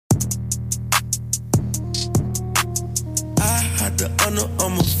the Under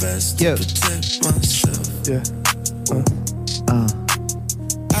Armour vest to protect myself. Yeah.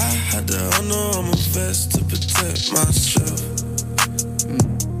 I had the Under Armour vest to protect myself.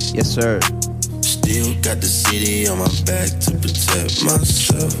 Yes, sir. Still got the city on my back to protect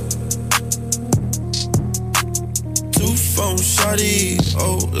myself. 2 phones, shawty,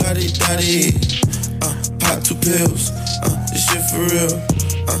 oh, lottie-dottie. Pop 2 pills, this shit for real.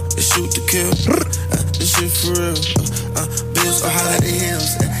 They shoot to kill, this shit for real. Bills are high like the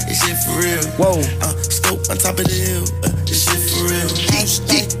hills, this shit for real. Whoa. Scope on top of the hill, this shit for real.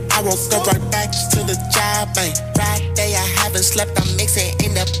 I woke up right back to the job, man. Friday I haven't slept, I'm mixing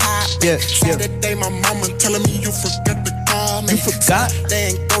in the pot. Saturday my mama telling me you forgot to call me. You forgot?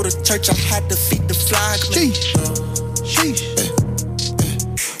 Then go to church, I had to feed the flock. Sheesh.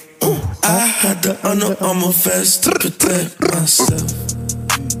 I had the Under Armour vest to protect myself.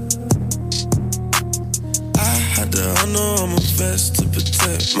 I had the Under Armour vest to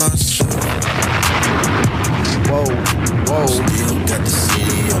protect myself. Whoa. Still got the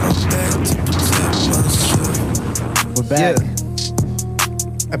city on my back to protect myself. We're back.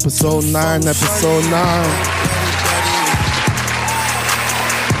 Yeah. Episode 9.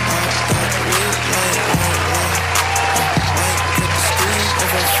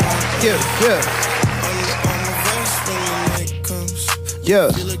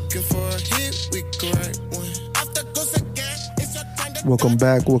 Yeah. Welcome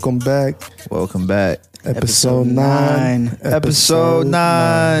back. Welcome back. Episode 9. Episode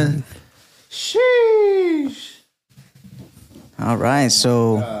 9. Sheesh. All right,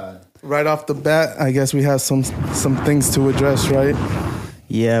 so Right off the bat, I guess we have some things to address, right?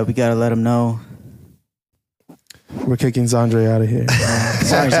 yeah, we gotta let them know. We're kicking Zandre out of here.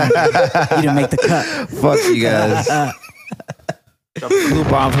 Sorry, you didn't make the cut. Fuck you guys. Drop a blue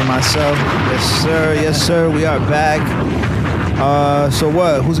bomb for myself. Yes, sir. We are back. So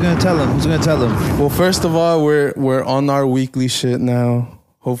what? Who's gonna tell him? Well, first of all, we're on our weekly shit now.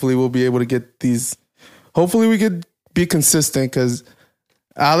 Hopefully, we'll be able to get these. Hopefully, we could be consistent because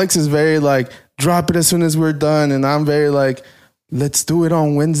Alex is very like drop it as soon as we're done, and I'm very like let's do it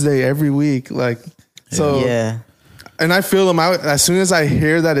on Wednesday every week. Like so. Yeah. And I feel him out. As soon as I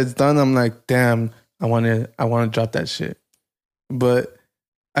hear that it's done, I'm like, damn, I want to drop that shit. But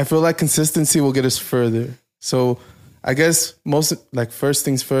I feel like consistency will get us further. So I guess first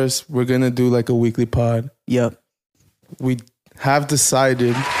things first, we're going to do like a weekly pod. Yep. We have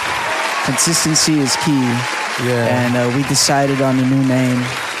decided. Consistency is key. Yeah. And we decided on a new name.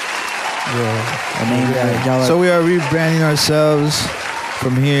 Yeah. A name that y'all So we are rebranding ourselves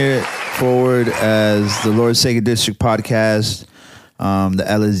from here forward as the Lord Sega District Podcast, the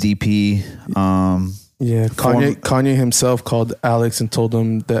LSDP. Yeah, Kanye himself called Alex and told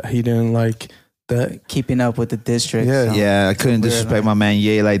him that he didn't like that. Keeping up with the district. Yeah. so. Yeah, I couldn't disrespect my man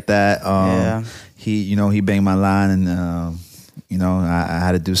Ye like that. Yeah. He banged my line, and I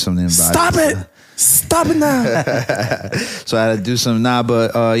had to do something about it. Stop it now. So I had to do something now,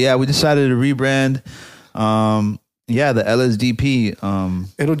 but we decided to rebrand. The LSDP.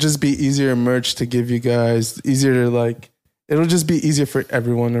 It'll just be easier merch to give you guys. It'll just be easier for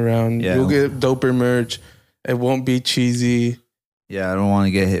everyone around. Yeah. You'll get doper merch. It won't be cheesy. Yeah, I don't want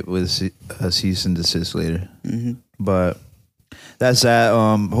to get hit with a cease and desist later. Mm-hmm. But that's that.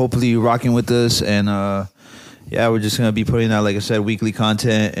 Hopefully you're rocking with us, and we're just gonna be putting out, like I said, weekly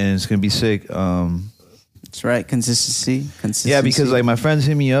content, and it's gonna be sick. That's right. Consistency. Yeah, because like my friends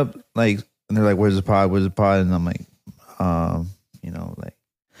hit me up, like, and they're like, "Where's the pod? Where's the pod?" And I'm like, like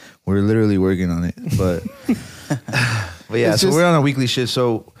we're literally working on it, but yeah. So we're on a weekly shit.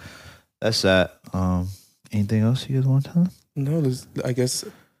 So that's that. Anything else you guys want to tell them? No, I guess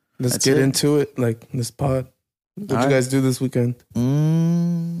let's That's get it. into it. Like this pod. What'd All you right. guys do this weekend?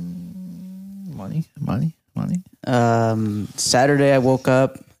 Money. Saturday I woke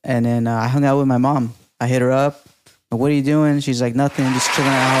up and then I hung out with my mom. I hit her up. What are you doing? She's like, nothing, just chilling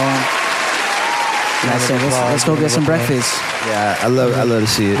at home. And I said, let's go get some breakfast. Yeah, I love to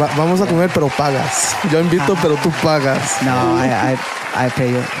see it. Vamos a comer, pero pagas. Yo invito, pero tú pagas. No, I pay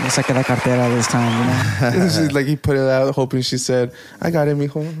you. Me saqué la cartera this time, you know? She's like, he put it out, hoping she said, I got it,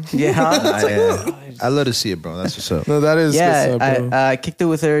 mijo. Yeah. I love to see it, bro. That's what's up. No, that is Yeah, what's up, bro. I kicked it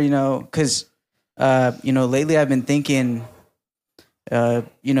with her, because, lately I've been thinking,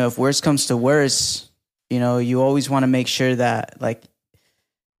 if worse comes to worse, you always want to make sure that, like,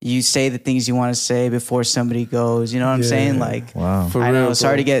 you say the things you want to say before somebody goes. You know what I'm saying? Like, Wow. For I know, real,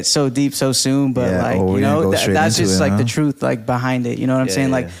 sorry bro. to get so deep so soon, but Yeah, like, we're gonna go straight that's into just it, like huh? the truth, like behind it. You know what I'm saying?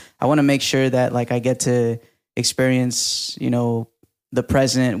 Yeah. Like, I want to make sure that like I get to experience, the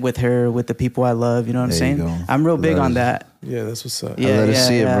present with her, with the people I love. You know what I'm There you saying? go. I'm real big on that. Yeah, that's what's up. Yeah. I let her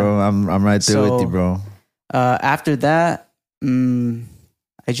see it, bro. I'm right there with So, you, bro. After that,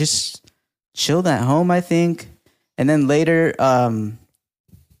 I just chilled at home, I think. And then later,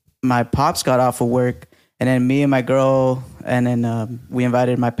 my pops got off of work, and then me and my girl, and then we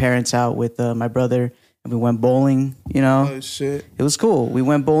invited my parents out with my brother, and we went bowling. You know, Oh shit! it was cool. We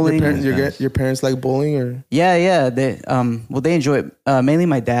went bowling. Your parents like bowling, or Yeah. They they enjoy it. Mainly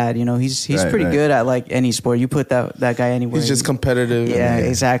my dad. You know, he's pretty right. good at like any sport. You put that guy anywhere. he's just competitive? yeah, and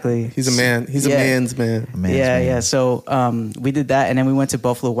exactly. He's a man. He's Yeah. a man's man. Man's yeah. man. So we did that, and then we went to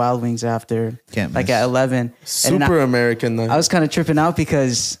Buffalo Wild Wings after, Can't like miss. at 11. And then Super American. Though. I was kind of tripping out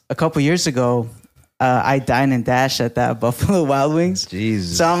because a couple years ago, I dined and dashed at that Buffalo Wild Wings.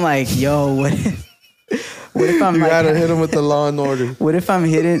 Jesus. So I'm like, yo, what if I'm you like, gotta hit him with the Law and Order. what if I'm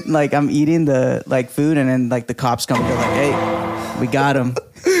hitting, like I'm eating the like food, and then like the cops come and they're like, hey, we got him.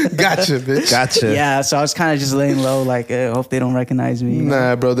 Gotcha, bitch. Gotcha. Yeah. So I was kind of just laying low, like, I hope they don't recognize me.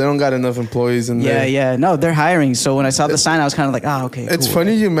 Nah, bro, they don't got enough employees in there. Yeah. No, they're hiring. So when I saw the sign, I was kind of like, okay. It's cool.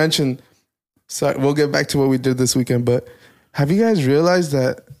 funny you mentioned. So we'll get back to what we did this weekend, but have you guys realized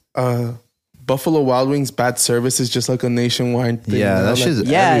that Buffalo Wild Wings bad service is just like a nationwide thing? Yeah, now? that Like, shit's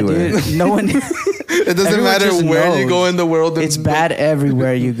Yeah, everywhere. dude. No one. it doesn't everyone matter just where you knows. go in the world. It's bad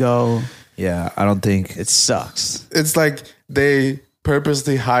everywhere you go. Yeah, I don't think It sucks. It's like they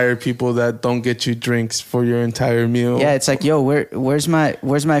purposely hire people that don't get you drinks for your entire meal. Yeah, it's like, yo, where's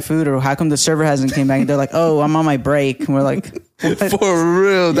my food, or how come the server hasn't came back? And they're like, oh, I'm on my break. And we're like, what? For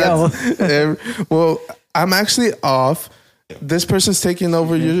real. Yo. That's well, I'm actually off. This person's taking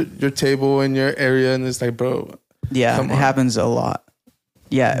over your table in your area, and it's like, bro, Yeah, Come it on. happens a lot.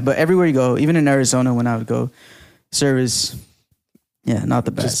 Yeah, but everywhere you go, even in Arizona when I would go, service, yeah, not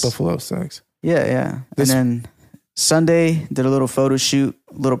the just best. Buffalo sucks. Yeah. This- And then Sunday, did a little photo shoot,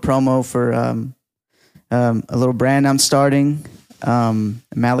 little promo for a little brand I'm starting,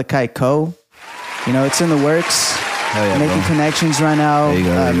 Malachite Co. You know, it's in the works. Hell yeah, Making bro. connections right now, There you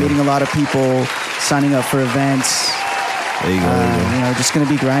go, there you go. meeting a lot of people, signing up for events. There you go. There you go. You know, just gonna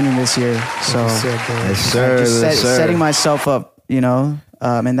be grinding this year. So Yes, sir. just Yes, sir. setting myself up, you know,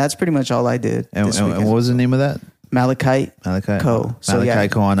 and that's pretty much all I did and, this and weekend. what was the name of that? Malachite Malachite Co. So, Malachite yeah.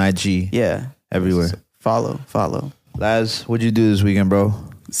 Co on IG. Yeah. Everywhere. Follow. Laz, what'd you do this weekend, bro?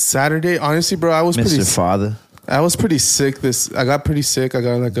 Saturday, honestly, bro, I was Mr. Father. pretty sick. I got pretty sick. I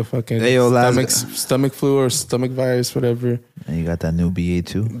got like a fucking Hey, yo, Laz- stomach flu or stomach virus, whatever. And you got that new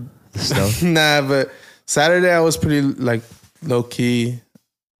BA2 stuff. Nah, but Saturday I was pretty like low key.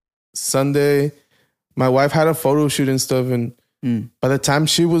 Sunday, my wife had a photo shoot and stuff, and by the time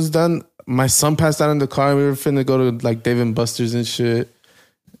she was done, my son passed out in the car, and we were finna go to like Dave and Buster's and shit,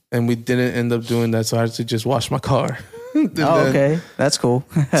 and we didn't end up doing that, so I had to just wash my car. And Oh, then okay. That's cool.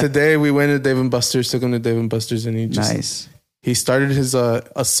 Today we went to Dave and Buster's, took him to Dave and Buster's, and Nice. he started his a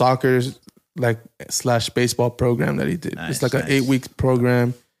soccer like / baseball program that he did. It's like an 8-week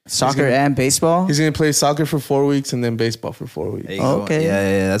program. Soccer and baseball? He's gonna play soccer for 4 weeks and then baseball for 4 weeks. There you go. Okay.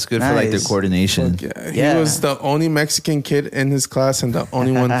 Yeah, that's good for like their Nice. coordination. Yeah, Yeah. he was the only Mexican kid in his class and the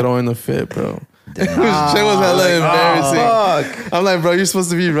only one throwing a fit, bro. Shit was hella embarrassing. I'm like, bro, you're supposed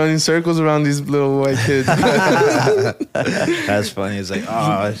to be running circles around these little white kids. That's funny. It's like,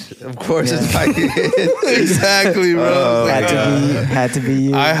 oh, of course it's my kid. Exactly, bro. Oh, Like, Had to be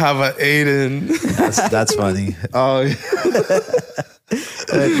you. I have an Aiden. That's funny. Oh,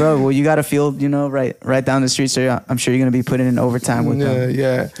 Bro, well, you got a field, you know, right down the street. So I'm sure you're gonna be putting in overtime with them.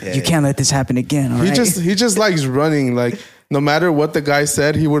 Yeah. You can't let this happen again. All right? He just likes running. Like no matter what the guy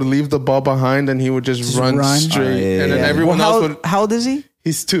said, he would leave the ball behind and he would just run run? straight. Oh, yeah, and then yeah. everyone Well, else would. how old is he?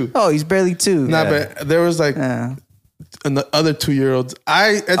 He's 2. Oh, he's barely 2. Nah, but there was like Yeah. and the other 2-year-olds.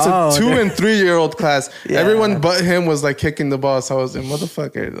 It's Oh, a 2 there- and 3-year-old class. Yeah. Everyone but him was like kicking the ball. So I was like,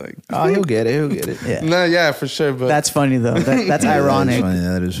 motherfucker, like, oh, he'll get it. He'll get it. Yeah. nah, yeah, for sure. But That's funny though. That's Yeah, ironic.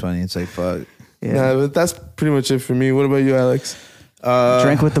 That is funny. It's like, fuck. Yeah. nah, but that's pretty much it for me. What about you, Alex?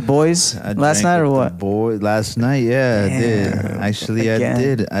 Drank with the boys I last drank night or with the what? Boy, last night, yeah, I did. Actually,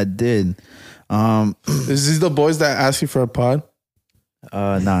 Again. I did. Is these the boys that ask you for a pod?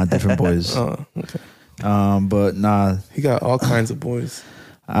 Nah, different boys. Oh, okay. But nah, He got all kinds of boys.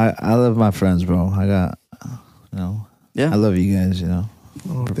 I love my friends, bro. I got, you know, Yeah. I love you guys, you know.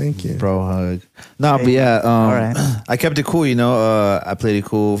 Oh, thank you. Bro hug. No, but yeah, All right. I kept it cool, you know. I played it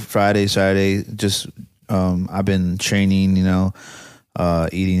cool Friday, Saturday. Just I've been training, you know,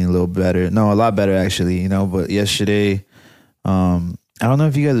 eating a little better. No, a lot better actually, you know. But yesterday, I don't know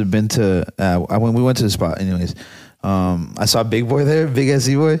if you guys have been to when we went to the spot anyways. I saw Big Boy there, Big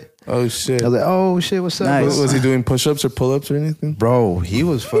SC Boy. Oh shit! I was like, oh shit, what's up? Nice. bro? Was he doing push-ups or pull-ups or anything? Bro, he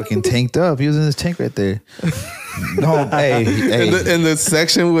was fucking tanked up. He was in his tank right there. No, hey. In the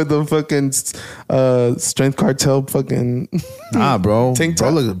section with the fucking strength cartel fucking. Nah, bro. Tank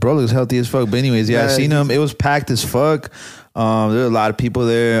Bro top. looks healthy as fuck. But anyways, yeah, I Yeah, seen him. It was packed as fuck. There were a lot of people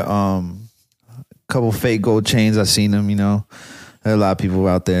there. A couple fake gold chains. I seen them. You know, there are a lot of people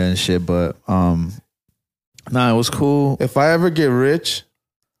out there and shit. But nah, it was cool. If I ever get rich,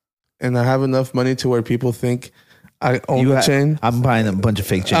 and I have enough money to where people think I own a chain, I'm buying a bunch of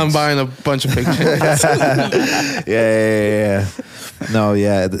fake chains. I'm buying a bunch of fake chains. yeah. No,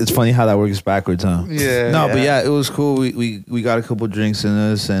 yeah. It's funny how that works backwards, huh? Yeah. No, but yeah, it was cool. We got a couple drinks in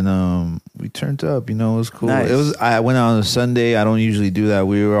us and we turned up. You know, it was cool. Nice. I went out on a Sunday. I don't usually do that.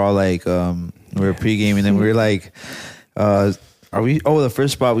 We were all like, we were pre-gaming and we were like, are we? Oh, the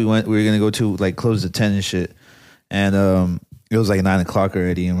first spot we were gonna go to like closed at 10 and shit, and it was like 9 o'clock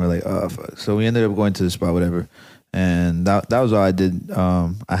already, and we're like, oh fuck. So we ended up going to the spot, whatever. And that was all I did.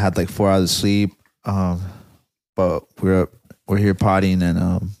 I had like 4 hours of sleep. But we're here potting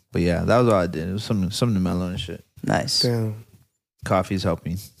and but yeah, that was all I did. It was something mellow and shit. Nice. Damn. Coffee's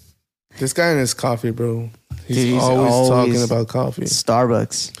helping. This guy and his coffee, bro. He's, Dude, he's always always- talking about coffee.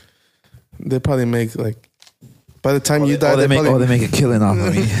 Starbucks. They probably make like, by the time you die, they probably make a killing off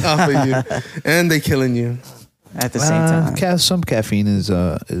of me. off of you, and they killing you. At the same time. Some caffeine is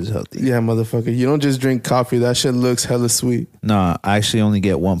healthy. Yeah, motherfucker. You don't just drink coffee. That shit looks hella sweet. Nah, I actually only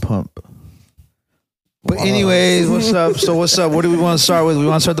get 1 pump. But anyways, what's up? So what's up? What do we want to start with? We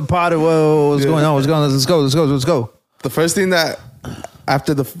want to start the pod or what's going on? What's going on? Let's go. The first thing that,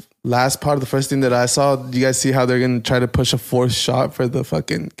 after the last part, the first thing that I saw, you guys see how they're going to try to push a 4th shot for the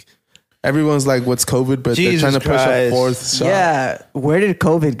fucking, everyone's like, what's COVID? But Jesus they're trying to push a Christ. 4th shot. Yeah. Where did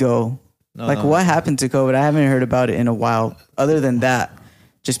COVID go? No. What happened to COVID? I haven't heard about it in a while. Other than that,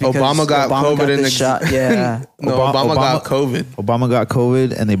 just because Obama got COVID the in the shot. Yeah. No, Obama got COVID. Obama got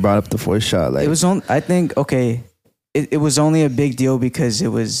COVID and they brought up the 4th shot. Like It was on. I think it was only a big deal because it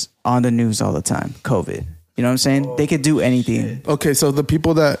was on the news all the time. COVID. You know what I'm saying? They could do anything. Okay, so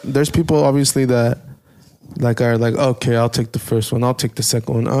there's people obviously that like are like, okay, I'll take the first one, I'll take the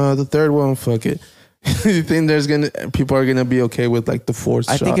second one, the third one, fuck it. You think people are gonna be okay with like the 4th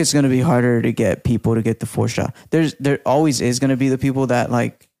shot? I think it's gonna be harder to get people to get the 4th shot. There always is gonna be the people that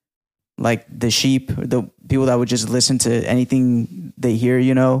like the sheep, the people that would just listen to anything they hear,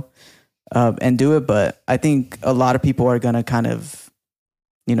 you know, and do it. But I think a lot of people are gonna kind of,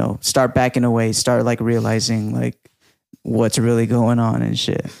 you know, start backing away, start like realizing like what's really going on and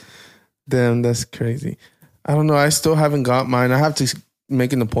shit. Damn, that's crazy. I don't know. I still haven't got mine. I have to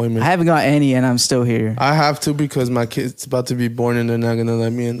make an appointment. I haven't got any, and I'm still here. I have to because my kid's about to be born and they're not gonna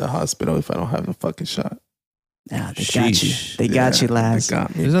let me in the hospital if I don't have a fucking shot. Yeah, they got you. Sheesh. They got you, lads. They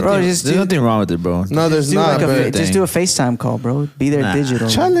got me. there's nothing, Bro, just there's do- nothing wrong with it, bro. No, there's Do not. like But just do a FaceTime call, bro. Be there Nah. digital.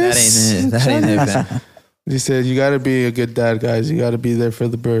 Chalice. That ain't it. That ain't it, man. He said, you got to be a good dad, guys. You got to be there for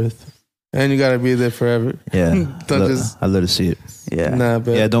the birth. And you got to be there forever. Yeah, Don't I love to see it. Yeah. Nah,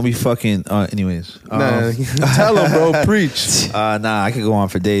 but Yeah, don't be fucking. Anyways, nah. Tell him, bro. Preach. nah, I could go on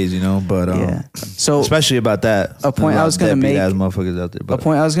for days, you know, but Yeah. So especially about that. A point I was gonna make- As motherfuckers out there, a but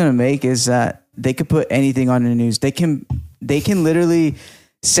point I was gonna make is that they could put anything on the news. They can literally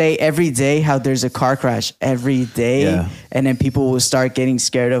say every day how there's a car crash every day, Yeah. and then people will start getting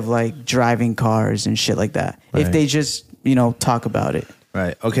scared of like driving cars and shit like that. If Right. they just, you know, talk about it.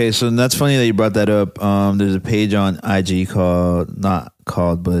 Right. Okay. So that's funny that you brought that up. There's a page on IG not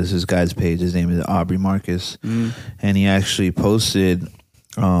called, but it's this guy's page. His name is Aubrey Marcus, and he actually posted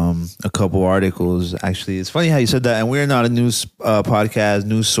a couple articles. Actually, it's funny how you said that. And we're not a news podcast,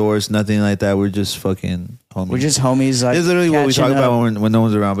 news source, nothing like that. We're just fucking homies. We're just homies. Like It's literally what we talk catching about up. when no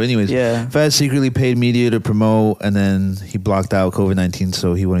one's around. But anyways, Yeah. Fed secretly paid media to promote, and then he blocked out COVID-19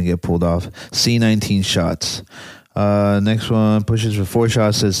 so he wouldn't get pulled off. C19 shots. Next one, pushes for 4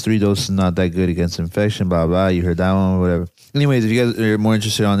 shots, says 3 doses not that good against infection, blah, blah. You heard that one, whatever. Anyways, if you guys are more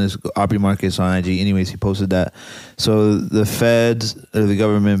interested on this, Aubrey Marcus on IG. Anyways, he posted that. So the feds, or the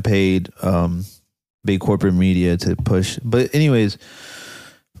government paid big corporate media to push. But anyways,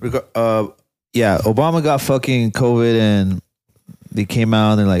 yeah, Obama got fucking COVID and they came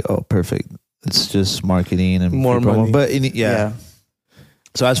out and they're like, oh, perfect. It's just marketing and More promo. money. But yeah.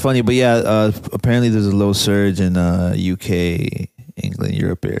 So that's funny. But yeah, apparently there's a low surge in UK, England,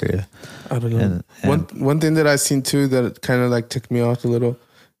 Europe area. I don't know. One thing that I seen too that kind of like ticked me off a little.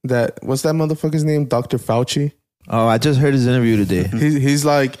 That what's that motherfucker's name? Dr. Fauci. Oh, I just heard his interview today. He's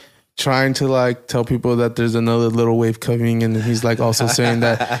like, trying to like tell people that there's another little wave coming, and he's like also saying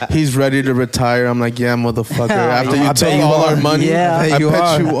that he's ready to retire. I'm like, yeah, motherfucker. After you took all our money, Yeah. I bet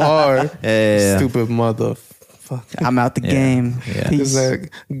you are. Yeah. Stupid motherfucker. I'm out the game. Yeah. He's Peace.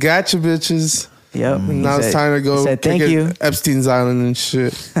 like, gotcha, bitches. Yep. Now He it's said- time to he go said, kick thank it you. Epstein's Island and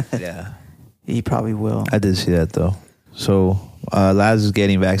shit. Yeah. He probably will. I did see that though. So Laz is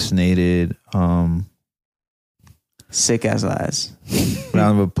getting vaccinated. Sick ass lies.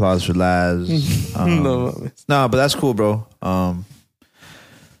 Round of applause for Laz. No, No, but that's cool, bro.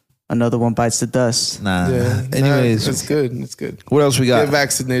 Another one bites the dust. Nah. yeah. Anyways, it's good. It's good. what else we Get got?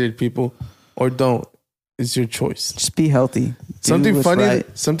 vaccinated, people, or don't. It's your choice. Just be healthy. Do Something what's funny.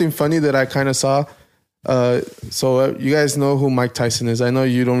 right. Something funny that I kind of saw. You guys know who Mike Tyson is. I know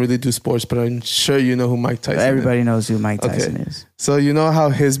you don't really do sports, but I'm sure you know who Mike Tyson is. Everybody knows who Mike Okay. Tyson is. So you know how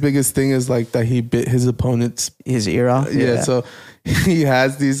his biggest thing is like that he bit his opponent's. His ear off. Yeah. So he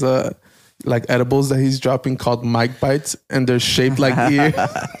has these like edibles that he's dropping called Mike Bites, and they're shaped like ear.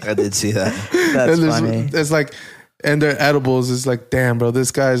 I did see that. That's And funny. It's like, and they're edibles. It's like, damn, bro, this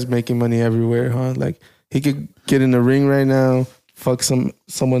guy's making money everywhere, huh? Like he could get in the ring right now, fuck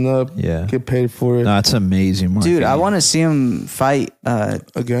someone up, Yeah. get paid for it No, it's amazing, marketing. Dude, I want to see him fight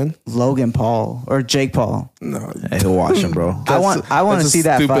again. Logan Paul or Jake Paul. No, Hey, he'll watch him, bro. I want that's to a see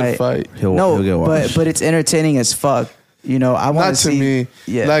that stupid fight. He'll No, get watched. but it's entertaining as fuck. You know, I want Not to to see. me.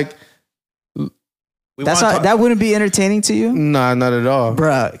 Yeah, Like, that's not that wouldn't be entertaining to you, nah, not at all.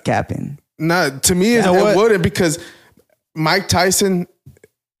 bruh. Capping. Not to me. You know It what? wouldn't, because Mike Tyson.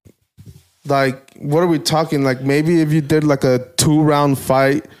 Like, what are we talking? Like, maybe if you did like a 2-round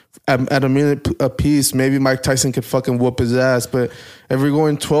fight at a minute a piece, maybe Mike Tyson could fucking whoop his ass. But if we're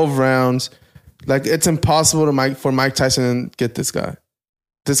going 12 rounds, like, it's impossible for Mike Tyson to get this guy.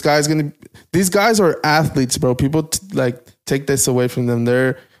 This guy's gonna. These guys are athletes, bro. People like take this away from them.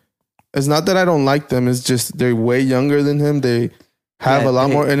 It's not that I don't like them. It's just they're way younger than him. They have Yeah, a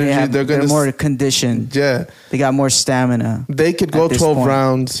lot more energy. They're more conditioned. Yeah. They got more stamina. They could go At this 12 point.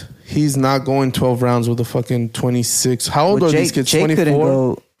 rounds. He's not going 12 rounds with a fucking 26. How old Well, are these kids?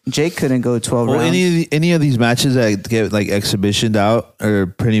 24? Jake couldn't go 12 Well, rounds. any of these matches that get like exhibitioned out are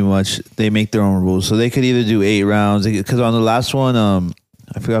pretty much they make their own rules. So they could either do 8 rounds because on the last one,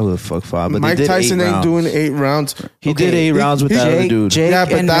 I forgot who the fuck fought, but Mike they did Tyson 8 ain't rounds. doing 8 rounds. He did 8 rounds with that other dude. Jake Yeah,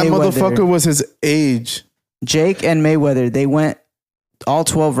 but and that Mayweather. motherfucker was his age. Jake and Mayweather, they went all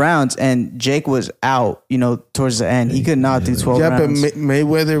 12 rounds, and Jake was out. You know, towards the end, he could not do 12 Yeah, rounds. but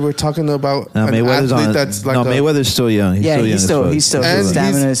Mayweather, we're talking about No, an Mayweather's athlete on. that's like Mayweather's still young. He's yeah, still young he's as still fuck. he's still And his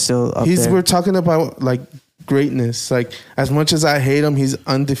stamina he's- is still up there. we're talking about like greatness. Like, as much as I hate him, he's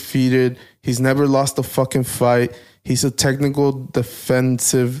undefeated. He's never lost a fucking fight. He's a technical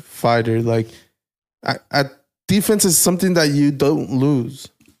defensive fighter. Like, defense is something that you don't lose.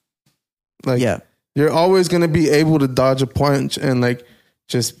 Like, Yeah, you're always going to be able to dodge a punch and like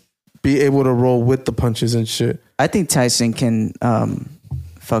just be able to roll with the punches and shit. I think Tyson can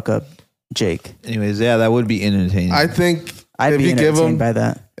fuck up Jake. Anyways, yeah, that would be entertaining. I think I'd if be you give entertained him, by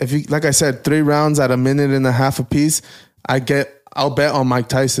that. if you, like I said, 3 rounds at a minute and a half apiece, I'll bet on Mike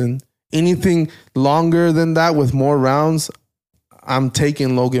Tyson. Anything longer than that with more rounds, I'm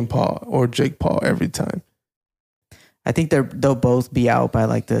taking Logan Paul or Jake Paul every time. I think they'll both be out by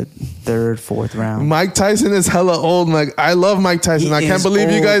like the 3rd, 4th round. Mike Tyson is hella old. Like, I love Mike Tyson. He I can't is believe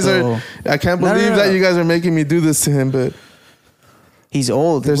you old, guys though. I can't No, no, believe no, that no. you guys are making me do this to him, but He's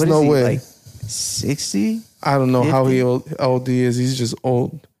old. There's What is no he, way. Like 60? I don't know how 50? old he is. He's just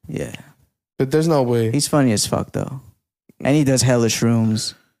old. Yeah. But there's no way. He's funny as fuck though. And he does hella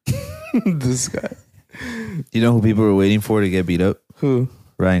shrooms. This guy. you know who people were waiting for to get beat up? Who?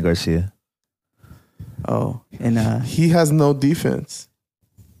 Ryan Garcia. Oh, and He has no defense.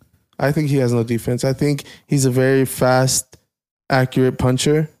 I think he has no defense. I think he's a very fast, accurate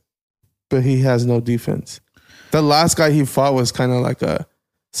puncher, but he has no defense. The last guy he fought was kind of like a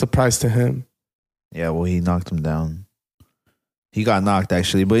surprise to him. Yeah, well, he knocked him down. He got knocked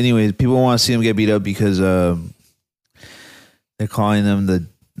actually, but anyways, people want to see him get beat up because they're calling him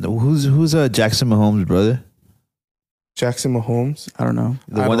who's Jackson Mahomes' brother, Jackson Mahomes. I don't know.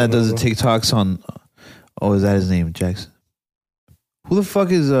 the I one don't that does the know. TikToks on. Oh, is that his name, Jackson? Who the fuck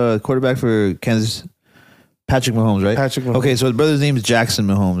is quarterback for Kansas? Patrick Mahomes, right? Patrick Mahomes. Okay, so his brother's name is Jackson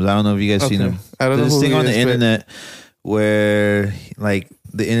Mahomes. I don't know if you guys seen Okay. him. I don't know There's who this thing he on the is, but- internet where like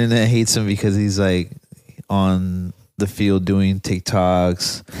the internet hates him because he's like on the field doing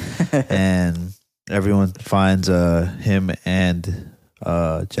TikToks and everyone finds him and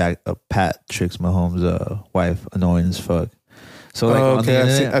Patrick Mahomes' wife annoying as fuck. So like on the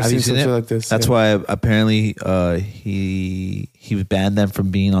internet, I've have you seen seen something it? like this. That's why apparently he banned them from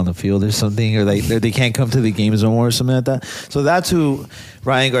being on the field or something, or like they can't come to the games no more or something like that. So that's who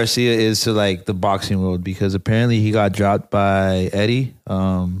Ryan Garcia is to like the boxing world, because apparently he got dropped by Eddie,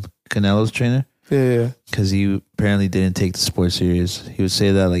 Canelo's trainer. Yeah. Because he apparently didn't take the sport serious. He would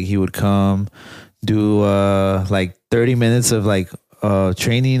say that like he would come do like 30 minutes of like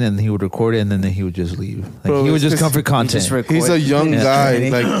training, and he would record it, and then he would just leave. Like, Bro, he would just come for He content. just record- He's a young Yeah. guy.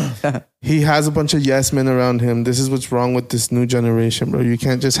 Like he has a bunch of yes men around him. This is what's wrong with this new generation, bro. You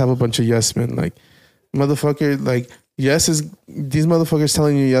can't just have a bunch of yes men. Like motherfucker, like yes is these motherfuckers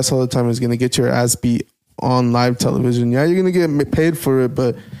telling you yes all the time is gonna get your ass beat on live television. Yeah, you're gonna get paid for it,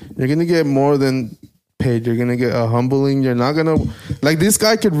 but you're gonna get more than paid. You're gonna get a humbling. You're not gonna like this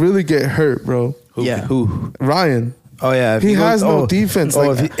guy could really get hurt, bro. Yeah. Who? Ryan. Oh yeah, if He has no oh, defense, Oh,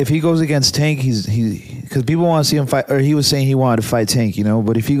 like- if he goes against Tank, he's because people want to see him fight, or he was saying he wanted to fight Tank, you know.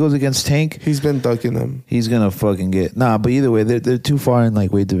 But if he goes against Tank, He's been ducking them. he's gonna fucking get But either way, they're too far in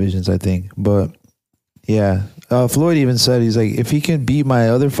like weight divisions, I think. But yeah, Floyd even said he's like, if he can beat my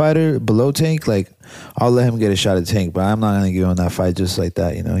other fighter below Tank, like I'll let him get a shot at Tank, but I'm not gonna give him that fight just like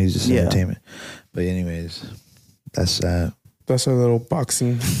that, you know. He's just Yeah. entertainment. But anyways, that's sad. That's our little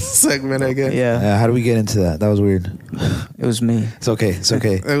boxing segment, I guess. Yeah, How do we get into that? That was weird. it was me. It's okay. It's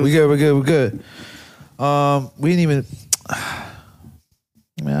okay. It was- We're good. We didn't even.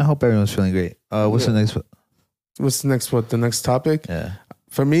 Man, I hope everyone's feeling great. What's the next one? What's the next? What the next topic? Yeah.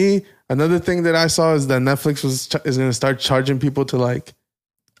 For me, another thing that I saw is that Netflix is going to start charging people to like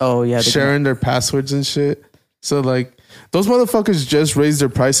Oh yeah, sharing their passwords and shit. So like those motherfuckers just raised their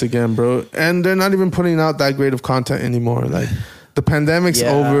price again, bro, and they're not even putting out that great of content anymore. Like the pandemic's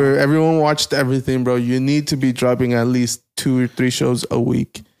Yeah. over, everyone watched everything, bro. You need to be dropping at least 2 or 3 shows a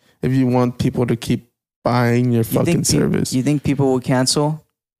week if you want people to keep buying your fucking service. You think people will cancel?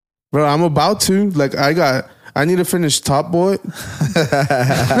 Bro, I'm about to. Like I need to finish Top Boy.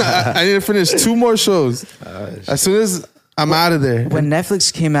 I need to finish 2 more shows. As soon as I'm out of there. When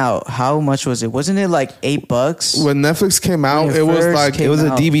Netflix came out, how much was it? Wasn't it like $8? When Netflix came out, When it was first like came It was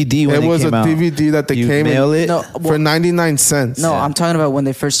a out. DVD when it was a came out. DVD that they You came mail in it. No, for 99 cents. no, I'm talking about when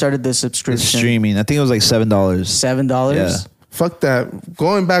they first started the It's subscription. streaming. I think it was like $7. $7. Yeah. Fuck that.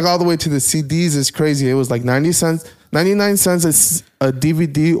 Going back all the way to the CDs is crazy. It was like 90 cents. 99 cents is a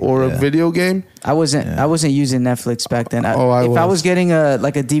DVD or a Yeah. video game. I wasn't using Netflix back then. I if I was. was getting a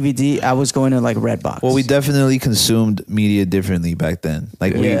DVD, I was going to like Redbox. Well, we definitely consumed media differently back then.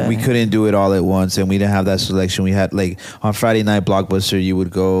 Like Yeah. we couldn't do it all at once, and we didn't have that selection. We had like on Friday night Blockbuster, you would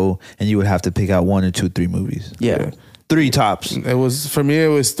go and you would have to pick out 1 or 2, 3 movies. yeah. 3 tops. It was, for me, it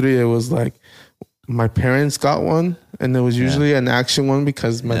was 3. It was like my parents got one, and it was usually an action one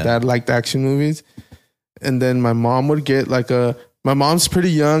because my Yeah. dad liked action movies. And then my mom would get like my mom's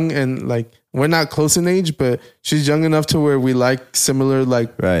pretty young, and like we're not close in age, but she's young enough to where we like similar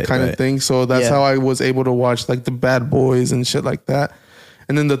like Right, kind of right. things. So that's Yeah. how I was able to watch like the Bad Boys and shit like that.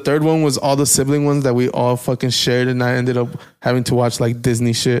 And then the third one was all the sibling ones that we all fucking shared, and I ended up having to watch like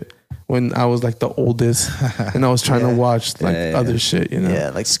Disney shit when I was like the oldest, and I was trying to Yeah. watch like Yeah, yeah. other shit, you know?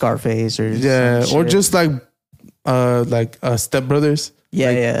 Yeah, like Scarface or Yeah, some or shit. just like Step Brothers. yeah,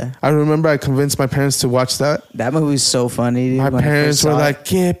 like, yeah. I remember I convinced my parents to watch that. That movie was so funny. Dude, My when I parents first were saw it. like,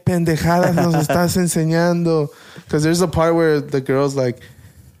 "¿Qué pendejadas nos estás enseñando?" Because there's a part where the girl's like,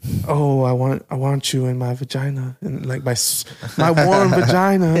 "Oh, I want you in my vagina, and like my warm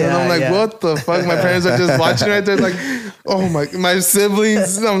vagina." And Yeah, I'm like, yeah. "What the fuck?" My parents are just watching right there, like, "Oh my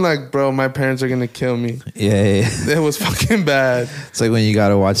siblings." I'm like, "Bro, my parents are gonna kill me." Yeah. It was fucking bad. It's like when you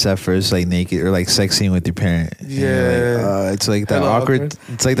gotta watch that first like naked or like sex scene with your parent. And you're Yeah. like, it's like that Hella awkward. awkward.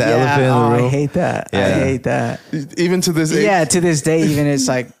 It's like the Yeah, elephant in the room. I hate that. I Yeah. hate that. Even to this age, Yeah, to this day, even it's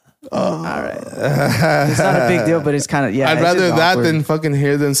like, all right. It's not a big deal, but it's kind of, yeah. I'd it's rather just that awkward. than fucking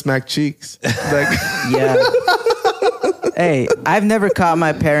hear them smack cheeks. Like, Yeah. Hey, I've never caught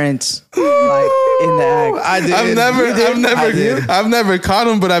my parents like in the act. I did. I've never caught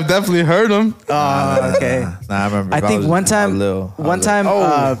them, but I've definitely heard them. Oh, okay. Nah, I remember. I think one time, one time,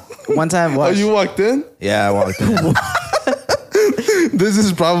 Oh, what? you walked in? Yeah, I walked in. This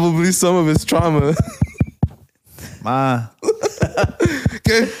is probably some of his trauma. Ma,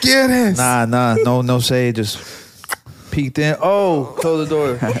 ¿Qué quieres? nah, no say. Just peeked in. Oh, close the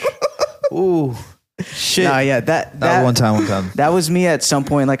door. Ooh, shit. Nah, yeah, that was one time. That was me at some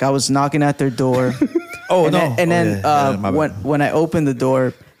point. Like I was knocking at their door. Oh and no. Then, and then my bad. when I opened the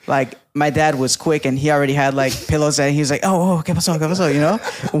door, like my dad was quick and he already had like pillows and he was like, oh, ¿qué pasó, you know,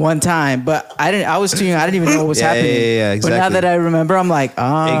 one time. But I was too young. I didn't even know what was happening. Yeah, exactly. But now that I remember, I'm like,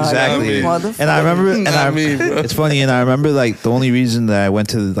 exactly. And I remember, bro. it's funny, and I remember like the only reason that I went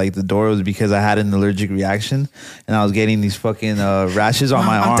to like the door was because I had an allergic reaction, and I was getting these fucking rashes on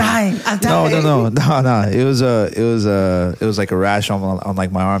my arm. I'm dying. No. It was like a rash on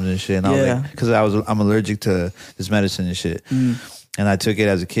like my arms and shit. And I was like, because I'm allergic to this medicine and shit. And I took it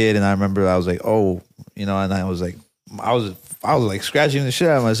as a kid, and I remember I was like, oh, you know, and I was like, I was like scratching the shit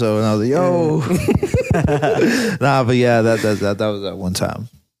out of myself, and I was like, yo, nah, but yeah, that was that one time.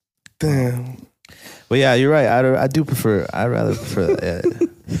 Damn. But yeah, you're right. I'd rather prefer that.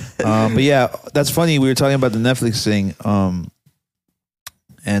 Yeah. But yeah, that's funny. We were talking about the Netflix thing,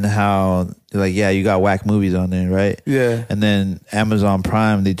 and how like you got whack movies on there, right? Yeah. And then Amazon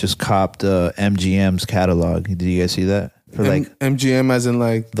Prime, they just copped MGM's catalog. Did you guys see that? For like MGM, as in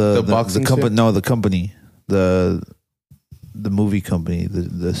like the boxing company. shit? No, the company, the movie company,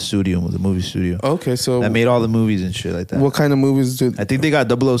 the studio, the movie studio. Okay, so that made all the movies and shit like that. What kind of movies do? I think they got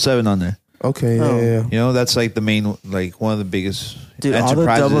 007 on there. Okay, yeah. You know, that's like the main, like one of the biggest. Dude,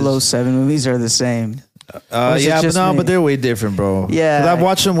 enterprises. all the 007 movies are the same. But they're way different, bro. Yeah, 'cause I've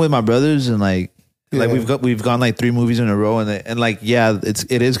watched them with my brothers, and like we've gone like 3 movies in a row, and like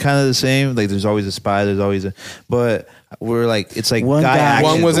it is kind of the same. Like there's always a spy, but we're like it's like one guy.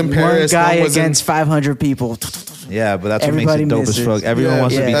 One was in Paris. One guy one was against 500 people. Yeah, but that's Everybody what makes it dope as fuck. Everyone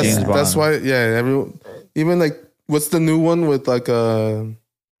wants to be James Bond. That's why. Yeah, everyone. Even like, what's the new one with like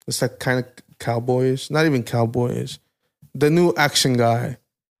it's like kind of cowboyish. Not even cowboyish. The new action guy,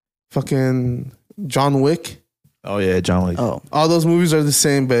 fucking John Wick. Oh yeah, John Wick. Oh, all those movies are the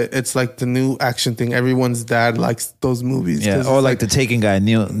same, but it's like the new action thing. Everyone's dad likes those movies. Yeah, or like the Taken guy,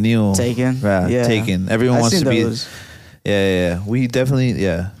 Neil. Taken. Yeah, Taken. Everyone wants to be. Those. Yeah. We definitely.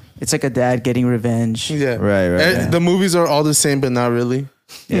 Yeah. It's like a dad getting revenge. Yeah. Right. The movies are all the same, but not really.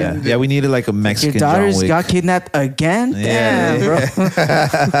 Yeah. We needed like a Mexican. Your daughters John Wick. got kidnapped again? Yeah. Damn, bro.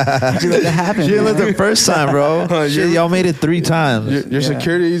 Did you let that happen? She didn't let the first time, bro. Y'all made it 3 times. Your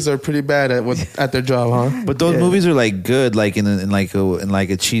securities are pretty bad at their job, huh? But those movies are like good, like in like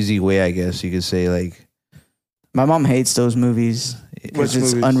a cheesy way, I guess you could say. Like, my mom hates those movies because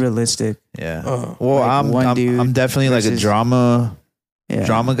it's unrealistic. Yeah. Well, like I'm definitely like a drama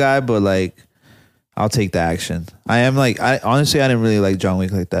guy, but like I'll take the action. I am like I didn't really like John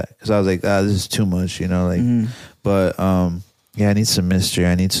Wick like that because I was like, this is too much, you know. Like, but I need some mystery.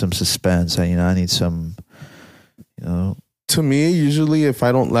 I need some suspense. I need some, you know. To me, usually if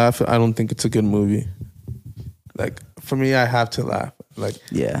I don't laugh, I don't think it's a good movie. Like for me, I have to laugh. Like,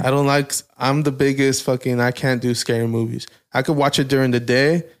 I don't like. I'm the biggest fucking. I can't do scary movies. I could watch it during the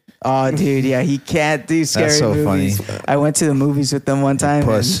day. Oh, dude, he can't do scary That's so movies. Funny. I went to the movies with them one time.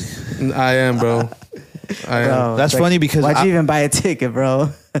 I am, bro. Bro, that's funny because why'd you even buy a ticket, bro?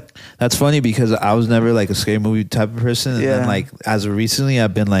 That's funny because I was never like a scary movie type of person, and then like as of recently,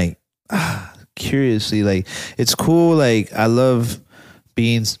 I've been like curiously like it's cool. Like I love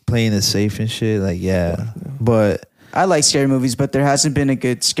playing it safe and shit. Like but. I like scary movies, but there hasn't been a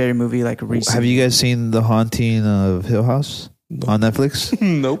good scary movie like recently. Have you guys seen The Haunting of Hill House on Netflix?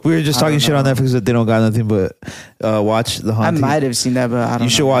 Nope. We were just talking shit on Netflix that they don't got nothing but watch The Haunting. I might have seen that, but I don't know. You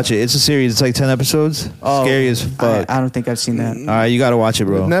should watch it. It's a series. It's like 10 episodes. Oh, scary as fuck. I don't think I've seen that. All right, you got to watch it,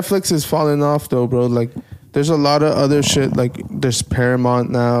 bro. Netflix is falling off though, bro. Like there's a lot of other shit. Like there's Paramount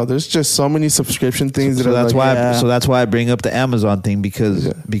now. There's just so many subscription things. So that's why. So that's why I bring up the Amazon thing because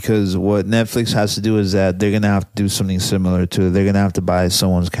what Netflix has to do is that they're gonna have to do something similar to. They're gonna have to buy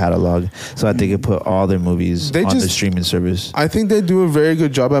someone's catalog so that they can put all their movies on their streaming service. I think they do a very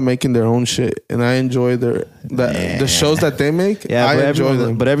good job at making their own shit, and I enjoy the shows that they make. Yeah, I enjoy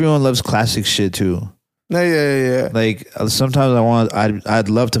them. But everyone loves classic shit too. Yeah. Like sometimes I'd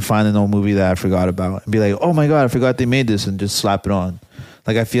love to find an old movie that I forgot about and be like, oh my god, I forgot they made this, and just slap it on.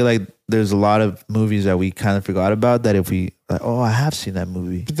 Like I feel like there's a lot of movies that we kind of forgot about that if we like, oh, I have seen that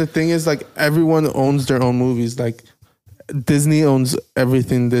movie. But the thing is, like everyone owns their own movies. Like Disney owns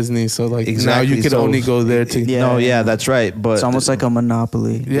everything Disney, so like now you can only go there to. That's right. But it's almost like a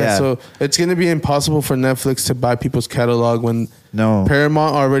monopoly. Yeah, so it's gonna be impossible for Netflix to buy people's catalog when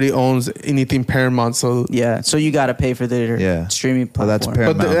Paramount already owns anything Paramount. So so you got to pay for their streaming platform.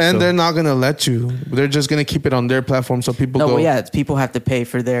 Well, that's Paramount, they're not gonna let you. They're just gonna keep it on their platform, so people go. People have to pay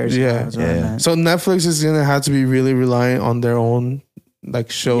for theirs. So Netflix is gonna have to be really reliant on their own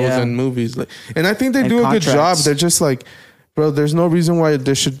like shows and movies. Like, and I think they do a good job. They're just like, bro, there's no reason why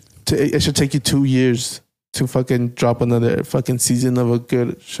it should take you 2 years to fucking drop another fucking season of a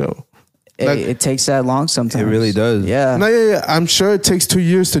good show. Like, it takes that long sometimes. It really does. Yeah. no, yeah. I'm sure it takes 2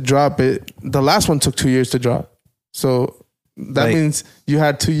 years to drop it. The last one took 2 years to drop. So that Like- means you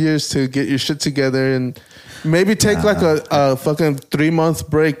had 2 years to get your shit together and maybe take like a fucking 3-month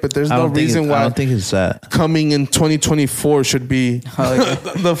break. But there's no reason I why don't think it's that. coming in 2024 should be Oh, yeah.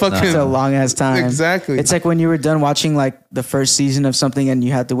 the fucking It's a long ass time. Exactly. It's like when you were done watching like the first season of something and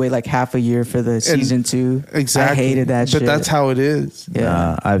you had to wait like half a year for the season 2. exactly. I hated that but shit. that's how it is.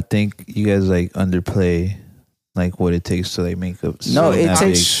 Yeah. I think you guys like underplay like what it takes to like make up. No, it that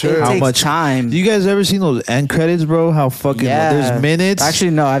takes big. it How takes much time. Do you guys ever seen those end credits, bro? How fucking there's minutes.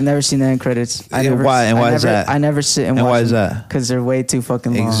 Actually, no, I've never seen the end credits. Yeah, why? And why is that? I never sit and And watch why is that? Because they're way too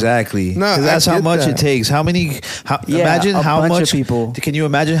fucking long. Exactly. No, 'Cause that's I how get much that. it takes. How many? Imagine a how bunch of much people. Can you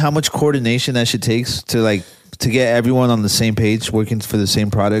imagine how much coordination that shit takes to get everyone on the same page working for the same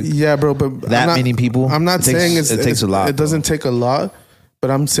product? Yeah, bro. But That many people? I'm not It takes- saying it takes a lot, It doesn't take a lot,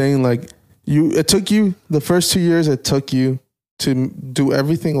 but I'm saying like it took you the first 2 years. It took you to do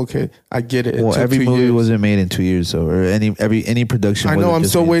everything. Okay, I get it. Well, took every 2 movie years. wasn't made in 2 years, though, or any production. I know. wasn't I'm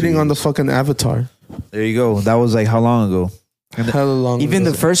just still made in 2 waiting on the years. fucking Avatar. There you go. That was like how long ago? Hella long. Even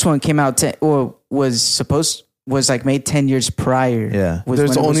ago. the first one came out was like made 10 years prior. Yeah. was There's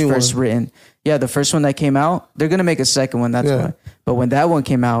when it was only first one. written. Yeah, the first one that came out, they're gonna make a second one. That's Yeah. why. But when that one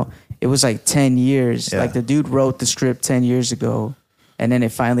came out, it was like 10 years. Yeah. Like the dude wrote the script 10 years ago, and then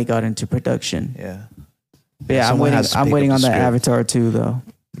it finally got into production. Yeah. But yeah, Someone has to I'm pick waiting up on the that script. Avatar too, though.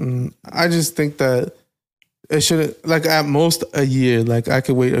 I just think that it should like at most a year. Like I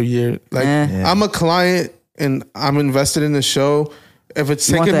could wait a year. Like Yeah. I'm a client and I'm invested in the show. If it's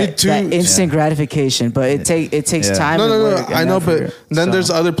You want taking me that, too that instant gratification, but it takes Yeah. time. no, and no. work and I know, effort. but then So- there's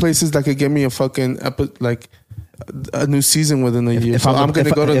other places that could give me a fucking like a new season within a year. So I'm gonna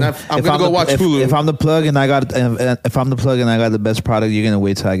go to Netflix. I'm gonna go watch Hulu. If I'm the plug and I got the best product, you're gonna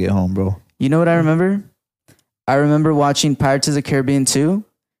wait till I get home, bro. You know what I remember? I remember watching Pirates of the Caribbean 2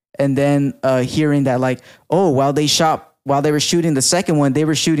 and then hearing that like, oh, while they were shooting the second one, they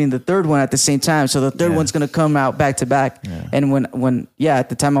were shooting the third one at the same time. So the third Yeah. one's gonna come out back to back. And when at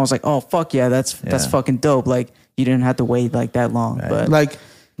the time I was like, oh fuck yeah, that's fucking dope. Like you didn't have to wait like that long. Right. But like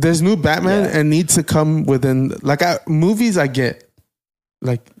there's new Batman Yeah. and needs to come within like movies. I get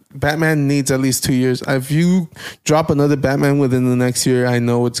like Batman needs at least 2 years. If you drop another Batman within the next year, I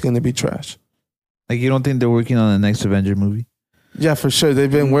know it's gonna be trash. Like you don't think they're working on the next Avenger movie? Yeah, for sure.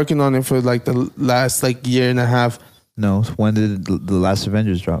 They've been working on it for like the last like year and a half. No. When did the last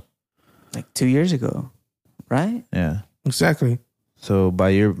Avengers drop? like 2 years ago, right? Yeah. Exactly. So by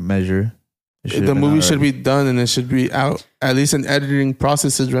your measure, it should've The been movie out should already. be done and it should be out at least in editing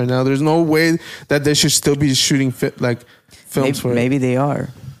processes right now. There's no way that they should still be shooting films for it. Maybe they are.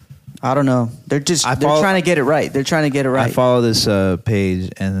 I don't know. They're trying to get it right. They're trying to get it right. I follow this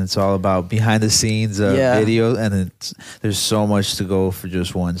page, and it's all about behind the scenes video, and there's so much to go for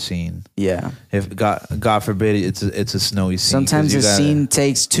just one scene. yeah. If God forbid it's a snowy scene. Sometimes 'cause a you gotta- scene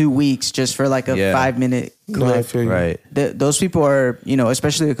takes 2 weeks just for like a Yeah. 5-minute No, I clip. feel you. right. Those people are,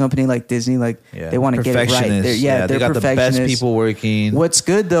 especially a company like Disney, like Yeah. they want to get it right. Perfectionists. They're they got the best perfectionists. people working. What's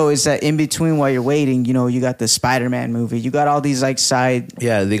good though is that in between while you're waiting, you got the Spider-Man movie, you got all these like side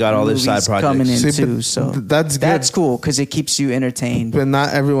Yeah, they got all their movies side projects. coming in See, too. but So that's good. that's cool because it keeps you entertained. But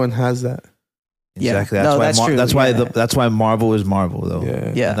not everyone has that. Yeah. Exactly. No, That's why. that's true. That's why. Yeah. That's why Marvel is Marvel, though.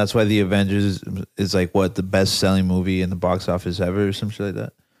 Yeah. Yeah. And that's why the Avengers is like what the best selling movie in the box office ever, or some shit like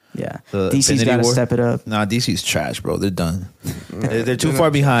that. Yeah, The DC's Infinity got to War? step it up. Nah, DC's trash, bro. They're done. They're too far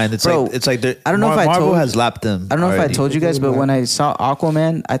behind. It's Bro, like they're. I don't know if I Marvel told- has lapped them. I don't know if I already. told you guys, but Doesn't when I saw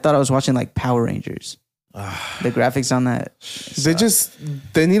Aquaman, I thought I was watching like Power Rangers. Ah. The graphics on that.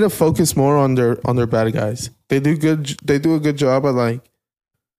 They need to focus more on their bad guys. They do a good job at like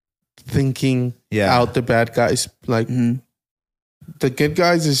thinking Yeah. out the bad guys. Like Mhm. the good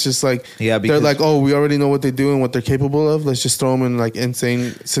guys is just like Yeah, they're because like, oh, we already know what they do and what they're capable of. Let's just throw them in like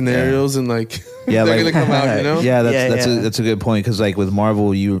insane scenarios and like Yeah, they're like- gonna come out. You know? yeah, Yeah. that's a good point because like with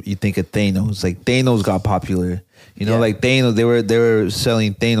Marvel, you think of Thanos. Like Thanos got popular. You know, Yeah. like Thanos, they were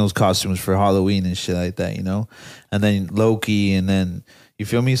selling Thanos costumes for Halloween and shit like that. You know, and then Loki, and then you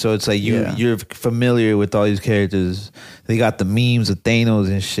feel me. So it's like you're familiar with all these characters. They got the memes of Thanos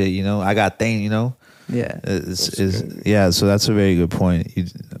and shit. You know, I got Thanos. You know. Yeah. Yeah, so that's a very good point.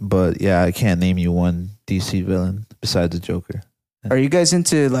 But yeah, I can't name you one DC villain besides the Joker. Are you guys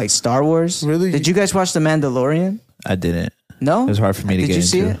into like Star Wars? Really? Did you guys watch The Mandalorian? I didn't. No. It was hard for me to Did get you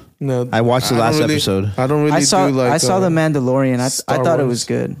see into. it? No, I watched the don't last really- episode. I don't really I saw do like. I saw The Mandalorian. I Star thought it Wars. was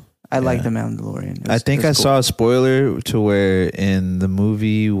good. I like The Mandalorian. It I was- think it I was saw a spoiler to where in the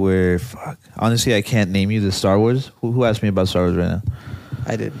movie where honestly I can't name you the Star Wars. Who asked me about Star Wars right now? cool.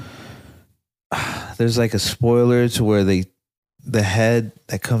 I did. there's like a spoiler to where the head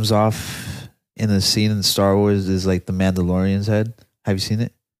that comes off in the scene in Star Wars is like the Mandalorian's head. Have you seen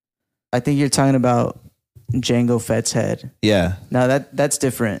it? I think you're talking about Jango Fett's head. Yeah. No, that's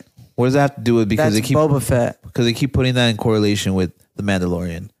different. What does that have to do with? Because That's they keep Boba Fett. because they keep putting that in correlation with the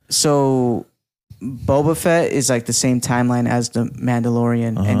Mandalorian. So Boba Fett is like the same timeline as the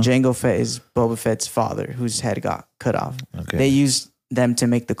Mandalorian, and Jango Fett is Boba Fett's father, whose head got cut off. Okay. They used them to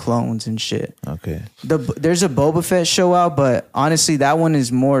make the clones and shit. Okay. There's a Boba Fett show out, but honestly, that one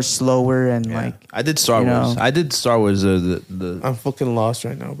is more slower and like. I did Star you Wars. know. I did Star Wars. The I'm fucking lost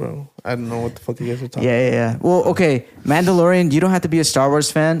right now, bro. I don't know what the fuck you guys are talking Yeah. Well, okay, Mandalorian. You don't have to be a Star Wars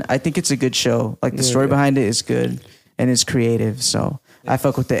fan. I think it's a good show. Like the story behind it is good and it's creative. So I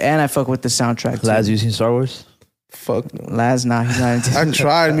fuck with it, and I fuck with the soundtrack. Laz, Too. you seen Star Wars? Fuck no. Laz, nah, he's not into. I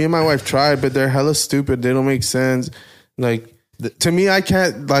tried. Me and my wife tried, but they're hella stupid. They don't make sense. Like to me, I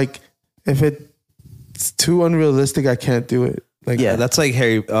can't like if it's too unrealistic. I can't do it. Like Yeah. That's like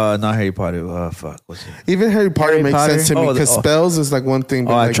not Harry Potter. Fuck. What's it? even Harry Potter Harry makes Potter? sense to me because spells is like one thing.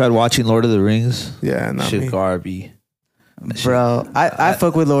 But I like, tried watching Lord of the Rings. Yeah, not Shit, me. Garby. Bro, I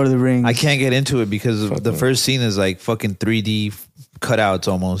fuck with Lord of the Rings. I can't get into it because the first scene is like fucking 3D cutouts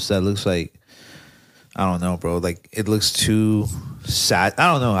almost. That looks like I don't know, bro. Like it looks too sad.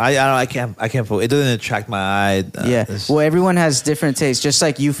 I don't know. I can't. It doesn't attract my eye. Yeah. Well, everyone has different tastes. Just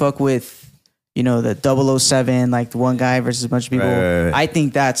like you fuck with, the 007, like the one guy versus a bunch of people. Right. I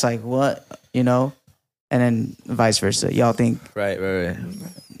think that's like what, and then vice versa. Y'all think Right.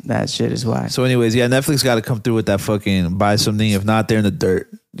 that shit is why. So, anyways, yeah, Netflix got to come through with that fucking buy something. If not, they're in the dirt.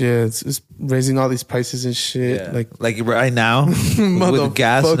 Yeah, it's raising all these prices and shit. Yeah. Like right now with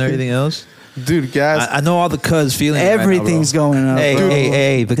gas and everything else. dude, gas. I know all the cuz feeling. Everything's going up. Hey, bro.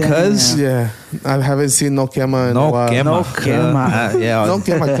 hey, the Damn. cuz. yeah, I haven't seen no Kema in a while. No Kema. Yeah, No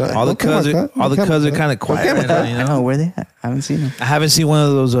Kema. all the cuz are kind of quiet right now, you I know? know where they at. I haven't seen them. I haven't seen one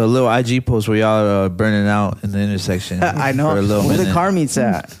of those little IG posts where y'all are burning out in the intersection. I know for a little where the minute. car meets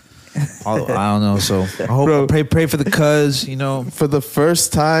at. I don't know. So I hope Bro. pray for the cuz, For the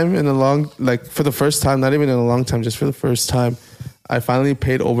first time in a long, not even in a long time, just for the first time, I finally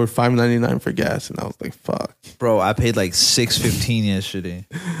paid over $5.99 for gas, and I was like, "Fuck." Bro, I paid like $6.15 yesterday.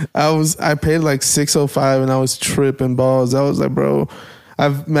 I paid like $6.05, and I was tripping balls. I was like, "Bro,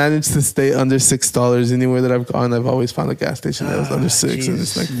 I've managed to stay under $6 anywhere that I've gone. I've always found a gas station that was under $6, and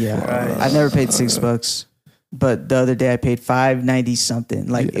it's like, Yeah, I've never paid $6, but the other day I paid $5.90 something.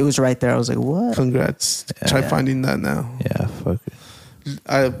 Like it was right there. I was like, "What?" congrats. Try finding that now. Yeah, fuck it.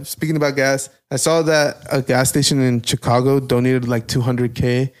 Speaking about gas, I saw that a gas station in Chicago donated like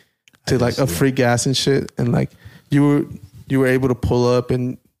 $200K to like a free gas and shit, and like you were able to pull up,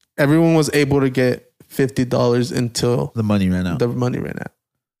 and everyone was able to get $50 until The money ran out. the money ran out.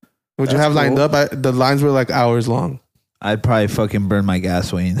 Would you That's have lined cool. up? The lines were like hours long. I'd probably fucking burn my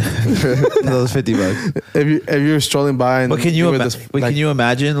gas, Wayne. Those $50. If you were strolling by, and But can you were can you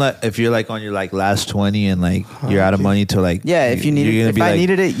imagine like if you're like on your like last 20 and like you're out of money to like Yeah, if you needed, you're gonna if be I like-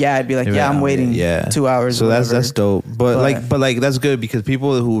 needed it, yeah, I'd be like, you're yeah, like, I'm waiting. yeah 2 hours. So or that's whatever. dope. But like that's good because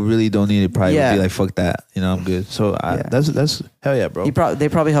people who really don't need it probably Yeah. would be like fuck that, I'm good. So Yeah. that's hell yeah, bro. They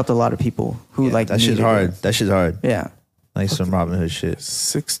probably helped a lot of people who Yeah, like that shit's needed hard. it. That shit's hard. Yeah. Like some Robin Hood shit.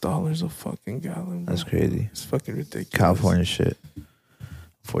 $6 a fucking gallon. Bro. That's crazy. It's fucking ridiculous. California shit.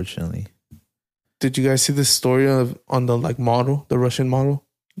 Unfortunately. Did you guys see the story on the like model, the Russian model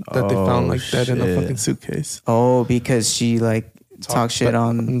that they found like dead in a shit. fucking suitcase? Oh, because she like talked shit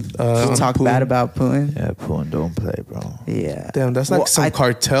on, on talk Putin. bad about Putin. Yeah, Putin don't play, bro. Yeah. Damn, that's like Well, some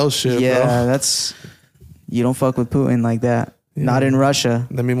cartel shit, Yeah, bro. that's you don't fuck with Putin like that. Not in Russia.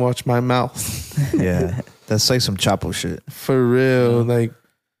 Let me watch my mouth. Yeah. That's like some Chapo shit. For real. Like,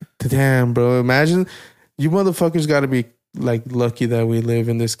 damn, bro. Imagine you motherfuckers got to be like lucky that we live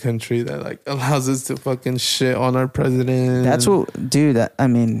in this country that like allows us to fucking shit on our president. That's what, dude.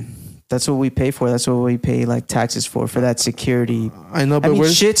 That's what we pay for. That's what we pay like taxes for that security. I know, but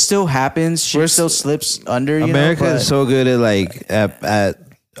shit still happens. Shit still slips under. America but is so good at like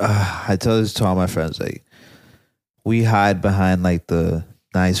I tell this to all my friends, like we hide behind like the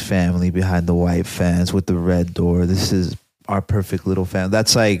nice family, behind the white fence with the red door. This is our perfect little family.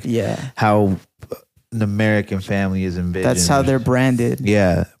 That's like how an American family is envisioned. That's how they're branded.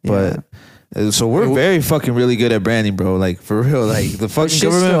 Yeah, but so we're very fucking really good at branding, bro. Like for real, like the fucking shit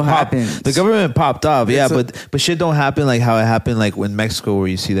still government happens. The government popped off, yeah, but shit don't happen like how it happened like in Mexico where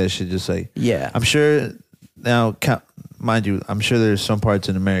you see that shit just like I'm sure now, mind you, I'm sure there's some parts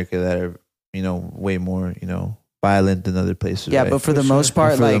in America that are way more violent than other places. Yeah, right? but for the most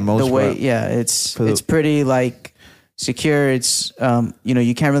part, For the like most the way, part. it's pretty like secure. It's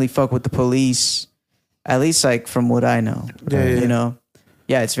you can't really fuck with the police. At least like from what I know.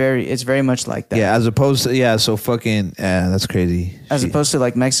 Yeah. It's very much like that. Yeah, as opposed to so fucking that's crazy. As opposed to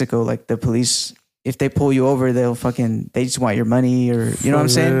like Mexico, like the police, if they pull you over, they just want your money, or you know what I'm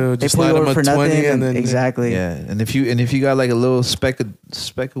saying? real. They Just pull you light 'em over for a 20 nothing, and then- exactly. Yeah, and if you got like a little speck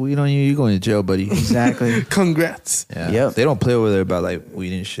of weed on you, you're going to jail, buddy. Exactly. Congrats. Yeah, Yep. they don't play over there about like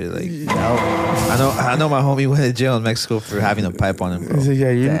weed and shit. Like, I know my homie went to jail in Mexico for having a pipe on him, He bro. said,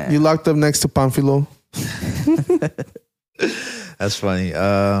 yeah, Damn. you locked up next to Pamphilo. That's funny.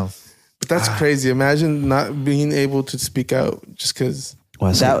 But that's crazy. Imagine not being able to speak out just because.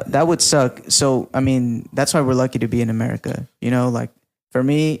 That would suck. So I mean, that's why we're lucky to be in America. Like for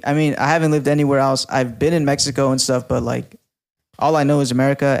me, I mean, I haven't lived anywhere else. I've been in Mexico and stuff, but like all I know is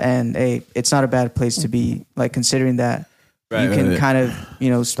America, and hey, it's not a bad place to be. Like considering that you can kind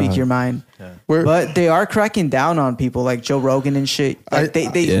of speak your mind. Yeah. But they are cracking down on people like Joe Rogan and shit. Like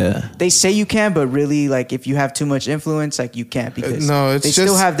they say you can, but really, like if you have too much influence, like you can't because No, it's they just,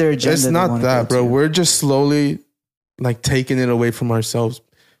 still have their agenda. It's they not wanna that, go bro. to. We're just slowly like taking it away from ourselves.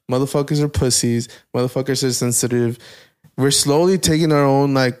 Motherfuckers are pussies. Motherfuckers are sensitive. We're slowly taking our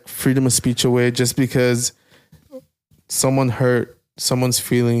own like freedom of speech away just because someone hurt someone's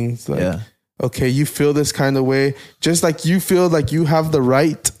feelings. Like, okay, you feel this kind of way. Just like you feel like you have the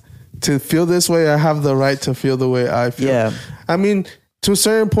right to feel this way, I have the right to feel the way I feel. Yeah. I mean, to a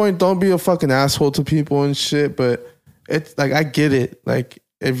certain point, don't be a fucking asshole to people and shit, but it's like, I get it. Like,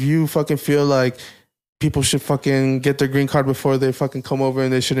 if you fucking feel like people should fucking get their green card before they fucking come over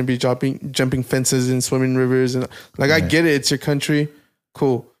and they shouldn't be jumping fences and swimming rivers and like, I get it. It's your country.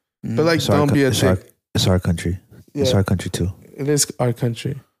 Cool. But like, don't be a dick. It's our country. Yeah. It's our country too. It is our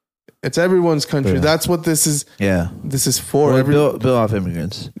country. It's everyone's country. Yeah. That's what this is. Yeah. This is for. Well, build off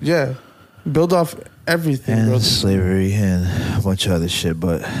immigrants. Yeah. Build off everything, And bro. slavery and a bunch of other shit,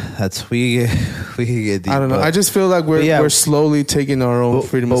 but we could get deep. I don't know. but- I just feel like we're slowly taking our own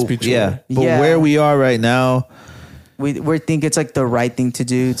freedom of speech Yeah, away. but Yeah. where we are right now, we think it's like the right thing to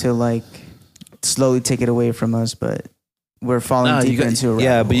do to like slowly take it away from us, but we're falling deeper into a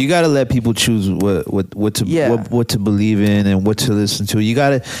rabbit but you got to let people choose what to believe in and what to listen to. You got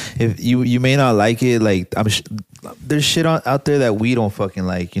to, if you may not like it, like there's shit out there that we don't fucking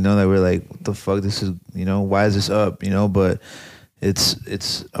like, that we're like, what the fuck, this is, why is this up, but it's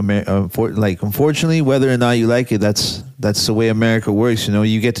unfortunately, whether or not you like it, that's the way America works.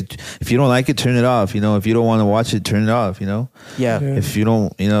 You get to, if you don't like it, turn it off. If you don't want to watch it, turn it off. Yeah. If you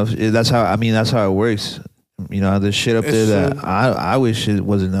don't, that's how it works. There's shit up there that I wish it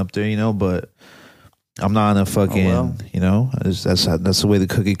wasn't up there. But I'm not on a fucking, that's the way the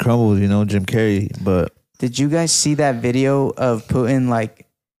cookie crumbles. Jim Carrey. But did you guys see that video of Putin? Like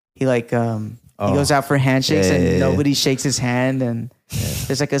he goes out for handshakes and nobody shakes his hand, and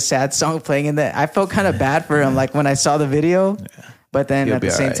there's like a sad song playing in that. I felt kind of bad for him, like when I saw the video, but then He'll at be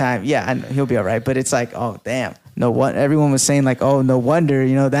the same alright. time, and he'll be all right. But it's like, oh damn, everyone was saying like, oh no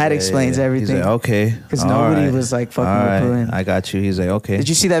wonder, that explains everything. He's like, okay, because nobody was like fucking with Putin. I got you. He's like, okay. Did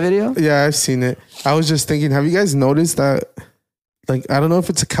you see that video? Yeah, I've seen it. I was just thinking, have you guys noticed that? Like, I don't know if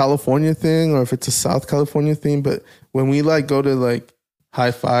it's a California thing or if it's a South California thing, but when we like go to like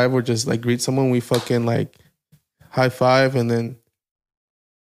high five or just like greet someone, we fucking like high five and then,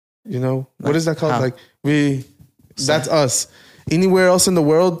 what is that called? How? Like that's us. Anywhere else in the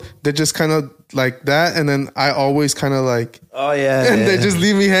world, they're just kind of like that, and then I always kind of like, Oh yeah, and yeah. they just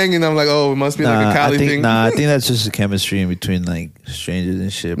leave me hanging. I'm like, oh, it must be like a Cali thing. I think that's just the chemistry in between like strangers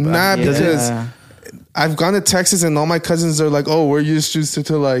and shit. But Nah, yeah. because I've gone to Texas and all my cousins are like, oh, we're used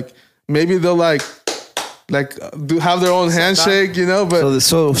to like, maybe they'll like have their own handshake, but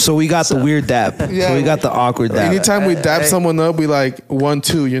So we got the weird dap. Yeah. So we got the awkward dap. anytime we dap someone up, we like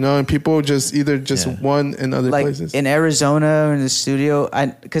 1-2, and people just either Yeah. one in other Like places. in Arizona or in the studio,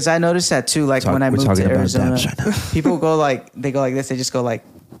 because I noticed that too. Like when I We're moved talking to about Arizona, dabs right now. people go like this. They just go like,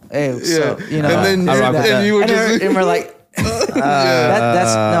 "Hey, Yeah. so And then I rock with that. and you were just and we're like,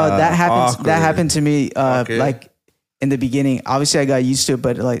 that happens. Awkward. That happened to me. Okay. Like in the beginning, obviously I got used to it,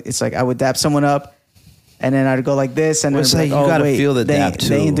 but like it's like I would dap someone up, and then I'd go like this, and Well, then it's I'd be like like, you oh gotta wait, feel the they dap, ain't-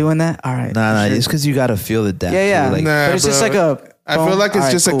 They ain't too. doing that. All right, Nah, sure. it's because you got to feel the dap. Yeah. too. Like, Nah, but it's just bro. like a. I feel like it's all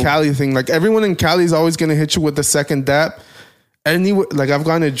right, just cool. a Cali thing. Like everyone in Cali is always gonna hit you with the second dap. Anywhere, like I've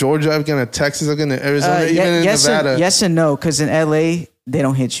gone to Georgia, I've gone to Texas, I've gone to Arizona, even in yes Nevada. yes and no, because in LA they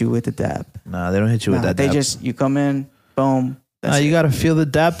don't hit you with the dap. Nah, they don't hit you with Nah, that they dap. just you come in, boom. Nah, That's you it. got to feel the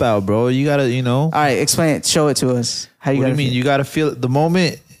dap out, bro. You got to, All right, explain it. Show it to us. How What do you gotta mean? feel? You got to feel it. The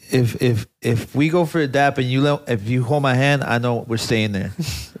moment if we go for a dap and if you hold my hand, I know we're staying there.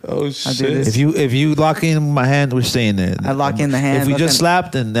 Oh do shit! this. If you lock in my hand, we're staying there. I lock in the hand. If we just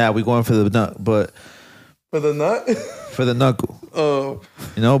slapped, then we going for the nut, but For the nut? for the knuckle, Oh,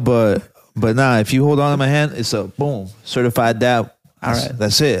 you know. But nah, if you hold on to my hand, it's a boom, certified dap. All right.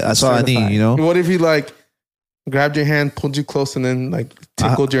 That's it. That's all I Certified. need. You know. what if he like grabbed your hand, pulled you close, and then like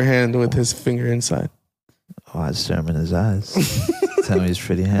tickled your hand with his finger inside? Oh, I'd stare him in his eyes. Tell me he's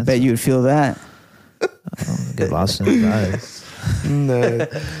pretty handsome. Bet you would feel that. Get lost in his eyes. No.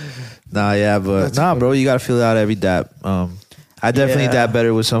 Nah, yeah, but bro, you gotta feel it out every dap. I definitely Yeah. dap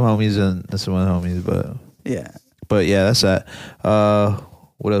better with some homies than some other homies, but yeah, that's that.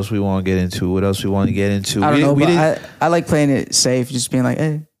 What else we want to get into? I don't know, but I like playing it safe, just being like,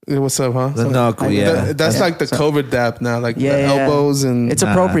 hey, Hey, what's up, huh? the knuckle, yeah. That's like the COVID dap now, like the elbows and it's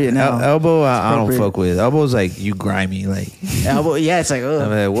appropriate now. Elbow, I don't appropriate. fuck with. Elbow's like you grimy, like. Elbow, yeah, it's like, ugh. I'm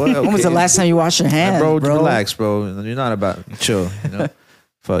like, what? When was the Okay. last time you washed your hands, bro, bro? relax, bro. You're not about chill, you know.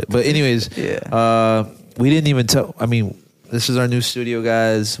 Fuck. But anyways, we didn't even tell. I mean, this is our new studio,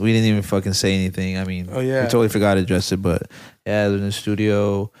 guys. We didn't even fucking say anything. I mean, we totally forgot to address it, but yeah, there's a new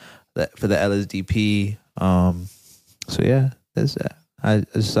studio for the LSDP. So yeah, there's that. I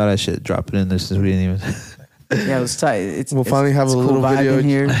just thought I should drop it in there since we didn't even. Yeah, it was tight. we'll finally have a cool little vibe video in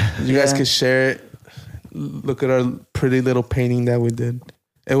here. You guys can share it. Look at our pretty little painting that we did.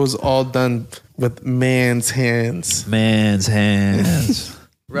 It was all done with man's hands. Man's hands.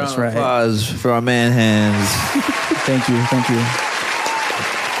 Round That's of right. applause for our man hands. Thank you.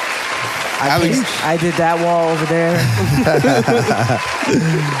 Alex, I did that wall over there.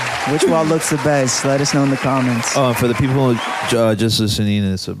 Which wall looks the best? Let us know in the comments. Oh, and for the people just listening,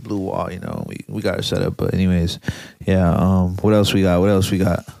 it's a blue wall. You know, we got it set up. But anyways, yeah. What else we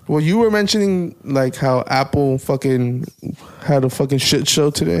got? well, you were mentioning like how Apple fucking had a fucking shit show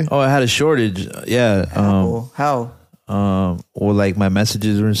today. Oh, I had a shortage. Yeah. How? Or like my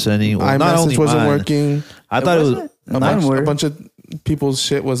messages were sending. Well, not only iMessage wasn't mine. working. I thought it was. A bunch of people's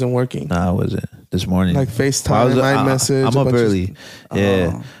shit wasn't working. Nah, it wasn't this morning. Like FaceTime, iMessage. I'm a up bunch of- early.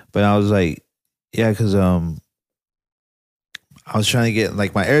 Yeah. Oh. But I was like, yeah, because I was trying to get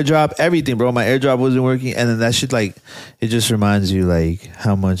like my AirDrop, everything, bro. My AirDrop wasn't working, and then that shit, like, it just reminds you like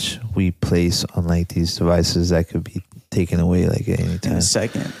how much we place on like these devices that could be taken away like at any In time. a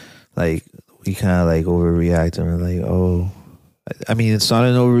second. Like we kind of like overreact, and we're like, oh, I mean, it's not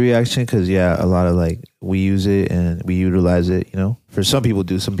an overreaction because yeah, a lot of like we use it and we utilize it. You know, for some people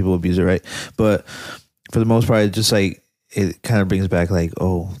do, some people abuse it, right? But for the most part, it's just like it kind of brings back like,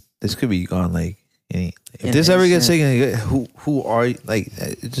 oh, this could be gone. Like, if this ever gets taken, who are you? Like,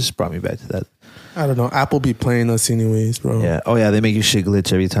 it just brought me back to that. I don't know. Apple be playing us anyways, bro. Yeah. Oh yeah, they make your shit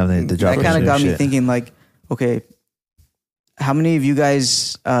glitch every time they drop. That kind of new got me shit. thinking, like, okay, how many of you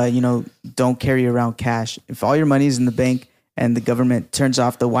guys, don't carry around cash? If all your money is in the bank and the government turns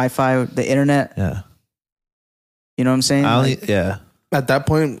off the Wi-Fi, the internet, Yeah. you know what I'm saying? Yeah. At that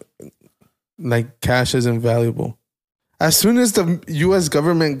point, like cash is invaluable. As soon as the U.S.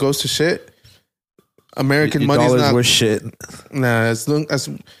 government goes to shit, American Your money's dollars not worth shit. Nah, as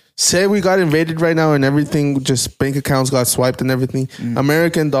say we got invaded right now and everything, just bank accounts got swiped and everything,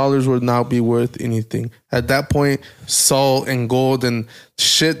 American dollars would not be worth anything. At that point, salt and gold and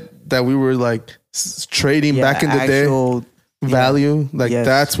shit that we were like trading back in the day, value, like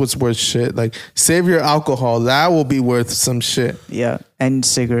that's what's worth shit. Like save your alcohol, that will be worth some shit. Yeah, and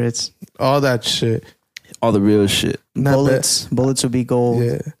cigarettes. All that shit. All the real shit. Not Bullets would be gold.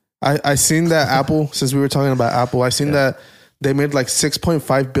 Yeah. I seen that Apple, since we were talking about Apple, I seen that they made like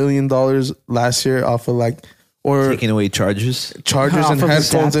 $6.5 billion last year off of like, or Taking away chargers. chargers and Off of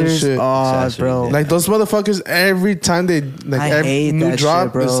headphones and adapters? shit. Oh, Exactly. bro. Like those motherfuckers, every time they like I every hate new that drop,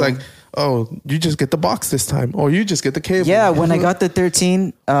 shit, bro. it's like, oh, you just get the box this time, or you just get the cable. Yeah, when I got the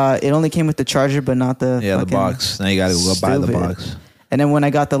 13, it only came with the charger, but not the Yeah, the fucking box. Now you gotta go buy the stupid. box. And then when I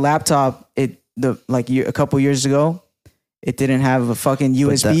got the laptop, a couple years ago, it didn't have a fucking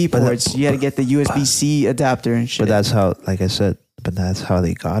USB ports. You had to get the USB-C adapter and shit. But that's how, like I said, that's how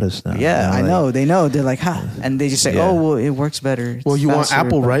they got us now. Yeah, You I like- know. They know. They're like, ha. And they just say, Yeah. oh, well, it works better. It's Well, you want faster,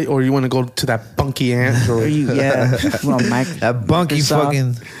 Apple, but- right? Or you want to go to that bunky Or Android? you, yeah. Well, That bunky Microsoft.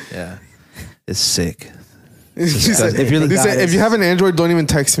 fucking, yeah, it's sick. He said, If you're the- he said, if you have an Android, don't even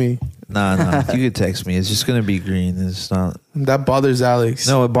text me. Nah, you could text me. It's just gonna be green. It's not. That bothers Alex.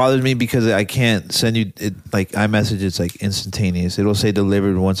 No, it bothers me because I can't send you it like iMessage. It's like instantaneous. It'll say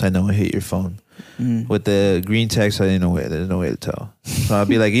delivered once I know it hit your phone. With the green text, I didn't know where. There's no way to tell. So I'll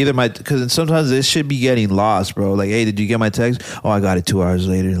be like, either because sometimes this should be getting lost, bro. Like, hey, did you get my text? Oh, I got it 2 hours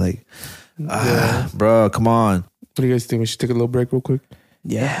later. Like, bro, come on. What do you guys think? We should take a little break real quick.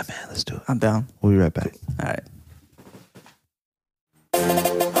 Yeah, man, let's do it. I'm down. We'll be right back. All right.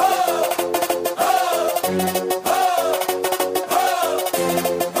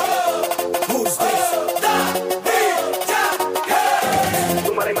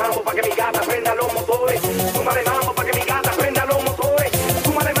 Súmale mambo pa' que mi gata prenda los motores. Súmale mambo pa' que mi gata prenda los motores.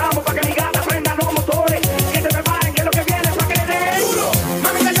 Súmale mambo pa' que mi gata prenda los motores. Que se preparen que lo que viene es pa' que le den duro.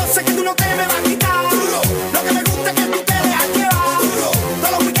 Mamita, yo sé que tú no te me vas a quitar duro. Lo que me gusta es que tú te dejas llevar duro.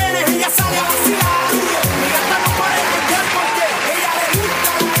 Todos los weekends ella sale a vacilar duro. Mi gata no puede entender porque ella le gusta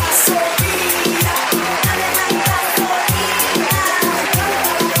la gasolina. Dale más gasolina. Le gusta la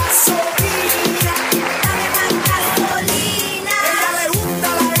gasolina. Dale más gasolina. Ella le gusta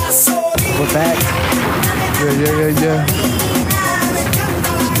la gasolina. We're back. Yeah.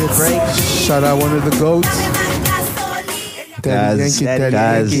 Good break. Shout out one of the goats. Daddy Guys, Yankee, Daddy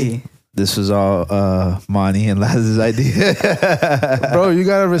guys, Yankee. this was all Monty and Laz's idea. Bro, you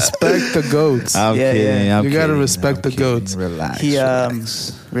gotta respect the goats. I'm Yeah, kidding. yeah. I'm You gotta kidding, respect I'm the kidding. goats. Relax. He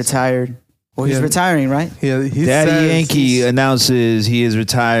relax. retired. Well, he's Yeah. retiring, right? He Daddy says Yankee announces he is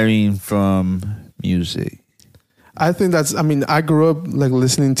retiring from music. I think that's. I mean, I grew up like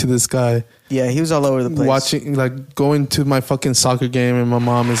listening to this guy, Yeah, he was all over the place. watching, like going to my fucking soccer game, and my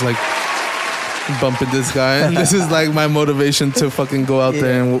mom is like bumping this guy, and this is like my motivation to fucking go out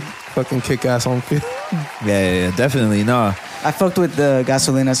there and fucking kick ass on field. Yeah, definitely. No, I fucked with the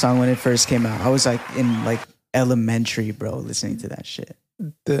Gasolina song when it first came out. I was like in like elementary, bro, listening to that shit.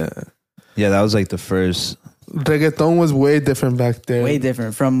 yeah, that was like the first. Reggaeton was way different back there. Way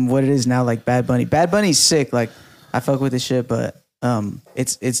different from what it is now. Like Bad Bunny. Bad Bunny's sick. Like I fuck with this shit, but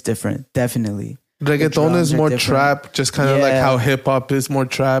it's different. Definitely. Reggaeton drums is are more different. trap, just kind of like Yeah. how hip hop is more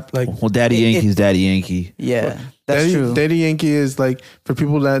trap. Like Well, Daddy Yankee's Daddy Yankee. Yeah, that's Daddy, true. Daddy Yankee is like, for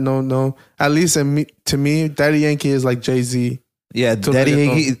people that don't know, at least to me, Daddy Yankee is like Jay-Z. Yeah, To Daddy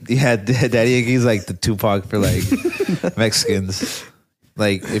reggaeton. Yankee. Yeah, Daddy Yankee's like the Tupac for like Mexicans.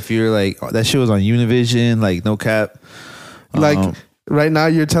 Like if you're like that shit was on Univision, like no cap. Like right now,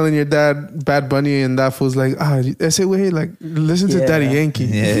 you're telling your dad Bad Bunny, and that fool's like, ese way, like listen to Yeah. Daddy Yankee.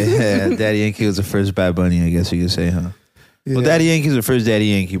 Yeah, Daddy Yankee was the first Bad Bunny, I guess you could say, huh? Yeah. Well, Daddy Yankee's the first Daddy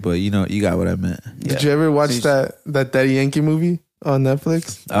Yankee, but you know, you got what I meant. Did you ever watch that Daddy Yankee movie on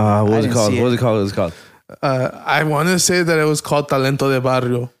Netflix? What was it didn't called? see What was it. it called? It was called. I want to say that it was called Talento de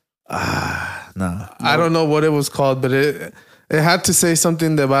Barrio. No. I don't know what it was called, but it had to say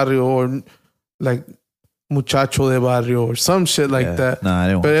something de barrio or like muchacho de barrio or some shit like that. No, I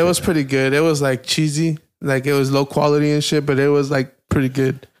didn't. But watch it was pretty good. It was like cheesy, like it was low quality and shit, but it was like pretty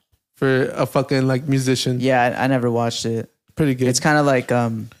good for a fucking like musician. Yeah, I never watched it. Pretty good. It's kind of like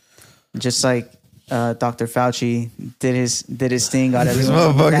just like Dr. Fauci did his thing, got This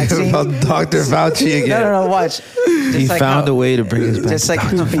everyone the motherfucker vaccine. about Dr. Fauci again. No, watch. He Just like found how- a way to bring us back. Just like to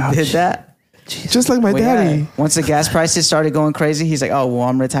how Dr. he did Fauci. that. just like my Well, daddy. yeah. Once the gas prices started going crazy, he's like, "Oh, well,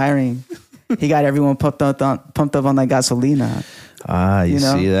 I'm retiring." He got everyone pumped up on that gasolina. You You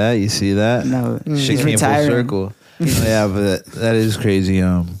know? see that? You see that? No, Shit he's came full retiring. circle. Yeah, but that is crazy.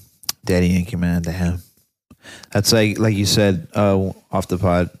 Daddy Yankee, man, damn. That's like you said off the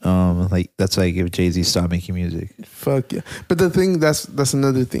pod. Like that's like if Jay-Z stopped making music. Fuck yeah. But the thing, that's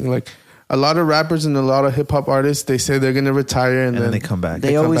another thing. Like a lot of rappers and a lot of hip hop artists, they say they're gonna retire and, And then they come back.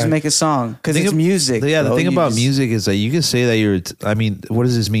 They come always back. make a song because Think it's of- music. Yeah, the bro. thing You about just- music is that you can say that you're. I mean, what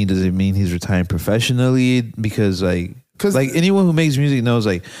does this mean? Does it mean he's retiring professionally? Because like 'Cause- anyone who makes music knows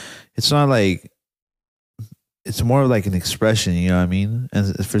like it's not like it's more like an expression. You know what I mean?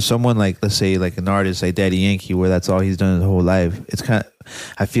 And for someone like let's say like an artist like Daddy Yankee, where that's all he's done his whole life, it's kind of.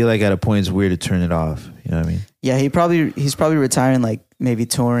 I feel like at a point it's weird to turn it off. You know what I mean? Yeah, he's probably retiring, like maybe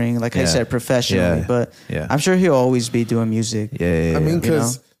touring, like I Yeah. said, professionally. Yeah. But Yeah. I'm sure he'll always be doing music. Yeah. I mean,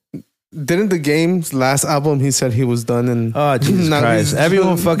 because didn't the Game's last album he said he was done and oh Jesus now Christ! he's-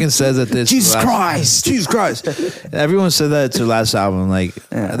 Everyone fucking says that this. Jesus last- Christ! Jesus Christ! Everyone said that to the last album. Like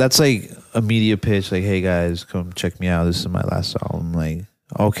that's like a media pitch. Like, hey guys, come check me out. This is my last album. Like,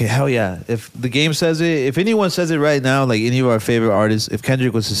 okay, hell yeah. If the Game says it, if anyone says it right now, like any of our favorite artists, if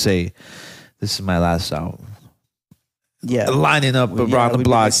Kendrick was to say, "This is my last album," Yeah, lining up Yeah, around the we'd be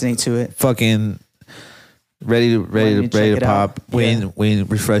block, listening to it. fucking ready Wanting to to check it out. pop, waiting,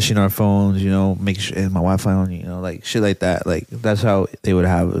 refreshing our phones, you know, making sure my Wi-Fi on, you know, like shit like that. Like that's how they would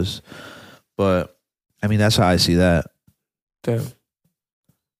have us. But I mean, that's how I see that. Damn.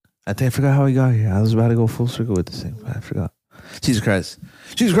 I think I forgot how we got here. I was about to go full circle with this thing, but I forgot. Jesus Christ.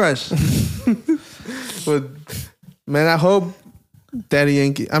 But man, I hope Daddy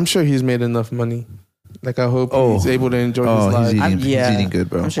Yankee. I'm sure he's made enough money. Like I hope Oh. he's able to enjoy his Oh, life. he's eating good,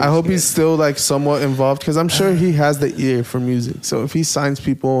 bro. I'm sure I hope good. he's still like somewhat involved because I'm sure he has the ear for music. So if he signs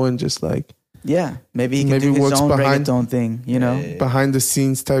people and just like Yeah, maybe he can Maybe do his works own behind- reggaeton thing. You know, behind the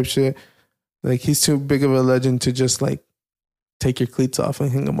scenes type shit, like he's too big of a legend to just like take your cleats off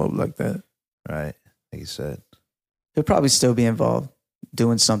and hang them up like that. Right, like you said. he'll probably still be involved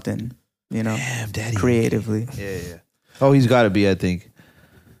doing something. You know, Damn, daddy. creatively. Yeah. Oh, he's got to be. I think.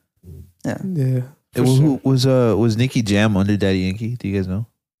 Yeah, Yeah. For Who sure. was Nicky Jam under Daddy Yankee? Do you guys know?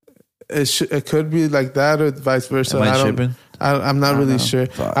 It could be like that or vice versa. Am I I don't. tripping? I'm not I don't really know. sure.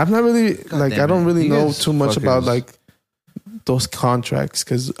 Fuck. I'm not really like damn I don't it. really You know guys too much about fuckers. like those contracts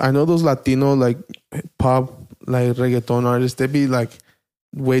because I know those Latino like pop like reggaeton artists, they be like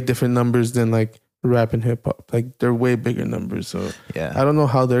way different numbers than like rap and hip hop. Like they're way bigger numbers. So Yeah. I don't know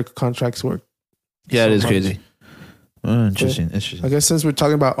how their contracts work. Yeah, it so is much. crazy. Interesting. I guess since we're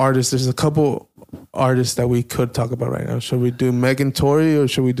talking about artists, there's a couple artists that we could talk about right now. Should we do Megan Tory or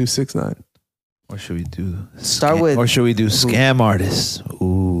should we do 6ix9ine? Or should we do Start with- Or should we do scam artists?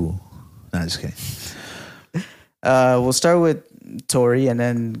 Ooh, not just kidding. we'll start with Tory and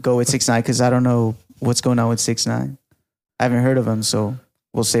then go with 6ix9ine because I don't know what's going on with 6ix9ine. I haven't heard of him, so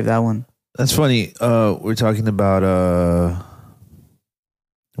we'll save that one. That's funny. We're talking about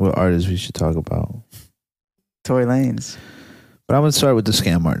what artists we should talk about, Tory Lanez. but I'm gonna start with the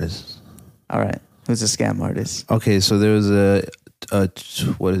scam artists. All right, who's a scam artist? Okay, so there was a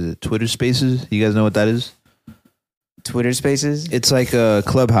what is it? Twitter Spaces. You guys know what that is? Twitter Spaces. It's like a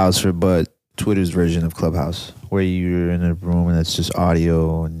Clubhouse but Twitter's version of Clubhouse, where you're in a room and it's just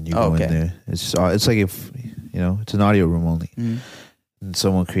audio and you go Okay. in there. It's like if it's an audio room only, Mhm. and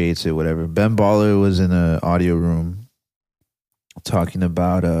someone creates it, whatever. Ben Baller was in an audio room talking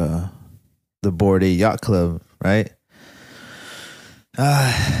about the Bored Ape Yacht Club, right?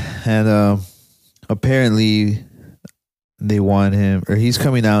 And apparently they want him, or he's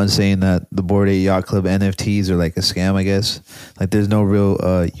coming out and saying that the Bored Ape Yacht Club NFTs are like a scam, I guess. Like there's no real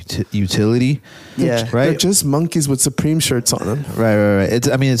utility, Yeah. They're right? just monkeys with Supreme shirts on them. Right. It's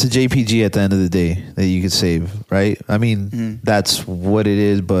a JPG at the end of the day that you could save, right? I mean, Mhm. that's what it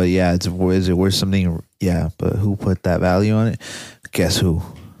is, but yeah, is it worth something? Yeah, but who put that value on it? Guess who?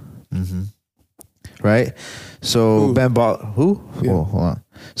 Right? So Who? Ben Baller, who? Yeah. Oh, hold on.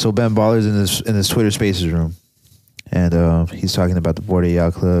 So Ben Baller's in this Twitter Spaces room, and he's talking about the Bored Ape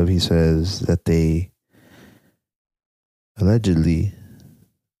Yacht Club. He says that they allegedly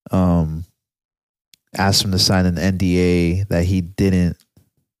asked him to sign an NDA that he didn't,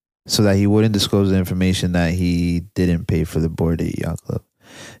 so that he wouldn't disclose the information that he didn't pay for the Bored Ape Yacht Club.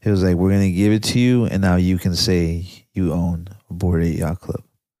 It was like, we're going to give it to you, and now you can say you own a Bored Ape Yacht Club.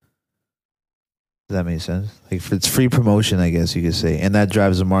 Does that make sense? Like, it's free promotion, I guess you could say, and that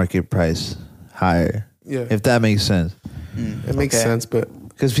drives the market price higher, Yeah, if that makes sense. it makes Okay. sense, but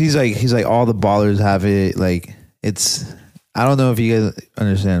Because he's like all the ballers have it. Like, it's, I don't know if you guys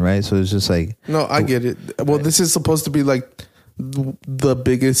understand, right? So it's just like, no, I get it. Well, this is supposed to be like the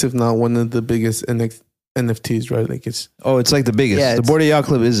biggest, if not one of the biggest NFTs, right? Like it's oh, it's like the biggest. Yeah, the it's- Bored Ape Yacht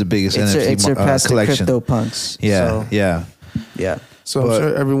Club is the biggest It's NFT it surpassed the collection. Crypto Punks. Yeah, So, yeah. yeah. so But- I'm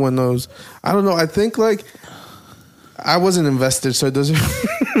sure everyone knows. I don't know. I think like I wasn't invested, so it doesn't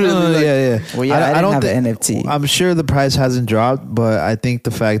really. Like, yeah. Well, yeah, I didn't have an NFT. I'm sure the price hasn't dropped, but I think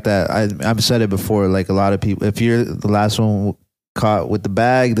the fact that I've said it before, like a lot of people, if you're the last one caught with the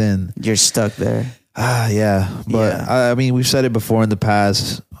bag, then You're stuck there. yeah. But Yeah. I mean, we've said it before in the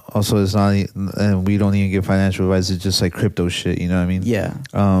past. Also, it's not, and we don't even give financial advice. It's just like crypto shit. You know what I mean? Yeah.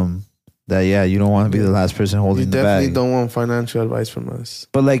 That you don't want to be the last person you holding the definitely bag. don't want financial advice from us.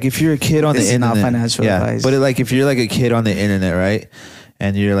 But like, if you're a kid on This the is not internet, financial yeah. advice. But like, if you're like a kid on the internet, right,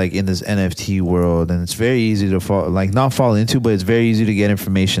 and you're like in this NFT world, and it's very easy to not fall into, but it's very easy to get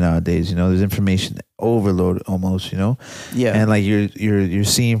information nowadays. You know, there's information overload almost. You know, Yeah. and like you're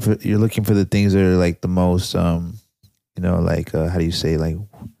looking for the things that are like the most, like how do you say, like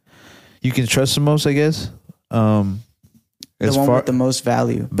you can trust the most, I guess. The one with the most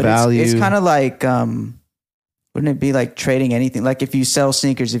value. But Value. it's kind of like, wouldn't it be like trading anything? Like if you sell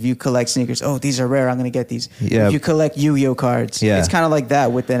sneakers, if you collect sneakers, oh, these are rare, I'm going to get these. Yeah. If you collect Yu-Gi-Oh cards, Yeah. it's kind of like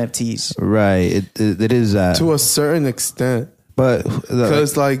that with NFTs. Right. It is that. To a certain extent, But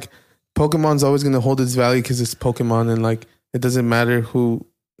because like Pokemon's always going to hold its value because it's Pokemon, and like it doesn't matter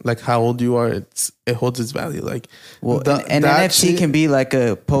how old you are, it holds its value. Like, Well, an that NFT shit- can be like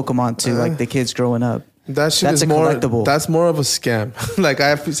a Pokemon to like the kids growing up. That shit That's is a more collectible. That's more of a scam. Like I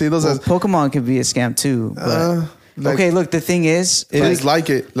have to see those Well, as Pokemon can be a scam too, but Like, Okay, look, the thing is, it is like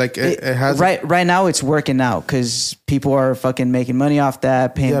it. Like it has right now it's working out because people are fucking making money off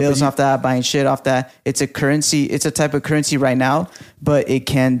that, paying Yeah, but bills you- off that, buying shit off that. It's a currency. It's a type of currency right now, but it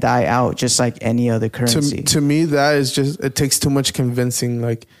can die out just like any other currency. to me that is just it takes too much convincing.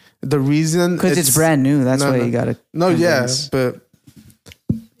 Like the reason Because it's brand new. That's why you gotta. No, convince. yeah, but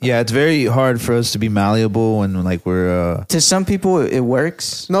Yeah, it's very hard for us to be malleable when like we're To some people, it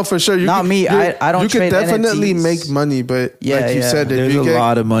works. no, for sure. Not me. I don't You trade could definitely NFTs. make money, but Yeah, like you yeah. said, if There's you a get,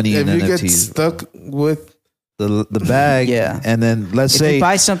 lot of money if in you get NFTs. stuck with the bag, Yeah. and then let's If say you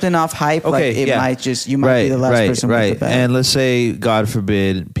buy something off hype, like it might just you might be the last person with the bag. And let's say, God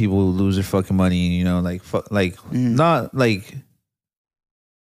forbid, people lose their fucking money. You know, like Mm. not like.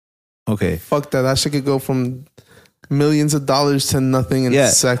 Okay. fuck that shit could go from millions of dollars to nothing in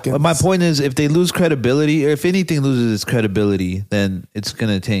seconds. But my point is, if they lose credibility, or if anything loses its credibility, then it's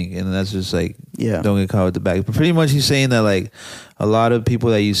gonna tank, and that's just like Yeah. don't get caught with the bag. But pretty much, he's saying that like a lot of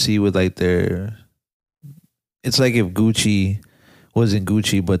people that you see with like their, it's like if Gucci wasn't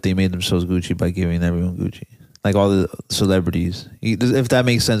Gucci, but they made themselves Gucci by giving everyone Gucci, like all the celebrities. If that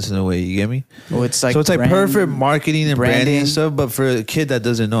makes sense in a way, you get me? Well, it's like So it's like brand- perfect marketing and branding branding. and stuff, but for a kid that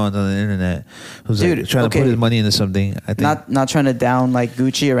doesn't know on the internet, who's Dude, like trying to okay. put his money into something, I think. Not trying to down like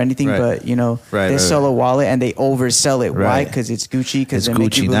Gucci or anything, Right. but you know, Right, they right, sell right. a wallet and they oversell it. Why? Right. Because it's Gucci. Because It's they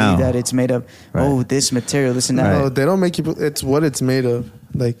make you Gucci believe now. that it's made of Right. this material, this and that. Right. No, they don't make you. It's what it's made of.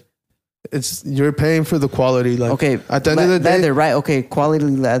 Like it's you're paying for the quality. Like Okay, at the end of the day, leather, right? Okay, quality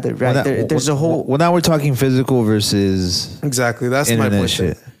leather, right? There's a whole. Well, now we're talking physical versus exactly. That's my internet point.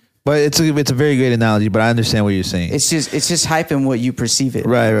 shit. But it's a very great analogy. But I understand what you're saying. It's just hype and what you perceive it.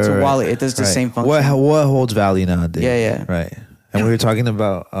 Right. It's a right. wallet. It does the Right. same function. What holds value nowadays? Yeah. Right. And we were talking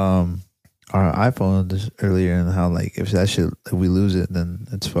about our iPhone this earlier and how like if that shit if we lose it then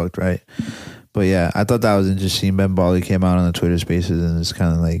it's fucked, right? But yeah, I thought that was interesting. Ben Bali came out on the Twitter Spaces and it's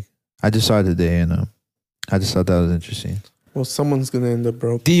kind of like I just saw it today and I just thought that was interesting. Well, someone's gonna end up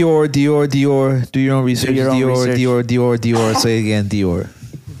broke. Dior. Do your own research. your own research. Dior. Say it again, Dior.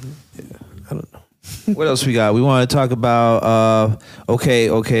 I don't know. What else we got? We want to talk about. Okay.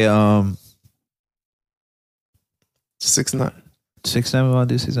 6ix9ine. 6ix9ine. We want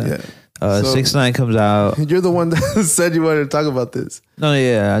to do 6ix9ine. Yeah. 6ix9ine comes out. You're the one that said you wanted to talk about this. No,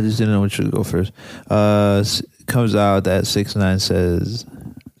 yeah, I just didn't know which to go first. Comes out that 6ix9ine says,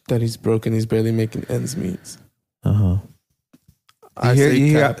 That he's broken. He's barely making ends meet. You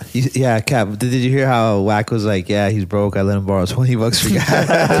hear, Cap. Did you hear how Wack was like, yeah, he's broke. I let him borrow $20 for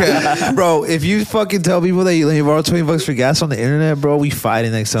gas. Bro, if you fucking tell people that you let me borrow $20 for gas on the internet, bro, we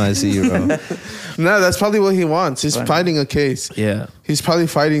fighting next time I see you, bro. No, that's probably what he wants. He's fighting a case. Yeah. He's probably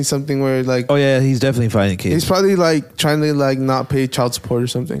fighting something where like Oh, yeah, he's definitely fighting a case. he's probably like trying to like not pay child support or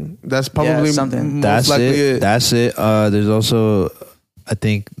something. That's probably something. most That's likely it. it. That's it. There's also, I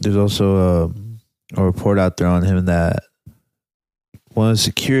think there's also a report out there on him that one of the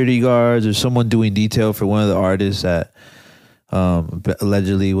security guards or someone doing detail for one of the artists that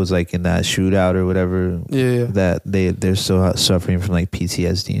allegedly was like in that shootout or whatever. Yeah. That they're still suffering from like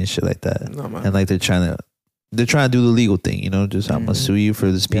PTSD and shit like that. No, man. And like they're trying to do the legal thing, you know, just I'm gonna sue you for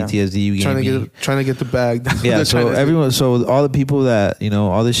this PTSD you gave me. Trying to get the bag. That's what Yeah, they're so trying to everyone, so all the people that, you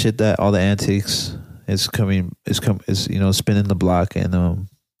know, all the shit that, all the antics is you know, spinning the block and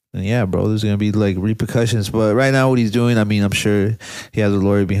yeah, bro, there's gonna be like repercussions. But right now, what he's doing, I mean, I'm sure he has a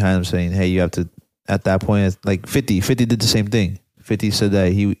lawyer behind him saying, hey, you have to. At that point, like 50 did the same thing. 50 said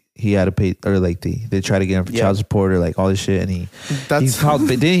that he had to pay, or like they tried to get him for child support or like all this shit, and he filed.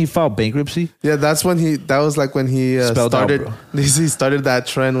 Didn't he file bankruptcy? Yeah, that's when that was like when he Spelled out, started. bro. He started that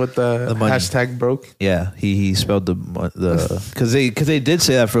trend with the money. hashtag broke. Yeah, he spelled the because they did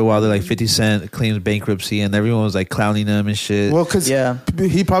say that for a while. They're like 50 Cent claims bankruptcy, and everyone was like clowning him and shit. Well, because Yeah.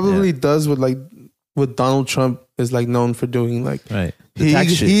 he probably does what Donald Trump is like known for doing. Like Right. The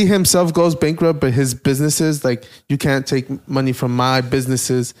tax shit. he himself goes bankrupt, but his businesses, like, you can't take money from my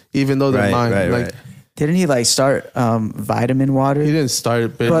businesses, even though they're mine. Like, Didn't he like start vitamin water? he didn't start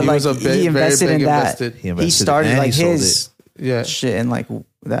it, but But he like was a big, he invested very big in that. invested. He He invested started and like he sold his Yeah, shit and like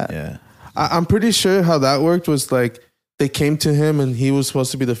that. Yeah. I'm pretty sure how that worked was like they came to him and he was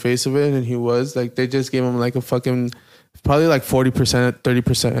supposed to be the face of it, and he was like they just gave him like a fucking probably like 40%,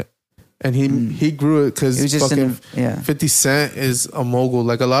 30%, and he grew it because It was just fucking 50 50 Cent is a mogul.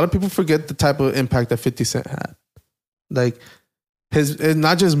 Like a lot of people forget the type of impact that 50 Cent had. Like and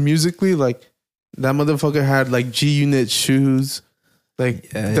not just musically, like that motherfucker had like G-Unit shoes.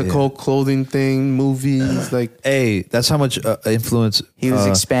 Like Yeah, the yeah. whole clothing thing, movies, like Hey, that's how much influence He was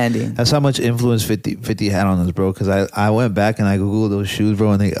expanding. That's how much influence 50 had on us, bro. Because I went back and I googled those shoes,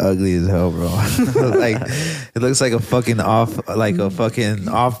 bro, and they ugly as hell, bro. Like it looks like a fucking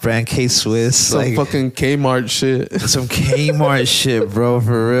off-brand K Swiss, some like fucking Kmart shit. some Kmart shit, bro.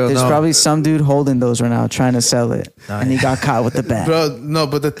 For real. There's No. probably some dude holding those right now trying to sell it, and he got caught with the bag. Bro, no,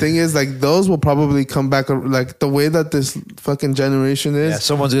 but the thing is, like, those will probably come back. Like the way that this fucking generation is, Yeah,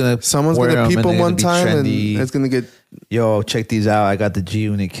 someone's gonna wear them peep and them they're one gonna be time, and trendy. it's gonna get. Yo, check these out. I got the G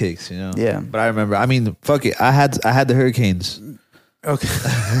Unit kicks, you know. Yeah. But I remember. I mean, fuck it. I had the Hurricanes. Okay,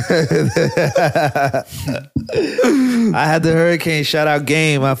 I had the Hurricanes. Shout out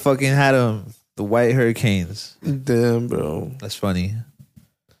Game. I fucking had them. The white Hurricanes. damn, bro. That's funny.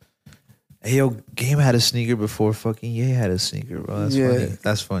 Hey, yo, Game had a sneaker before fucking Ye had a sneaker, bro. That's Yeah. funny.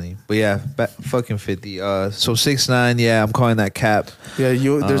 That's funny. But yeah, fucking 50. So 6'9", yeah, I'm calling that cap. Yeah,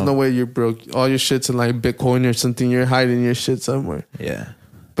 there's no way you're broke. All your shit's in like Bitcoin or something. You're hiding your shit somewhere. Yeah.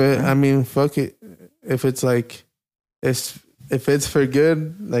 But I mean, fuck it. If it's like, if it's for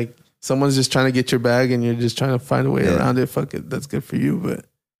good, like someone's just trying to get your bag and you're just trying to find a way Yeah. around it, fuck it. That's good for you. But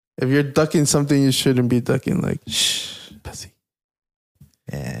if you're ducking something you shouldn't be ducking, like, shh, pussy.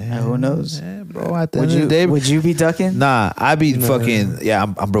 Yeah. Who knows? Yeah, bro, at the Would end of the day, you be ducking? nah, I be No. fucking, yeah,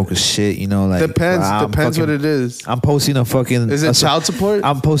 I'm broke as shit, you know, like. Depends I'm what fucking- it is. I'm posting a fucking. Is it child support?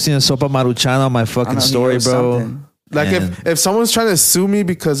 I'm posting a Sopa Maruchan on my I fucking know he story, owes bro. something. Like And- if someone's trying to sue me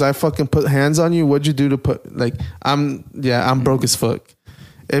because I fucking put hands on you, what'd you do to put like I'm broke as fuck.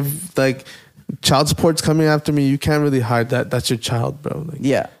 If like child support's coming after me, you can't really hide that. That's your child, bro. Like,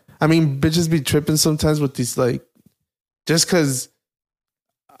 Yeah. I mean, bitches be tripping sometimes with these like just because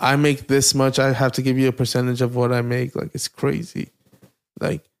I make this much, I have to give you a percentage of what I make. Like it's crazy.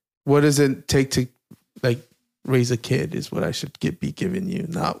 Like what does it take to like raise a kid is what I should be giving you,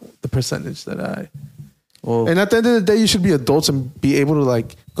 not the percentage that I. Well, And at the end of the day, you should be adults and be able to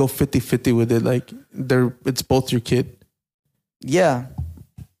like go 50-50 with it. Like it's both your kid. yeah.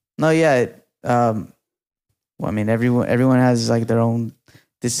 No, yeah. Well, I mean, everyone has like their own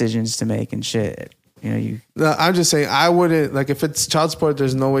decisions to make and shit. You know, No, I'm just saying I wouldn't like if it's child support.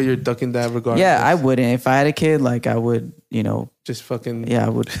 There's no way you're ducking that regardless. yeah, I wouldn't. If I had a kid, like I would, you know, just fucking yeah, I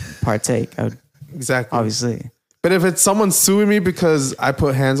would partake. I would exactly. obviously. But if it's someone suing me because I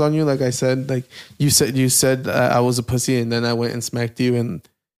put hands on you, like I said, like you said I was a pussy and then I went and smacked you and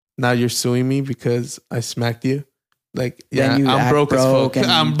now you're suing me because I smacked you. Like yeah, Then you I'm act broke as fuck. and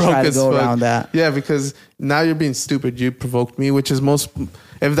I'm you broke try to as go fuck. around that. Yeah, because now you're being stupid. You provoked me, which is most.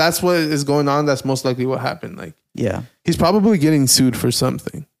 If that's what is going on, that's most likely what happened. Like Yeah. he's probably getting sued for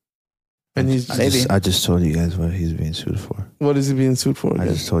something, and he's Maybe. I just told you guys what he's being sued for. what is he being sued for? I Again?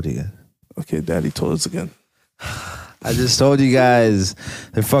 just told you guys. Okay, Daddy told us again. I just told you guys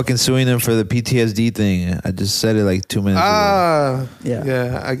they're fucking suing him for the PTSD thing. I just said it like 2 minutes ago. Yeah.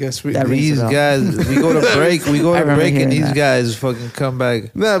 yeah. I guess we. That rings These a bell. guys, we go to break, I remember and hearing these that. guys fucking come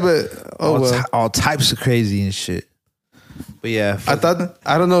back Nah, but all types of crazy and shit. But yeah, I thought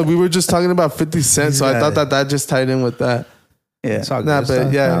I don't know. We were just talking about 50 Cent, so I Yeah. thought that just tied in with that. Yeah. it's all good. Nah, It's but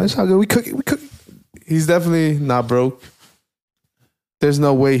all- yeah. no, it's all good. We cook it. We cook it. He's definitely not broke. There's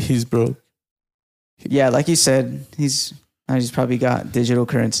no way he's broke. Yeah, like you said, he's probably got digital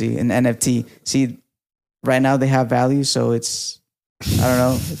currency and NFT. See, right now they have value, so it's I don't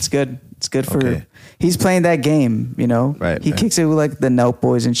know. It's good. It's good for. Okay. He's playing that game, you know. Right, He right. kicks it with like the Nelk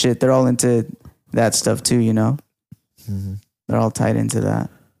Boys and shit. They're all into that stuff too, you know. Mm-hmm. They're all tied into that.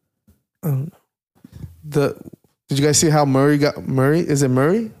 Did you guys see how Murray got Murray? Is it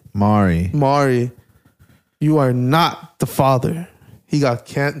Murray? Mari, you are not the father. He got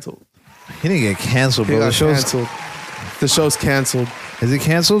canceled. He didn't get canceled, He bro. The got show's, canceled. The show's canceled. is it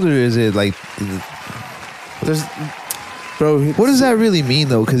canceled or is it like? There's, bro. What does that really mean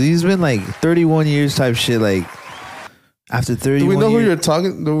though? Because he's been like 31 years type shit. Like after 31 Do we know who years,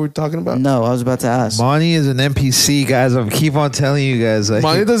 we're talking about? No, I was about to ask. Monty is an NPC, guys. I'm keep on telling you guys. Like,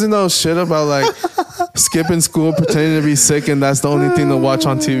 Monty doesn't know shit about like skipping school, pretending to be sick, and that's the only thing to watch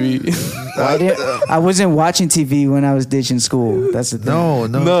on TV. I wasn't watching TV when I was ditching school. That's the thing. no,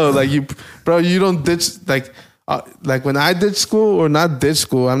 No, like you don't ditch like when I ditch school or not ditch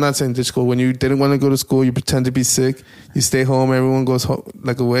school. I'm not saying ditch school. When you didn't want to go to school, you pretend to be sick. You stay home. Everyone goes home,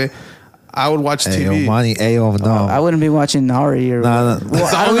 like away. I would watch Hey, TV. yo, Monty, no. I wouldn't be watching Hari or. Nah, nah. Well,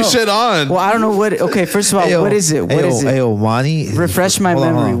 That's the I don't only know. shit on. Well, I don't know what. Okay, first of all, what is it? What is it? Ayo, Monty. Refresh my hold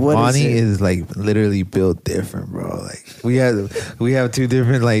on, memory. hold on. What is Monty it? is like literally built different, bro. Like we have two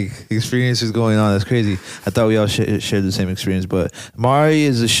different like experiences going on. That's crazy. I thought we all shared the same experience, but Mari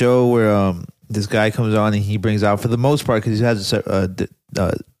is a show where this guy comes on and he brings out, for the most part, because he has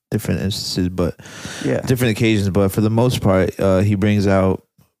different instances, but Yeah. different occasions. But for the most part, he brings out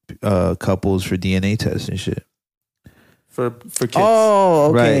couples for DNA tests and shit. For kids.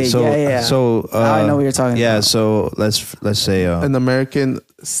 Oh, okay. Right. So yeah. so Now I know what you're talking yeah. about. So let's say An American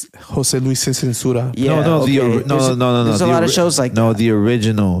Jose Luis Sin Censura. Yeah, no okay. no. There's a lot of shows like no, that. the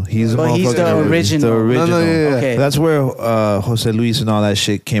original. He's But he's the original. The original. No, yeah. Okay. That's where Jose Luis and all that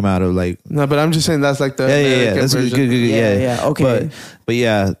shit came out of. Like, No, but I'm just saying that's like the yeah. American That's good, version. Yeah, okay. But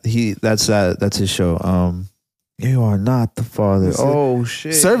yeah, that's his show. You are not the father. That's it. Oh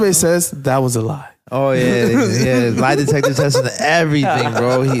shit. Survey says that was a lie. Oh yeah. Lie detector testing everything,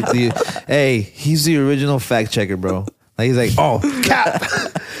 bro. He's the original fact checker, bro. Like he's like, oh, cap.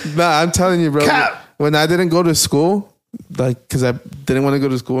 Nah, I'm telling you, bro. Cap. When I didn't go to school, like, cause I didn't want to go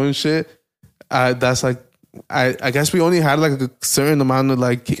to school and shit. That's like, I guess we only had like a certain amount of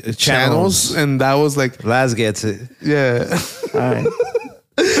like channels, and that was like, Laz gets it. yeah. All right.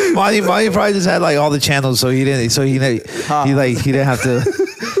 Monty probably just had like all the channels, so he didn't have to.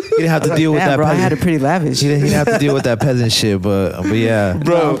 He didn't have to deal with that. Bro, I peasant- had it pretty lavish. He didn't have to deal with that peasant shit, but yeah,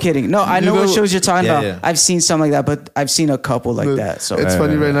 Bro, No, I'm kidding. No, I know what shows you're talking Yeah, about. yeah. I've seen something like that, but I've seen a couple like that. So it's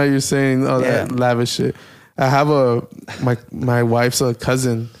funny right now you're saying all that Yeah. lavish shit. I have my wife's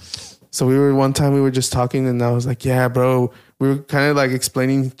cousin. So one time we were just talking, and I was like, yeah, bro. We were kind of like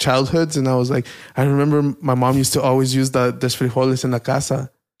explaining childhoods, and I was like, I remember my mom used to always use the frijoles en la casa.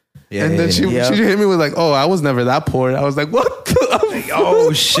 yeah. And then yeah. she hit me with like, oh, I was never that poor. I was like, what?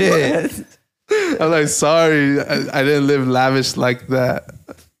 Oh shit. I'm like, sorry, I didn't live lavish like that.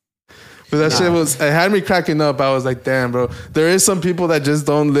 But that shit it had me cracking up. I was like, damn, bro. There is some people that just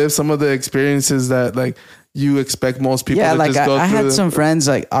don't live some of the experiences that like you expect most people yeah, to like just go I through. had some friends,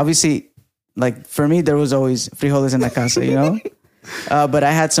 like obviously, like for me, there was always frijoles en la casa, you know? But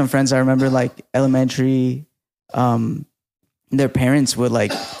I had some friends, I remember like elementary, their parents would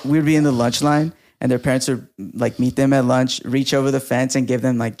like, we'd be in the lunch line and their parents would like meet them at lunch, reach over the fence and give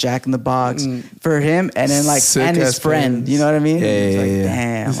them like Jack in the Box for him and then like, Sick and his ass friend, parents. you know what I mean? Yeah, It's yeah, like, yeah.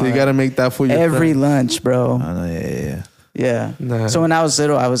 damn. So you got to make that for your every friend. lunch, bro. I know, yeah. Yeah. Nah. So when I was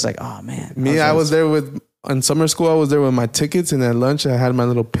little, I was like, oh man. I was there in summer school, I was there with my tickets, and at lunch, I had my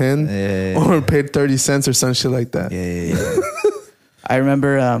little pen or paid 30 cents or some shit like that. Yeah. I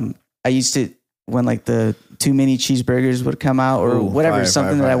remember I used to, when like the 2 mini cheeseburgers would come out or Ooh, whatever,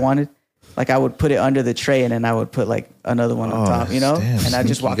 something that I fire. wanted, like I would put it under the tray and then I would put like another one on Oh, top, you know? damn, and I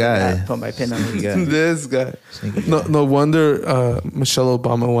just sneaky walk guy. and put my pin on it. This guy. Sneaky No wonder Michelle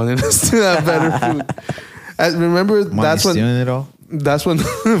Obama wanted us to have better food. I remember Monty stealing it all? that's when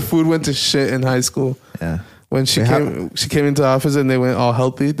food went to shit in high school. Yeah. When she came into the office and they went all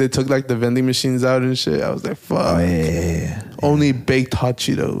healthy. They took like the vending machines out and shit. I was like, fuck. Oh, yeah. Only baked hot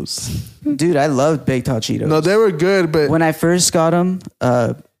Cheetos. Dude, I loved baked hot Cheetos. No, they were good, but When I first got them,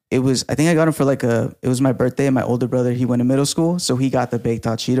 it was, I think I got them for like it was my birthday and my older brother, he went to middle school. So he got the baked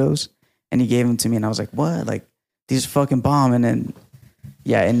hot Cheetos and he gave them to me and I was like, what? Like these are fucking bomb. And then,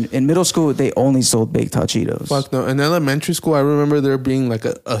 yeah, in middle school, they only sold baked hot Cheetos. fuck no. In elementary school, I remember there being like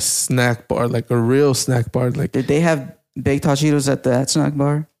a snack bar, like a real snack bar. Like, Did they have baked hot Cheetos at that snack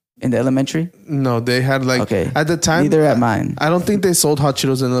bar in the elementary? no, they had like, Okay. at the time. Neither at mine. I don't think they sold hot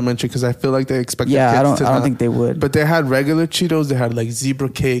Cheetos in elementary because I feel like they expected Yeah, kids I don't to not- think they would. But they had regular Cheetos. They had like zebra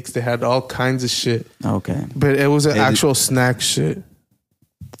cakes. They had all kinds of shit. Okay. But it was an Hey, actual snack shit.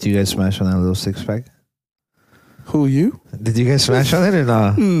 Did you guys smash on that little six pack? Who, you? Did you guys smash on it or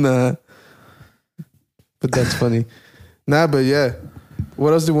not? Nah. But that's funny. Nah, but yeah.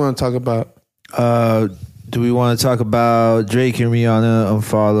 What else do we want to talk about? Do we want to talk about Drake and Rihanna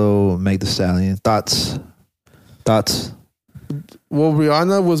unfollow Meg Thee Stallion? Thoughts? Well,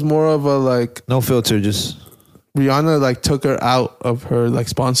 Rihanna was more of a like, No filter, just Rihanna like took her out of her like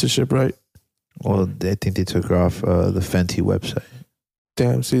sponsorship, right? well, I think they took her off the Fenty website.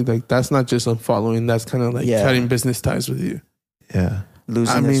 Damn, see, like that's not just unfollowing. That's kind of like Yeah. cutting business ties with you. Yeah.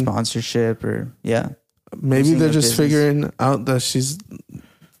 Losing I their mean- sponsorship or, yeah. Maybe Losing they're their just business. figuring out that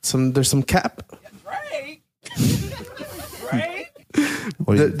there's some cap.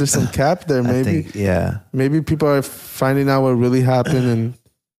 What do you- There's some cap there, I maybe. think, yeah. Maybe people are finding out what really happened and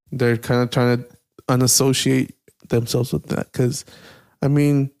they're kind of trying to unassociate themselves with that. Because, I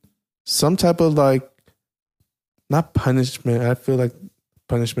mean, some type of like, not punishment. I feel like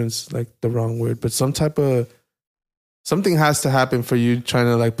punishment's like the wrong word, but some type of, something has to happen for you trying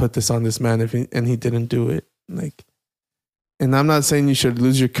to like put this on this man and he didn't do it. Like, and I'm not saying you should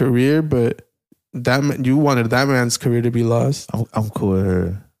lose your career, but you wanted that man's career to be lost. I'm cool with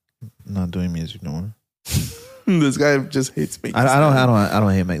her not doing music no more. This guy just hates me. I don't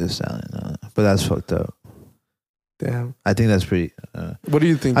hate Meg Thee Stallion, no. But that's fucked up. Damn. I think that's pretty. What do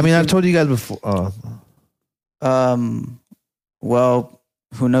you think? I mean, I've told you guys before. Well,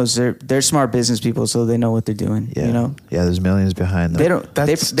 who knows? They're smart business people, so they know what they're doing. Yeah, You know, there's millions behind them. they don't.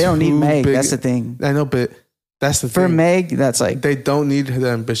 They don't need too Meg. big. That's the thing. I know, but that's the For thing. Meg, that's like. They don't need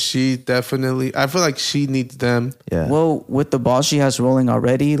them, but she definitely. I feel like she needs them. Yeah. Well, with the ball she has rolling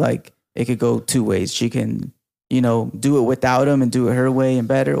already, like it could go two ways. She can, do it without him and do it her way and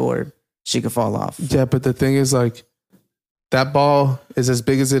better, or she could fall off. Yeah, but the thing is, like, that ball is as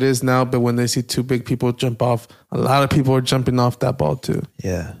big as it is now, but when they see two big people jump off, a lot of people are jumping off that ball too.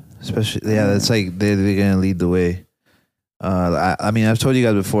 Yeah, especially that's like they're gonna lead the way. I mean, I've told you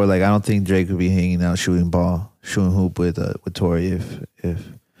guys before. Like, I don't think Drake would be hanging out shooting hoop with Tory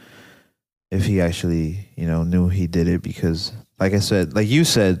if he actually knew he did it, because like I said, like you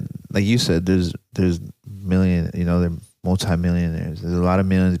said, there's they're multi-millionaires. There's a lot of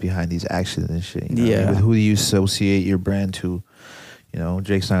millions behind these actions and shit. Yeah. With who do you associate your brand to?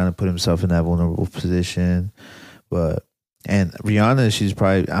 Drake's not gonna put himself in that vulnerable position, and Rihanna, she's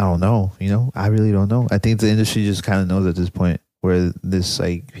probably, I don't know. I really don't know. I think the industry just kind of knows at this point where this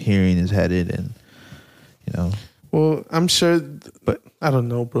like hearing is headed, and Well, I'm sure, but I don't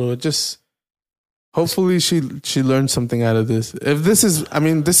know, bro. Just hopefully she learned something out of this. If this is, I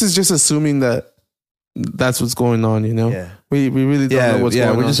mean, this is just assuming that's what's going on. Yeah. We really don't know what's going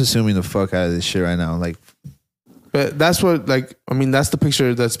on. We're just assuming the fuck out of this shit right now. Like, But that's what, like, I mean, that's the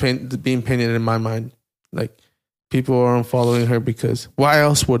picture that's being painted in my mind. Like, people aren't following her because why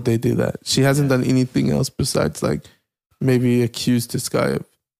else would they do that? She hasn't done anything else besides, like, maybe accuse this guy of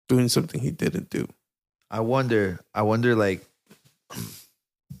doing something he didn't do. I wonder, like,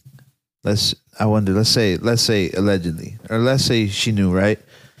 let's say allegedly, or let's say she knew, right?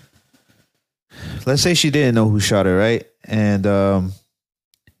 Let's say she didn't know who shot her, right? And the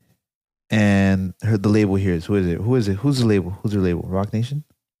label here is, who is it? Who's the label? Who's her label? Rock Nation?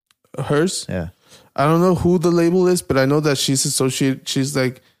 Hers? Yeah. I don't know who the label is, but I know that she's associated. She's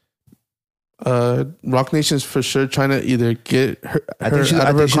like, Rock Nation's for sure trying to either get her out of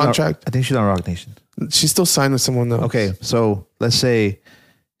her contract. I think she's on Rock Nation. She's still signed with someone else. Okay, so let's say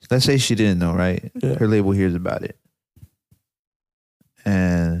she didn't know, right? Yeah. Her label hears about it,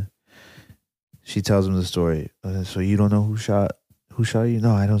 and she tells him the story. So you don't know who shot you?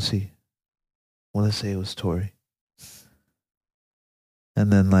 No, I don't see. Well, let's say it was Tory,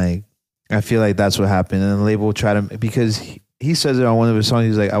 and then like I feel like that's what happened, and the label will try to, because he says it on one of his songs.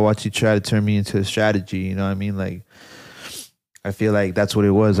 He's like, "I watch you try to turn me into a strategy." You know what I mean? Like, I feel like that's what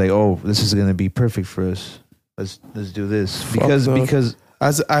it was. Like, oh, this is gonna be perfect for us. Let's do this because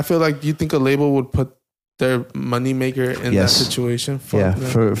as I feel like, you think a label would put their moneymaker in Yes. that situation?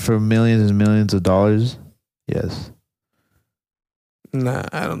 for millions and millions of dollars. Yes, Nah,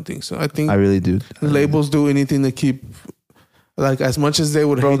 I don't think so. I think I really do. labels do anything to keep, like, as much as they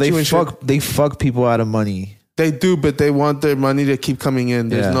would hate you and shit, they fuck people out of money. they do, but they want their money to keep coming in.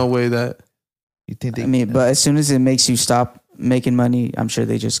 There's Yeah. no way that. You think they? I mean, but as soon as it makes you stop making money, I'm sure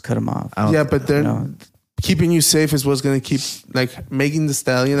they just cut them off. I don't- Yeah, but they're No. keeping you safe is what's going to keep, like, making the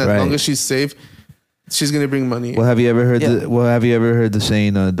stallion. As Right. long as she's safe, she's going to bring money. Well, have you ever heard Yeah. the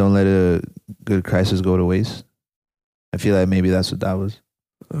saying, "Don't let a good crisis go to waste"? I feel like maybe that's what that was,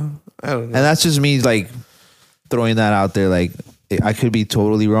 I don't know. and that's just me like throwing that out there. Like, I could be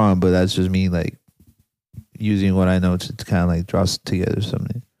totally wrong, but that's just me like using what I know to kind of like draw together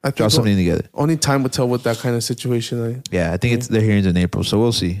something. I Draw think something together. only time will tell with that kind of situation. Like, Yeah, I think their hearings in April, so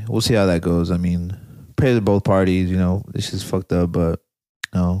we'll see. We'll see how that goes. I mean, pray to both parties. This is fucked up, but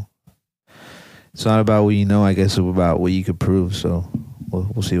no, it's not about what you know. I guess it's about what you could prove. So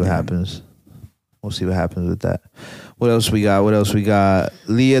we'll see what happens. We'll see what happens with that. What else we got?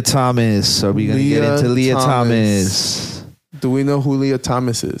 Leah Thomas. Are we gonna get Leah into Leah Thomas. Thomas? do we know who Leah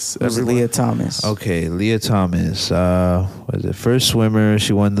Thomas is? Who's Everyone? Leah Thomas? Okay, Leah Thomas. What is it? First swimmer.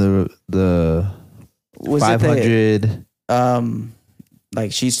 She won the Was 500. it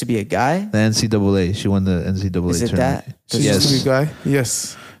like she used to be a guy? The NCAA. She won the NCAA Is it tournament. that? She's Yes. just a guy?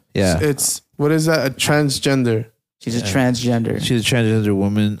 Yes. Yeah. It's, what is that? A transgender. She's a transgender. She's a transgender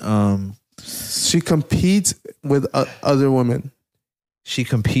woman. She competes with other women. She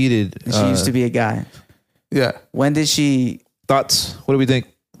competed. And she used to be a guy. Yeah. When did she? Thoughts? What do we think?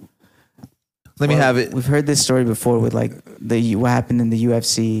 Let me have it. We've heard this story before with like what happened in the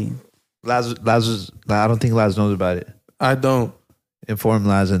UFC. Laz I don't think Laz knows about it. I don't. Inform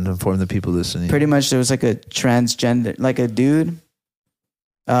Laz and inform the people listening. Pretty much, there was like a transgender, like a dude.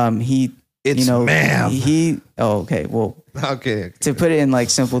 He, It's ma'am. Oh, okay. Well, Okay. to put it in like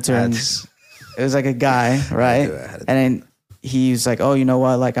simple terms, it was like a guy, right? I had to- And then he was like, oh, you know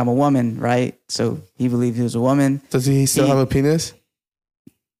what? Like, I'm a woman, right? So he believed he was a woman. Does he still have a penis?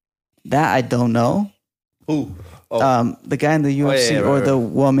 That I don't know. Who? Oh. The guy in the UFC right, or right. the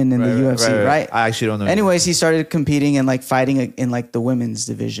woman in the UFC, right? I actually don't know. Anyways, he started competing and like fighting in like the women's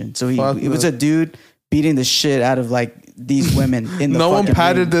division. So he was a dude beating the shit out of like these women in the No one fucking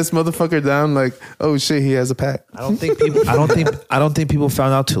patted ring. this motherfucker down like, oh shit, he has a pack. I don't think people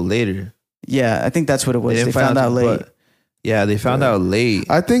found out till later. Yeah, I think that's what it was. They didn't found out till- late. but- Yeah, they found out late.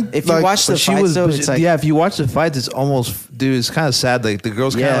 I think If you like, watch the But fights, though, it's like, yeah. If you watch the fights, it's almost, dude. It's kind of sad. Like the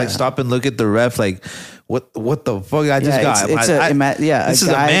girls kind of Yeah. like stop and look at the ref, like, what the fuck? I just got. It's This is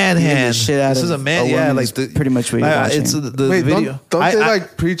a guy man beating the hand. shit out This is a of man. a Yeah, woman like is pretty much what you're watching. It's the wait, video. don't they I-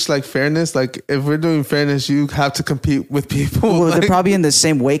 like preach like fairness? Like if we're doing fairness, you have to compete with people. well, like, they're probably in the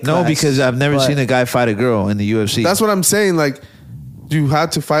same weight class. No, because I've never but- seen a guy fight a girl in the UFC. that's what I'm saying. Like you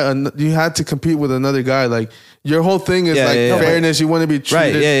had to fight. You had to compete with another guy. Like your whole thing is Yeah, like yeah, yeah. fairness. You want to be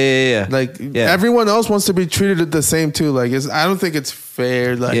right. treated. Yeah. Like Yeah. everyone else wants to be treated the same too. Like I don't think it's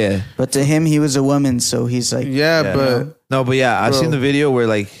fair. Like yeah. But to him, he was a woman, so he's like, yeah, but No, but yeah, I've Bro. seen the video where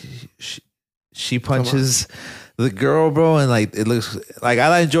like she punches the girl, bro, and like it looks like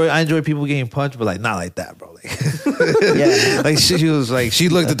I enjoy people getting punched, but like not like that, bro. Like Yeah. like she was like she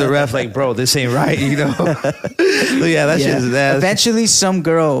looked at the ref like, bro, this ain't right, you know. But yeah, that shit is that. Eventually, some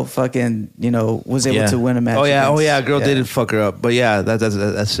girl fucking, was able to win a match. Oh yeah, against- a girl did fuck her up, but yeah,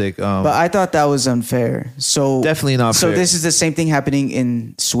 that's sick. But I thought that was unfair. So Definitely not So fair. this is the same thing happening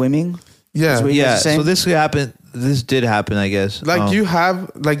in swimming. yeah, That's what you yeah. guys are saying? So this happened. This did happen, I guess. like you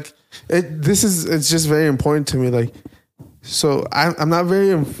have like it's just very important to me. Like so I'm not very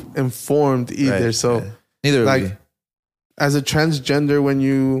informed either. Right, So right. Neither like of you. as a transgender, when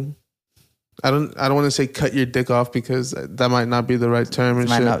you I don't want to say cut your dick off because that might not be the right term and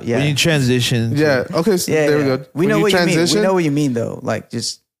Might shit. not- yeah. When you transition, Yeah. Okay. So Yeah, there yeah. we go. We When know you what you mean. We transition, know what you mean, though. Like,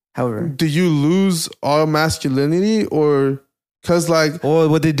 just however. do you lose all masculinity or because like well,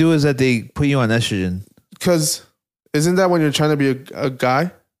 what they do is that they put you on estrogen. because isn't that when you're trying to be a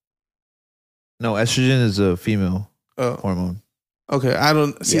guy? No, estrogen is a female Oh, hormone. okay. I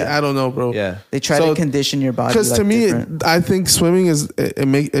don't see. Yeah. I don't know, bro. Yeah. They try So- to condition your body. Because like, to me, different. I think swimming is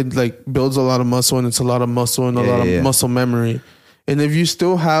it like builds a lot of muscle and it's a lot of muscle and a lot of muscle memory. And if you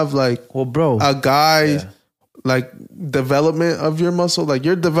still have like Well, bro. a guy Yeah. like development of your muscle, like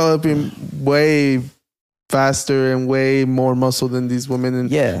you're developing way faster and way more muscle than these women, and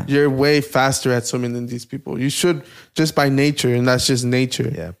Yeah. you're way faster at swimming than these people. You should just by nature, and that's just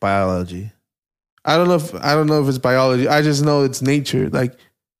nature. yeah, biology. I don't know if it's biology. I just know it's nature. Like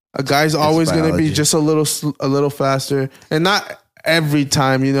a guy's always going to be biology. just a little faster, and not every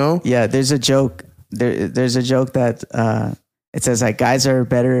time, you know. Yeah, there's a joke. There's a joke that it says like guys are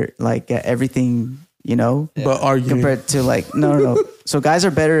better like at everything, But are you? compared to like no. So guys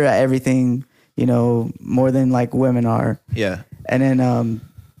are better at everything, more than like women are. Yeah. And then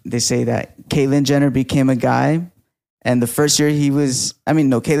they say that Caitlyn Jenner became a guy, and the first year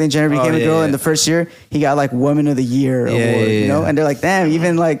Caitlyn Jenner became a girl, yeah. and the first year he got like Woman of the Year award, yeah. And they're like, damn,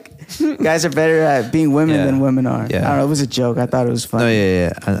 even like guys are better at being women Yeah. than women are. Yeah. I don't know, it was a joke. I thought it was funny. No,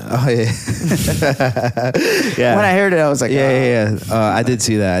 yeah. Oh, yeah. Yeah. When I heard it, I was like, Yeah. I did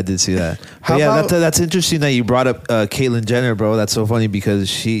see that. How But yeah, about- that's interesting that you brought up Caitlyn Jenner, bro. That's so funny because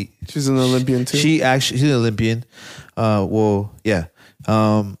she's She's an Olympian too. she's an Olympian. Well, yeah.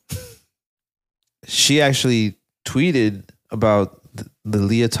 She actually tweeted about the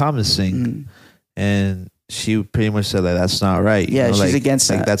Leah Thomas thing, and she pretty much said that that's not right. Yeah, she's against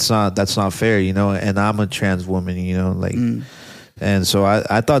like that. that's not fair, And I'm a trans woman, And so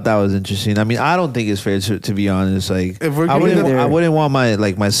I thought that was interesting. I mean, I don't think it's fair to be honest. Like, If we're I getting wouldn't want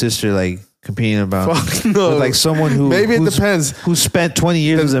my sister like competing about Fuck no. with, like someone who Maybe it who's- depends. who spent 20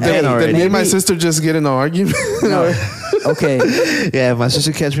 years as a Then man already. me and my Maybe- sister just get in an argument. no. Okay. Yeah, if my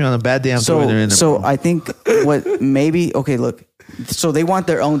sister catch me on a bad day, I'm throwing her in there. So bro. I think look. So they want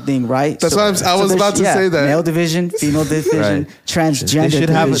their own thing, right? That's so, what I was there's- about to say that. Male division, female division, Right. transgender They should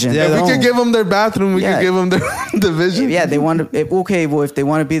have it- division. yeah, If we their could own. give them their bathroom, we Yeah. could give them their division. Yeah, they want to. If they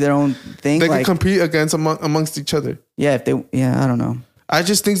want to be their own thing, They like can compete amongst each other. I don't know, I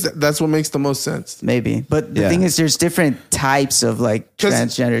just think that's what makes the most sense. maybe. But the Yeah. thing is, there's different types of like 'Cause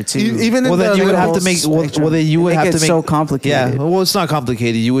transgender too. Even well, in then the you would have whole to make. spectrum. Well, then you would Make have it to make so complicated. Yeah, well, it's not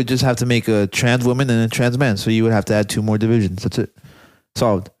complicated. You would just have to make a trans woman and a trans man. So you would have to add 2 more divisions. That's it.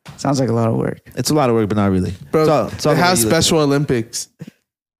 Solved. Sounds like a lot of work. It's a lot of work, but not really. Bro, It's all they the way have you look at Special Olympics. it.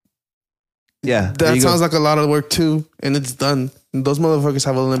 Yeah, there That you go. sounds like a lot of work too, and it's done. And those motherfuckers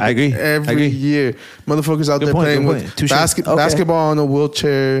have Olympics I agree. every year. Motherfuckers out Good there point, playing good with point. Touche. basketball on a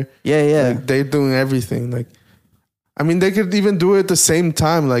wheelchair. Yeah. Like, they're doing everything. Like I mean, they could even do it at the same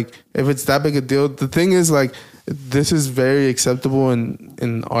time. Like, if it's that big a deal. The thing is, like, this is very acceptable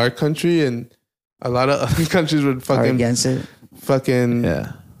in our country, and a lot of other countries would Are fucking against it.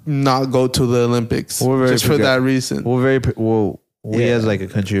 Yeah. not go to the Olympics We're very just for that reason. We Yeah. as like a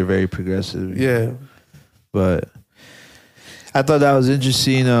country are very progressive. Yeah, But I thought that was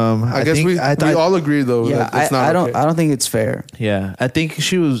interesting. I guess think, we all agree though. Yeah, that it's not I don't okay. I don't think it's fair. Yeah, I think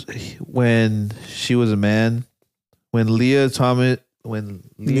when she was a man, when Leah Thomas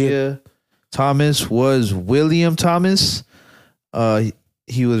was William Thomas,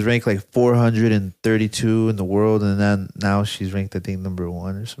 he was ranked like 432 in the world, and then now she's ranked I think number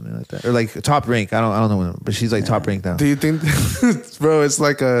 1 or something like that, or like top rank. I don't know, but she's like top ranked now. Do you think, bro? It's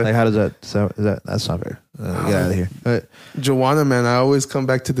like a Like how does that's not fair. Get out of here. But Joanna Man. I always come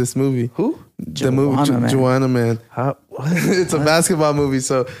back to this movie. who? The movie Joanna Man. Joanna Man. How? What? It's a basketball movie.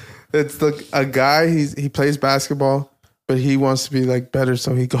 So it's a guy. He plays basketball, but he wants to be like better.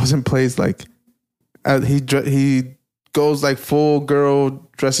 So he goes and plays like he goes like full girl,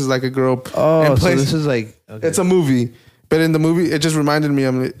 dresses like a girl. Oh, and so plays. this is like okay. It's a movie, but in the movie, it just reminded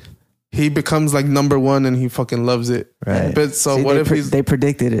me. He becomes like number 1 and he fucking loves it. Right. But so See, what they if he's they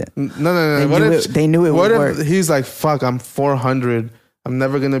predicted it. no? They What knew if they knew it what would if work. he's like, fuck, I'm 400. I'm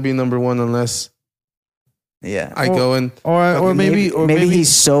never gonna be number 1 unless Yeah. I go and or maybe he's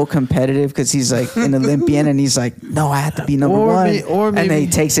so competitive because he's like an Olympian and he's like, no, I have to be number Or 1. or and then he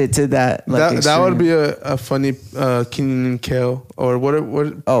maybe- takes it to that. Like, that would extreme. be a funny Keenan and Kale or what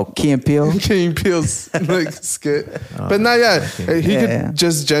Oh, Key and Peele. Keenan Peele's like skit. But not yet. He Yeah, could yeah.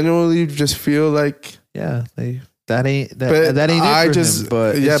 just genuinely just feel like. Yeah, that ain't But that ain't it I for just him,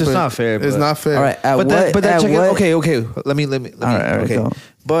 but yeah, it's just but not fair. It's but- not fair. All right. At But what? that, but that at check it. what- Okay. Let me. All right, okay. go.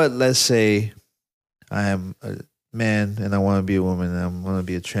 But let's say I am a man and I want to be a woman and I want to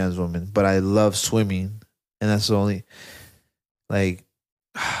be a trans woman, but I love swimming, and that's the only like.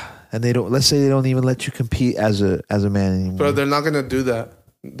 And they don't. Let's say they don't even let you compete as a man anymore. Bro, they're not gonna do that.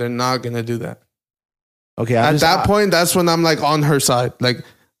 They're not gonna do that. Okay, At that point, that's when I'm like on her side. Like,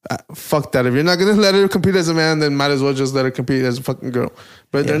 fuck that. If you're not gonna let her compete as a man, then might as well just let her compete as a fucking girl.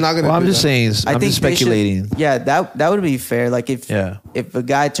 But they're not gonna. Well, I'm do just that. saying. I'm think just they should- speculating. Yeah, that would be fair. Like if Yeah. if a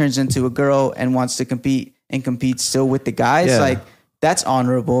guy turns into a girl and wants to compete and competes still with the guys, Yeah. like that's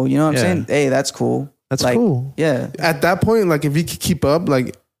honorable. You know what I'm Yeah. saying? Hey, that's cool. That's like, cool. Yeah. At that point, like if you could keep up,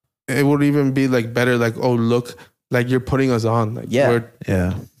 like it would even be like better. Like, oh look, like you're putting us on. Like, Yeah.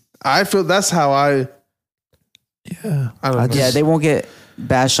 Yeah. I feel that's how I. Yeah. I don't know. Yeah, they won't get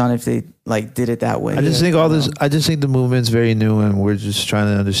bashed on if they like did it that way. I just think all this. I just think the movement's very new, and we're just trying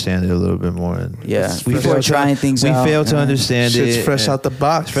to understand it a little bit more. And Yeah, we people fail are trying things We out. fail to Yeah. understand Shit's it. fresh and- out the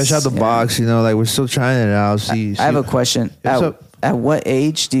box. fresh out the Yeah. box. You know, like we're still trying it out. See, I have a question. What's up? At what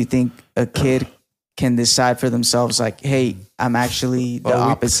age do you think a kid can decide for themselves, like, hey, I'm actually the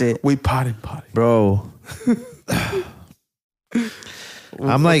opposite? We potty. bro.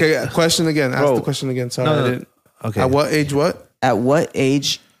 I'm like, okay, question again. Ask Bro. the question again. Sorry, No, no. I didn't. okay. At what age? What? At what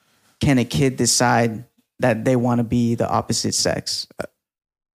age can a kid decide that they want to be the opposite sex?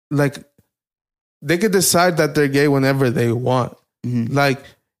 Like, they could decide that they're gay whenever they want. Mhm. Like,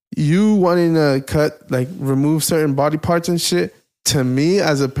 you wanting to remove certain body parts and shit. To me,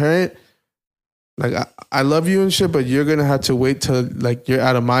 as a parent, like I love you and shit, but you're gonna have to wait till like you're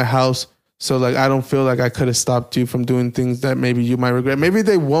out of my house. So like I don't feel like I could have stopped you from doing things that maybe you might regret. Maybe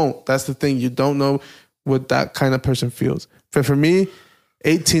they won't. That's the thing. You don't know what that kind of person feels. But for me,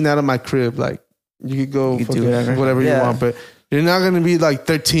 18 out of my crib, like you could go You could do fucking whatever you Yeah. want, but you're not gonna be like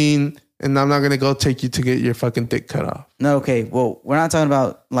 13 and I'm not gonna go take you to get your fucking dick cut off. No, okay. Well, we're not talking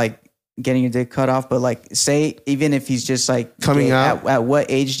about like getting your dick cut off, but like say even if he's just like Coming gay, out? at what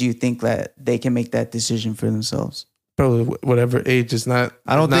age do you think that they can make that decision for themselves? Bro, whatever age is not.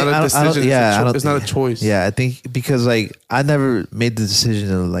 I don't it's think. not a decision. I don't, yeah, I don't it's not a think- choice. Yeah, I think because like I never made the decision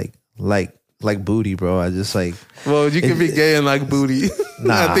to like booty, bro. I just like Well, you can be gay and like booty.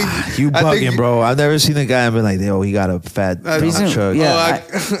 nah. You bugging, bro. I've never seen a guy and been like, "Yo, he got a fat Reason- truck." yeah.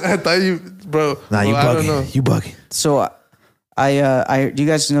 I thought you, bro. Nah, you well, I don't know. bugging. You bugging. So I do you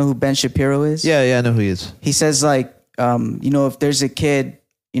guys know who Ben Shapiro is? Yeah, I know who he is. He says like if there's a kid,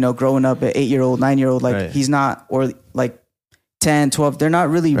 growing up, an 8-year-old, 9-year-old, like Right. he's not, or like 10, 12, they're not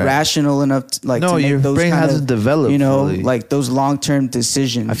really Right. rational enough to, like No, to make your those brain kind hasn't of, developed. fully. like those long-term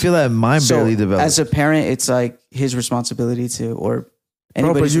decisions. I feel that mine So, barely developed. as a parent, it's like his responsibility to, or Bro,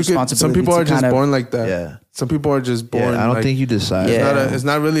 anybody's but some responsibility people are to just kind of, born like that. yeah, Some people are just born. yeah. I don't like, think you decide. Yeah. it's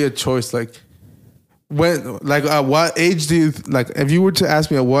not really a choice. Like when, like at what age do you like? If you were to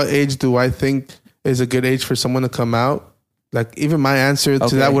ask me at what age do I think is a good age for someone to come out, like even my answer to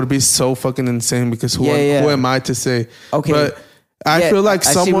Okay. that would be so fucking insane because who Yeah. am I to say? Okay. But I Yeah, feel like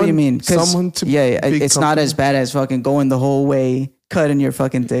I someone, see what you mean. 'Cause, someone to yeah, be it's not as comfortable- bad as fucking going the whole way, cutting your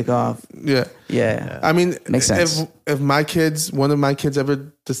fucking dick off. Yeah. Yeah. I mean, Makes sense. if my kids, one of my kids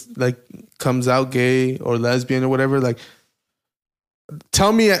ever just like comes out gay or lesbian or whatever, like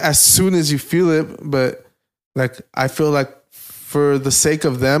tell me as soon as you feel it. But like, I feel like for the sake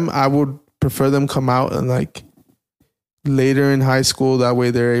of them, I would prefer them come out and like later in high school. That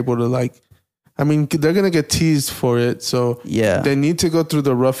way they're able to like, I mean, they're going to get teased for it. So Yeah. they need to go through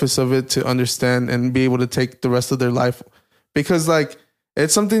the roughest of it to understand and be able to take the rest of their life. Because like,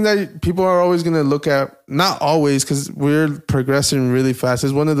 it's something that people are always going to look at. Not always, because we're progressing really fast.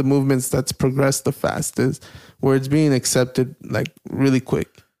 It's one of the movements that's progressed the fastest, where it's being accepted like really quick.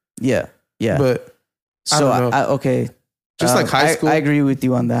 Yeah. Yeah. But I so don't know. okay. Just like high school, I agree with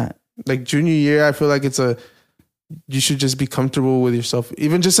you on that. like junior year, I feel like you should just be comfortable with yourself.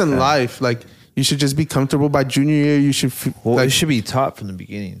 Even just in life, like you should just be comfortable. By junior year, you should Well, like it should be taught from the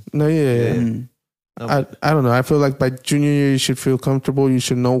beginning. no, yeah. Mm. I don't know. I feel like by junior year, you should feel comfortable. You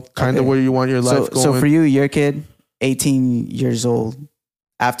should know kind of Okay. where you want your life going. So for you, your kid, 18 years old,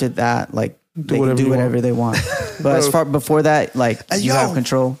 after that, like they can do whatever they want. But as far before that, like you have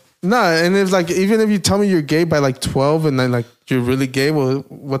control. Nah, and it's like even if you tell me you're gay by like 12 and then like you're really gay, well,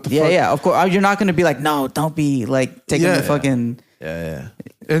 what the Yeah, fuck? yeah. Of course, you're not gonna be like, no, don't be like taking Yeah. the fucking. Yeah.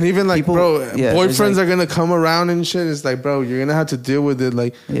 And even like, People- bro, yeah, there's boyfriends like- are gonna come around and shit. It's like, bro, you're gonna have to deal with it.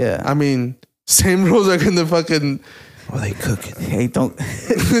 Like, Yeah. I mean, same rules are gonna fucking. Or they cooking. Hey, don't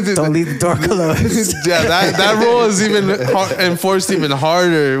leave the door closed. Yeah, that rule is even enforced even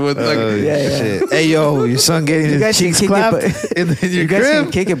harder with like. yeah. Shit. Hey, yo, your son getting You his guys can cheeks kick clapped it, in your you guys can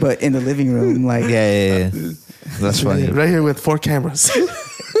crib? kick it, but in the living room, like Yeah. That's funny. Right here with 4 cameras.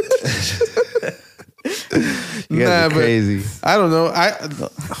 You guys are but crazy. I don't know.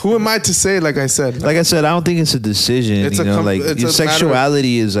 Who am I to say? Like I said, Like I said, I don't think it's a decision. It's you a know, com- like it's your a matter of-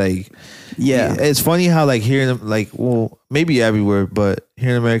 sexuality is like, yeah. It's funny how like here in like, well, maybe everywhere, but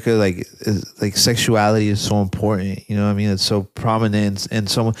here in America, like sexuality is so important. You know what I mean? It's so prominent and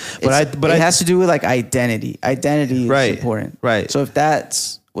so. But it has to do with like identity. Identity is Right, important. right. So if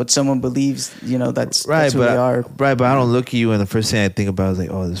that's what someone believes, you know, that's right, that's who but they are. right, but I don't look at you and the first thing I think about is like,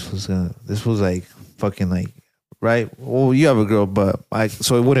 oh, this was like fucking like, right? Well, you have a girl, but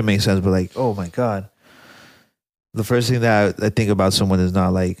so it wouldn't make sense. But like, oh my god, the first thing that I think about someone is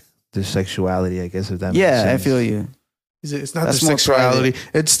not like their sexuality. I guess if that makes Yeah, I sense. feel you. it's not That's the more sexuality;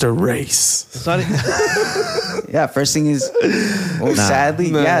 it's the race. It's not. Yeah, first thing is, well,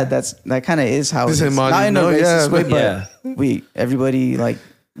 sadly, Nah. yeah, that kind of is how it This is. ain't Not money, in a no, yeah, racist way, but- but everybody like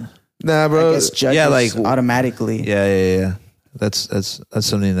Nah, I bro. guess judges yeah, like- automatically. Yeah. That's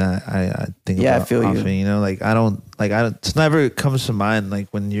something that I think. Yeah, I about feel you. often, you know, like I don't. It's never comes to mind. Like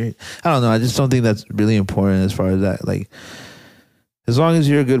when you're, I don't know. I just don't think that's really important as far as that. Like, as long as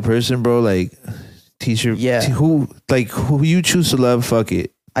you're a good person, bro. Like, teacher. Yeah. Who you choose to love? Fuck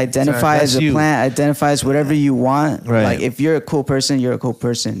it. Identify That's as a you. plant. Identify as whatever you want. Right. Like if you're a cool person, you're a cool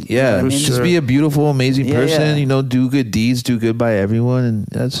person. You know Yeah, what I mean? just be a beautiful, amazing Yeah, person. yeah. You know, do good deeds, do good by everyone, and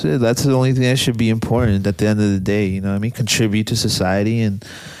that's it. That's the only thing that should be important at the end of the day. You know what I mean? Contribute to society and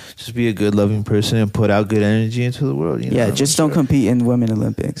just be a good, loving person and put out good energy into the world. You know? Yeah, just don't compete in Women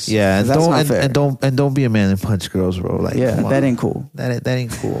Olympics. Yeah, 'Cause and that's don't not fair. and don't be a man and punch girls, bro. Like, Yeah, come on. that ain't cool. That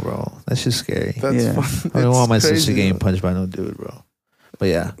ain't cool, bro. That's just scary. That's Yeah. fun. I don't want my It's sister crazy, getting though. punched by no dude, bro. But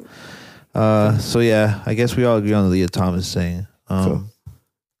yeah. So yeah, I guess we all agree on the Leah Thomas thing. Cool.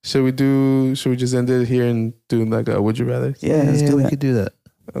 Should we just end it here and do like a would you rather? Yeah, let's do we that. could do that.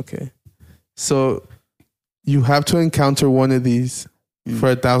 Okay. So you have to encounter one of these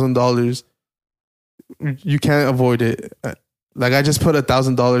for $1,000. You can't avoid it. Like I just put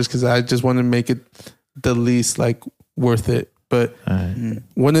 $1,000 because I just want to make it the least like worth it. But All right. Mm.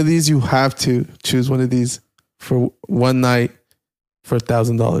 one of these, you have to choose one of these for one night for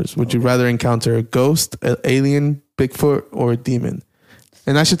 $1,000. Would you rather encounter a ghost, an alien, Bigfoot, or a demon?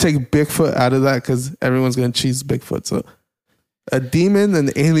 And I should take Bigfoot out of that because everyone's going to choose Bigfoot. So a demon, an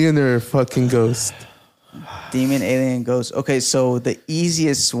alien, or a fucking ghost? Demon, alien, ghost. Okay, so the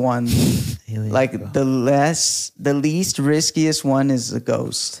easiest one, like the least riskiest one is a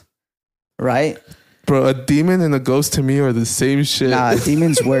ghost, right? Bro, a demon and a ghost to me are the same shit. Nah,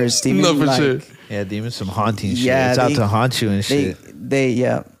 demon's worse. Demon, No, for like, sure. Yeah, demons some haunting shit. Yeah, It's out they- to haunt you and They, shit.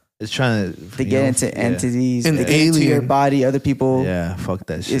 yeah, It's trying to. they get into entities, An they get into your alien. body, other people. Yeah, fuck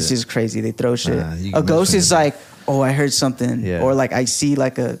that shit. It's just crazy. They throw shit. Nah, you A can ghost mess is with it. like, oh, I heard something, Yeah. or like I see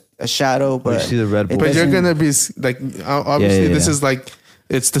like a shadow, but see the Red Bull. it But you're doesn't- going to be like, obviously, yeah, this yeah. is like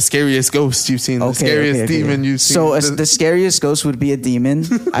It's the scariest ghost you've seen. The scariest demon you've seen. So the scariest ghost would be a demon,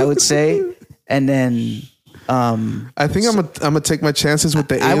 I would say, and then. I think I'm gonna take my chances with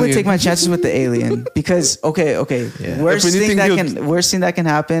the alien. I would take my chances with the alien because worst thing that can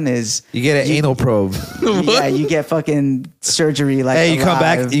happen is you get an anal probe. Yeah, you get fucking surgery. Like, hey, you come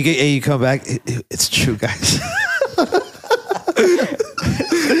back. You come back. It's true, guys.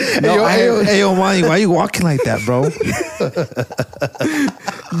 Hey, yo, Monty, why are you walking like that, bro?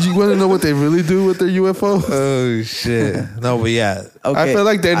 You want to know what they really do with their UFO? Oh shit! No, but yeah. Okay. I feel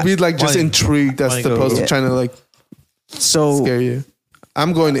like they'd be like just intrigued as opposed to trying to like scare you.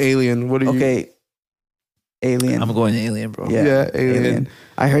 I'm going alien. What are you? Okay, alien. I'm going alien, bro. Yeah, alien.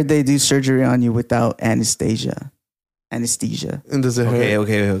 I heard they do surgery on you without anesthesia. And does it hurt?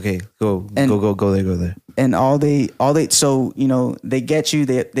 Okay. Go there. And all they so they get you,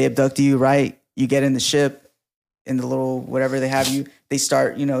 they abduct you, right? You get in the ship, in the little whatever they have you. They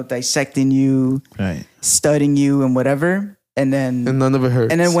start dissecting you, right? Studying you and whatever, and none of it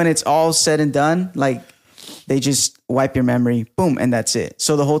hurts. And then when it's all said and done, like they just wipe your memory, boom, and that's it.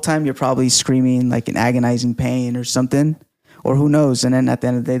 So the whole time you're probably screaming like in agonizing pain or something, or who knows? And then at the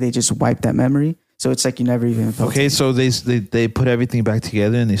end of the day, they just wipe that memory. So it's like you never even felt it. So they put everything back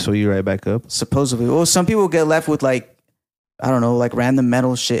together and they sew you right back up? Supposedly. Well, some people get left with like, I don't know, like random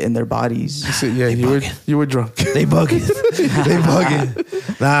metal shit in their bodies. Yeah, you were drunk. They bugging.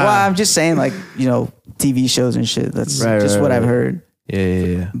 Nah. Well, I'm just saying like, TV shows and shit. That's just what I've heard.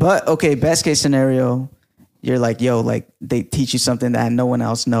 Yeah. But okay, best case scenario, you're like, like they teach you something that no one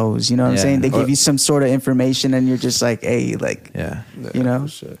else knows. You know what I'm saying? They give you some sort of information and you're just like, hey, like,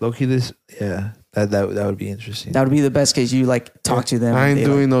 Low-key this, That would be interesting. That would be the best case. You like talk to them. I ain't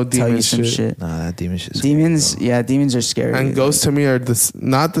doing no demon shit. Nah, that demon shit. Demons, demons are scary. And ghosts to me are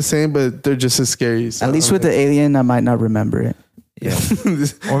not the same, but they're just as scary. So at least with the alien, I might not remember it. Yeah.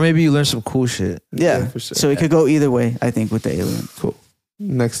 Or maybe you learn some cool shit. Yeah, for sure. So it could go either way, I think, with the alien. Cool.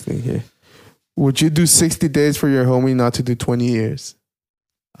 Next thing here. Would you do 60 days for your homie not to do 20 years?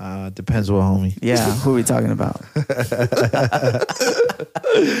 Depends what homie. Yeah, who are we talking about?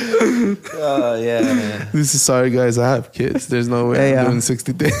 Yeah, man. This is sorry, guys. I have kids. There's no way I'm doing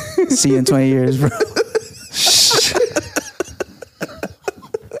 60 days. See you in 20 years, bro.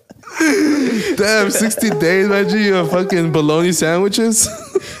 Damn, 60 days, Reggie, of fucking bologna sandwiches.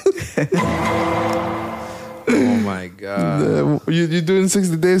 Oh my god. You doing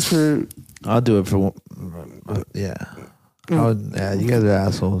 60 days for? I'll do it for. Yeah. You guys are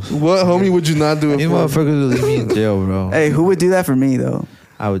assholes. What homie would you not do it for? You motherfuckers will leave me in jail, bro. Hey, who would do that for me though?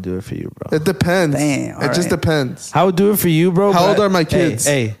 I would do it for you, bro. It depends. Damn, it just depends. I would do it for you, bro. How old are my kids?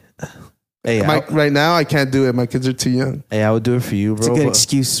 Hey. Right now, I can't do it. My kids are too young. Hey, I would do it for you, bro. It's a good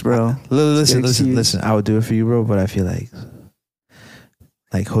excuse, bro. Listen. I would do it for you, bro. But I feel like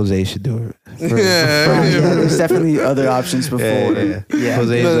Jose should do it. There's definitely other options before. Yeah.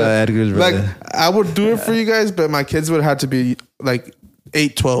 Jose's Edgar's brother. Like, I would do it for you guys, but my kids would have to be like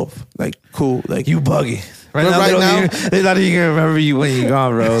 8, 12. Like, cool. Like, you buggy. Right now, they're not even gonna remember you when you're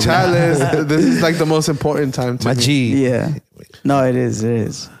gone, bro. Chalice, this is like the most important time to my me. G. Yeah. No, it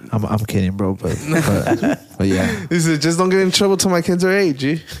is. I'm kidding, bro, but yeah. This is just don't get in trouble till my kids are 8,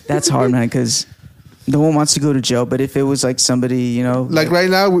 G. That's hard, man, because no one wants to go to jail. But if it was like somebody, like right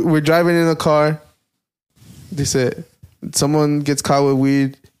now, we're driving in a car. They said someone gets caught with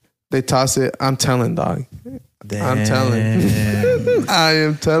weed, they toss it. I'm telling, dog. Damn. I'm telling. I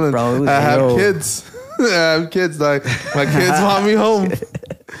am telling. Bro, I have kids. I have kids. Like my kids want me home.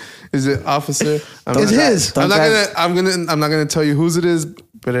 Is it officer? It's his. I'm not gonna tell you whose it is,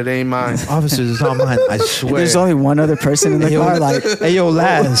 but it ain't mine. Officers, it's not mine. I swear. There's only one other person in the car. Like, hey, yo,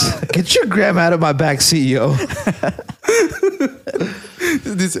 Laz, get your grandma out of my back seat, yo.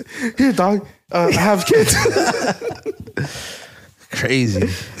 Here, dog. I have kids. Crazy.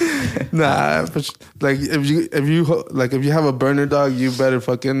 Nah, like if you have a burner dog, you better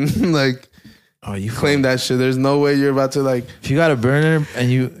fucking like. Oh, you claim that shit. There's no way you're about to like. If you got a burner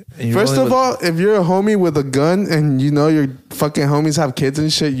and you first of all, if you're a homie with a gun and your fucking homies have kids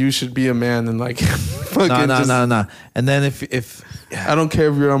and shit, you should be a man and like. No. And then if I don't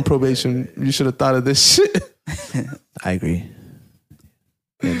care if you're on probation, you should have thought of this shit. I agree.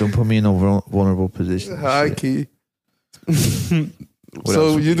 Yeah, don't put me in a vulnerable position. Hi, Key.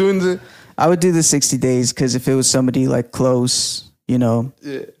 So you doing the? I would do the 60 days because if it was somebody like close, Yeah.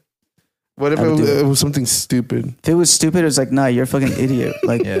 What if it was something stupid? If it was stupid, it was like, nah, you're a fucking idiot.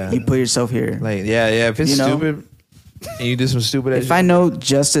 Like, you put yourself here. Like, yeah. If it's stupid and you do some stupid if I know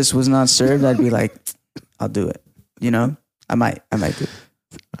justice was not served, I'd be like, I'll do it. I might do it.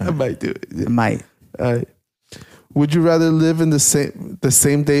 I might do it. I might. All right. Would you rather live in the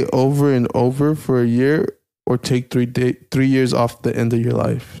same day over and over for a year, or take 3 years off the end of your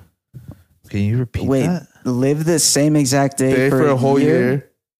life? Can you repeat Wait, that? live the same exact day, For a whole year,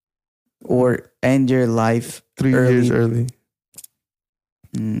 or end your life 3 years early.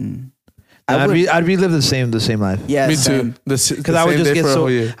 I'd relive the same life. Yeah, Me same. too. Because I would just get so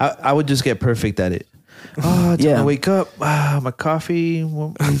I would just get perfect at it. Oh, it's gonna wake up. My coffee.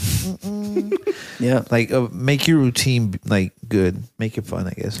 Yeah, like make your routine like good, make it fun.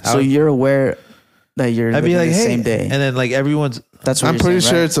 I guess. So you're aware that you're I'd be living like, the hey, same day. and then like everyone's. That's what I'm you're pretty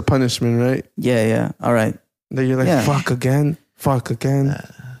saying, sure right? it's a punishment, right? Yeah. All right. That you're like, Yeah. fuck again.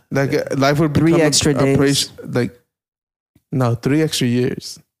 Like life would become 3 extra days. Like, no, 3 extra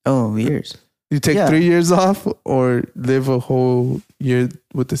years. Oh, years. You take 3 years off, or live a whole year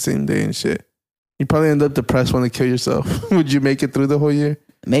with the same day and shit. You probably end up depressed, want to kill yourself. Would you make it through the whole year?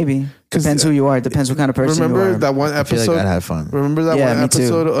 Maybe. Depends who you are. Depends what kind of person you are. Remember that one I feel episode? like I'd have fun. Remember that one me too.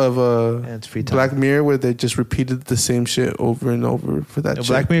 episode of It's free time. Black Mirror where they just repeated the same shit over and over for that shit?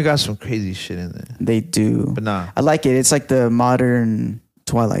 Black Mirror got some crazy shit in there, They do. but nah, I like it. It's like the modern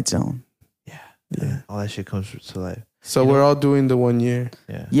Twilight Zone. yeah, all that shit comes to life. So we're all doing the 1 year.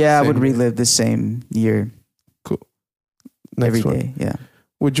 Yeah, Yeah, I Same would here. relive the same year Next every one. day. Yeah.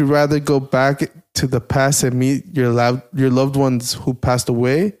 Would you rather go back to the past and meet your loved ones who passed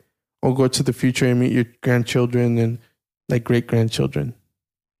away, or go to the future and meet your grandchildren and like great grandchildren?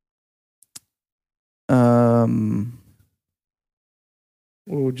 Um,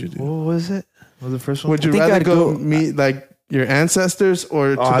 What would you do? what was it? What was the first one? Would you I think rather I'd go go- meet like your ancestors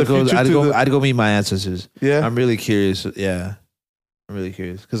or to I'd the future? I'd go meet my ancestors. Yeah. I'm really curious. Yeah, I'm really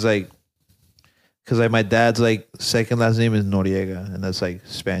curious because my dad's like second last name is Noriega, and that's like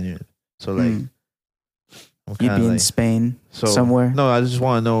Spaniard. So like, Mm. I'm you'd be kinda in like, Spain so somewhere. No, I just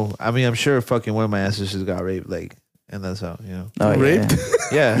want to know. I mean, I'm sure fucking one of my ancestors got raped, like, and that's how Oh, Raped?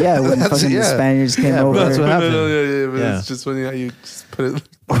 Yeah, Yeah, when That's- fucking the Spaniards came Yeah, bro, over. that's what happened. Yeah, but Yeah. it's just funny how you just put it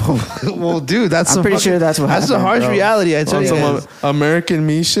well, dude, that's I'm some pretty fucking- sure that's what that's happened. the harsh bro. reality. I tell on you, some guys. American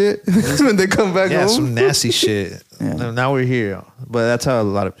me shit when they come back Yeah, home. some nasty shit. Yeah. Now we're here, but that's how a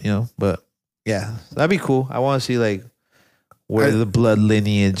lot of But yeah, that'd be cool. I want to see like where the blood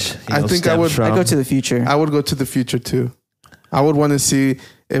lineage. I think I would- I go to the future. I would go to the future too. I would want to see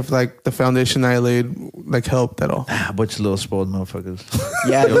if like the foundation I laid like helped at all. a bunch of little spoiled motherfuckers.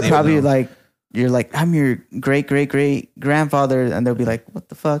 Yeah, You don't they're probably even know. like, you're like, I'm your great grandfather, and they'll be like, what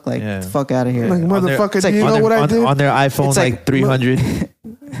the fuck? Like, Yeah. get the fuck out of here. Like On their- motherfucker, it's like do you on know their, what I on, did? on their iPhone, It's like like, 300.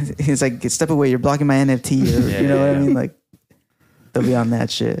 He's like, step away, you're blocking my NFT. Or, Yeah, you know yeah, what I yeah. mean? Like, they'll be on that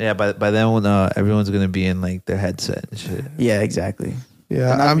shit. Yeah, by then when, everyone's gonna be in like their headset and shit, Yeah, exactly.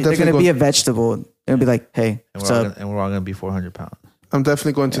 Yeah, And I'm they're definitely gonna be a going, vegetable. They'll be like, hey, and what's we're all up? gonna, and we're all gonna be 400 pounds. I'm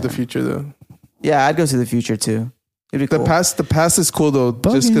definitely going to the future though. Yeah, I'd go to the future too. It'd be The cool. past is cool though,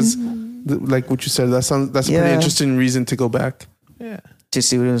 just because like what you said, that's a pretty Yeah. interesting reason to go back. Yeah, to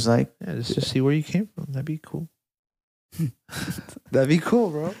see what it was like. yeah, just to see where you came from. That'd be cool. That'd be cool,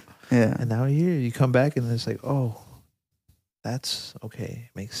 bro. Yeah. And now here you come back and it's like, oh, that's okay.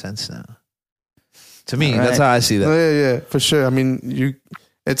 Makes sense now. To me, All that's right. how I see that. No, yeah, for sure. I mean,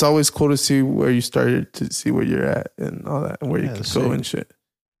 it's always cool to see where you started, to see where you're at and all that, and where Yeah, you can that's go sick. and shit.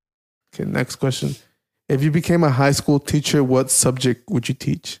 Okay, next question. If you became a high school teacher, what subject would you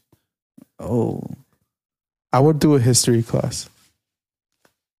teach? Oh. I would do a history class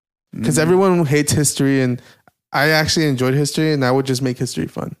because Mm. everyone hates history, and I actually enjoyed history, and I would just make history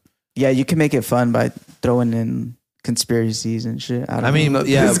fun. Yeah, you can make it fun by throwing in conspiracies and shit. I, don't I mean, know.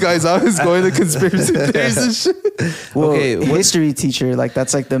 yeah. This guy's always going to conspiracy theories and shit. well, okay, what- history teacher, like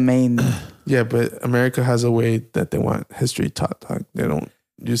that's like the main. Yeah, but America has a way that they want history taught. Like, they don't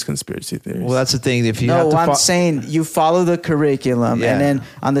use conspiracy theories. Well, that's the thing. If you have No, to I'm saying you follow the curriculum, Yeah. and then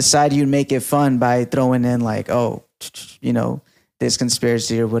on the side you make it fun by throwing in like, oh, you know, this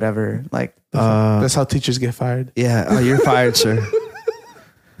conspiracy or whatever. Like, That's how teachers get fired. yeah, you're fired, sir.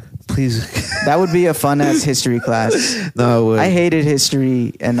 Please, that would be a fun ass history class. no. It would. I hated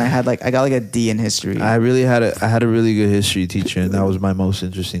history, and I got like a D in history. I really had a really good history teacher, and that was my most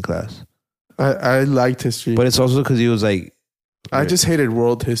interesting class. I liked history, But it's also because he was like, I just hated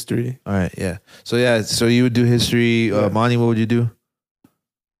world history. all right, yeah. So you would do history. Yeah. Monty, what would you do?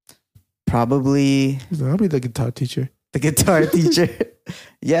 Probably I'll be the guitar teacher. the guitar teacher.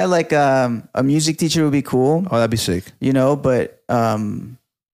 Yeah, like a music teacher would be cool, Oh, that'd be sick. you know, but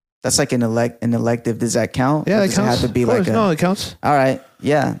that's like an elective. Does that count? Yeah, Or that does counts. It have to be Of course. like a, No, it counts. all right,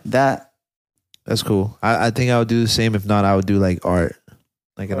 yeah, that. That's cool. I think I would do the same. If not, I would do like art,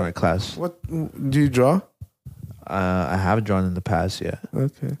 like an art class. What do you draw? I have drawn in the past. Yeah,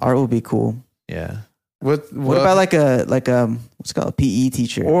 Okay. Art would be cool. yeah. What about like a what's it called, a PE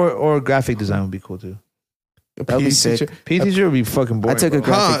teacher? Or graphic design would be cool too. a That would be PE sick. teacher? PE teacher would be fucking boring. I took a bro.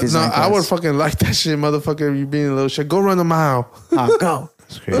 graphic design No, class. I would fucking like that shit, motherfucker. You being a little shit. Go run a mile. Oh, go.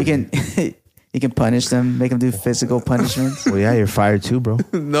 That's You crazy. can you can punish them, make them do physical punishments. Well, yeah, you're fired too, bro.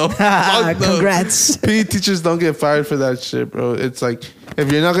 No, fuck no. Congrats. PE teachers don't get fired for that shit, bro. It's like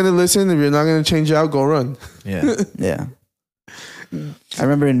if you're not gonna listen, if you're not gonna change out, go run. Yeah. Yeah. I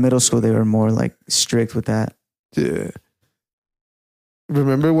remember in middle school they were more like strict with that. Yeah.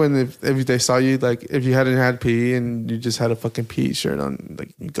 Remember when if they saw you, like if you hadn't had PE and you just had a fucking PE shirt on,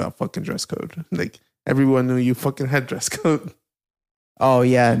 like you got fucking dress code. Like everyone knew you fucking had dress code. Oh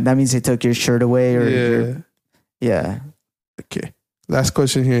yeah, that means they took your shirt away or your, yeah. Okay. Last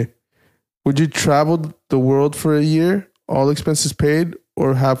question here. Would you travel the world for a year, all expenses paid,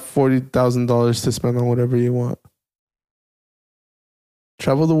 or have $40,000 to spend on whatever you want?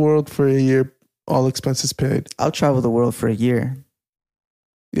 Travel the world for a year, all expenses paid. I'll travel the world for a year.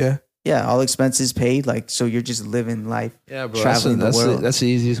 Yeah. Yeah, all expenses paid. Like, so you're just living life. Yeah, bro. Traveling the world. That's the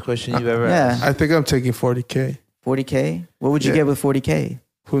easiest question you've ever asked. Yeah, I think I'm taking 40K. 40K. What would you Yeah. get with 40K?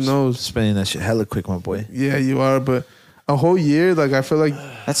 Who knows? Spending that shit hella quick, my boy. Yeah, you are, but a whole year, like I feel like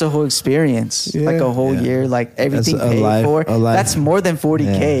That's a whole experience. Yeah. Like a whole Yeah. year, like everything That's a paid life- for. a life. That's more than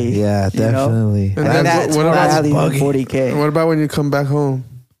 40K. Yeah, you know? definitely. And I then think that's what more about- value than Buggy. 40K. what about when you come back home?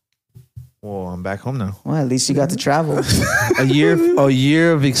 Well, I'm back home now. Well, at least you got to travel. A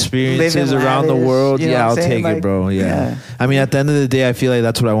year of experiences Living around the lavish, world. you know Yeah, what I'll I'm saying? take it, Like, bro. Yeah. yeah. I mean, at the end of the day, I feel like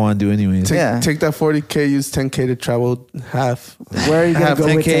that's what I want to do anyways. Yeah. Take that 40K, use 10K to travel half. Where are you gonna Have go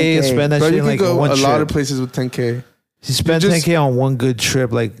with 10K, 10K? spend that Bro, shit you in can like go one a trip. lot of places with 10K. You spend just- 10K on one good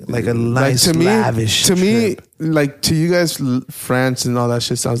trip, like a nice, to me, lavish to me, trip. like to you guys, France and all that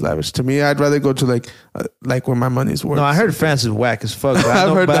shit sounds lavish. To me, I'd rather go to like where my money's worth. No, I heard France is whack as fuck. But I I've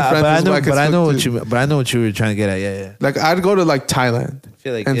know, heard but, that France but I is know, whack but as I know fuck what too. you know what you were trying to get at. Yeah, yeah. Like I'd go to like Thailand I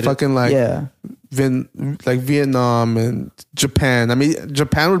feel like and fucking like Yeah. like Vietnam and Japan. I mean,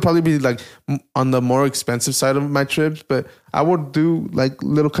 Japan would probably be like on the more expensive side of my trips, but I would do like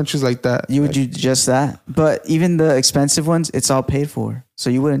little countries like that. You would Like, do just that. But even the expensive ones, it's all paid for. So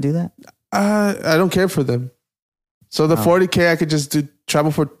you wouldn't do that? I don't care for them. So the Oh. 40K, I could just do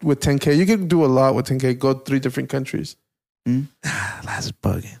travel with 10K. You could do a lot with 10K. Go 3 different countries. That's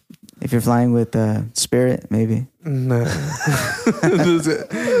bugging. If you're flying with Spirit, maybe. Nah.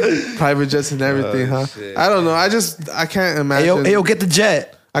 Private jets and everything, huh? shit. I don't know. I can't imagine. Hey yo, get the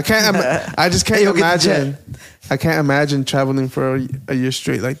jet. I can't. I just can't Hey, yo, get the imagine. I can't imagine traveling for a year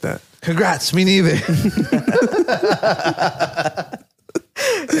straight like that. Congrats, me neither.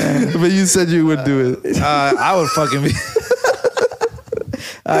 But you said you would do it. I would fucking be.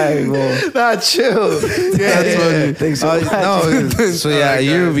 All right, well. Nah, chill. That's funny. Thanks so much. No, so yeah, a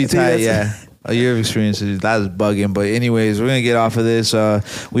year would be See, tight. that's- Yeah, a year of experiences. That's bugging. But anyways, we're gonna get off of this.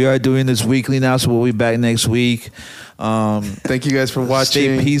 We are doing this weekly now, so we'll be back next week. Thank you guys for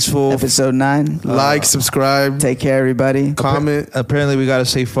watching. Stay peaceful. Episode 9. Like, subscribe, Take care, everybody. comment. Apparently, we gotta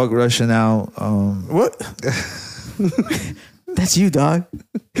say fuck Russia now. What? That's you, dog.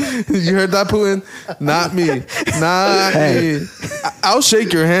 You heard that, Putin? Not me. Not me. I'll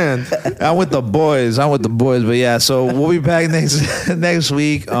shake your hand. I'm with the boys. But yeah, so we'll be back next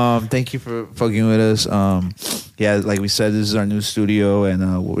week. Thank you for fucking with us. Yeah, like we said, this is our new studio, and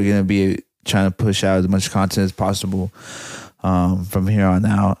we're gonna be trying to push out as much content as possible from here on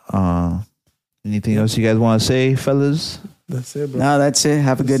out. Anything else you guys want to say, fellas? That's it, bro. No, that's it.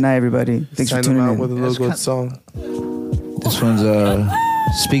 Have a good night, everybody. Thanks for Sign them tuning out in. with a little good song. This one's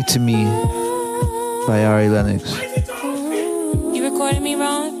 "Speak to Me" by Ari Lennox. You recorded me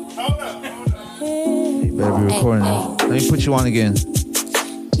wrong? You better be recording it. Let me put you on again.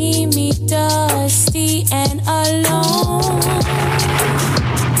 Leave me dusty and alone.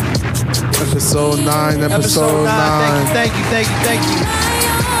 Episode 9. Episode 9. Thank you.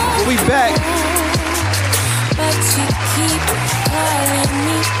 We'll be back. But you keep calling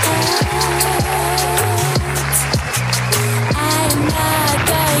me out. I'm not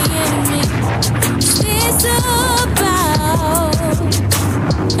the enemy. This about.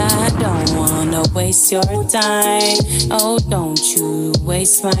 I don't wanna waste your time. Oh, don't you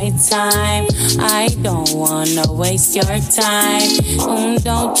waste my time. I don't wanna waste your time. Oh,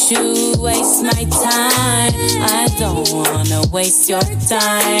 don't you waste my time. I don't wanna waste your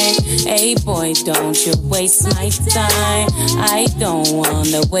time. Hey boy, don't you waste my time. I don't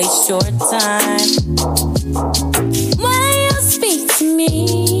wanna waste your time. Why you speak to me?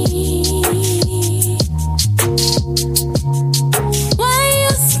 Why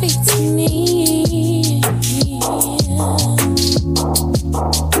you speak to me?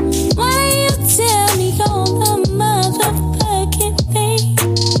 Why you tell me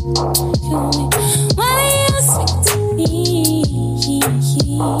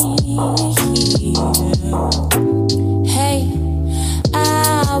Hey,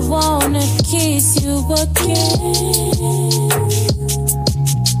 I wanna kiss you again.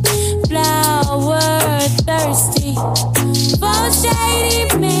 Flower thirsty for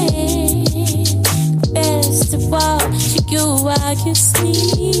shady men. Best of all, show you while you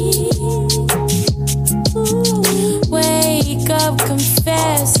sleep. Wake up,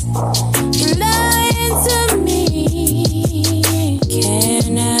 confess, you're lying to me.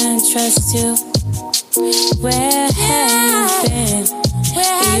 Can I trust you? Where have you been?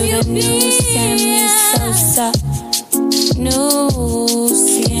 You the news and me so soft. New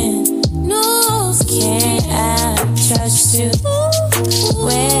skin. Can I trust you?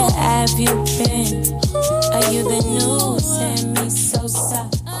 Where have you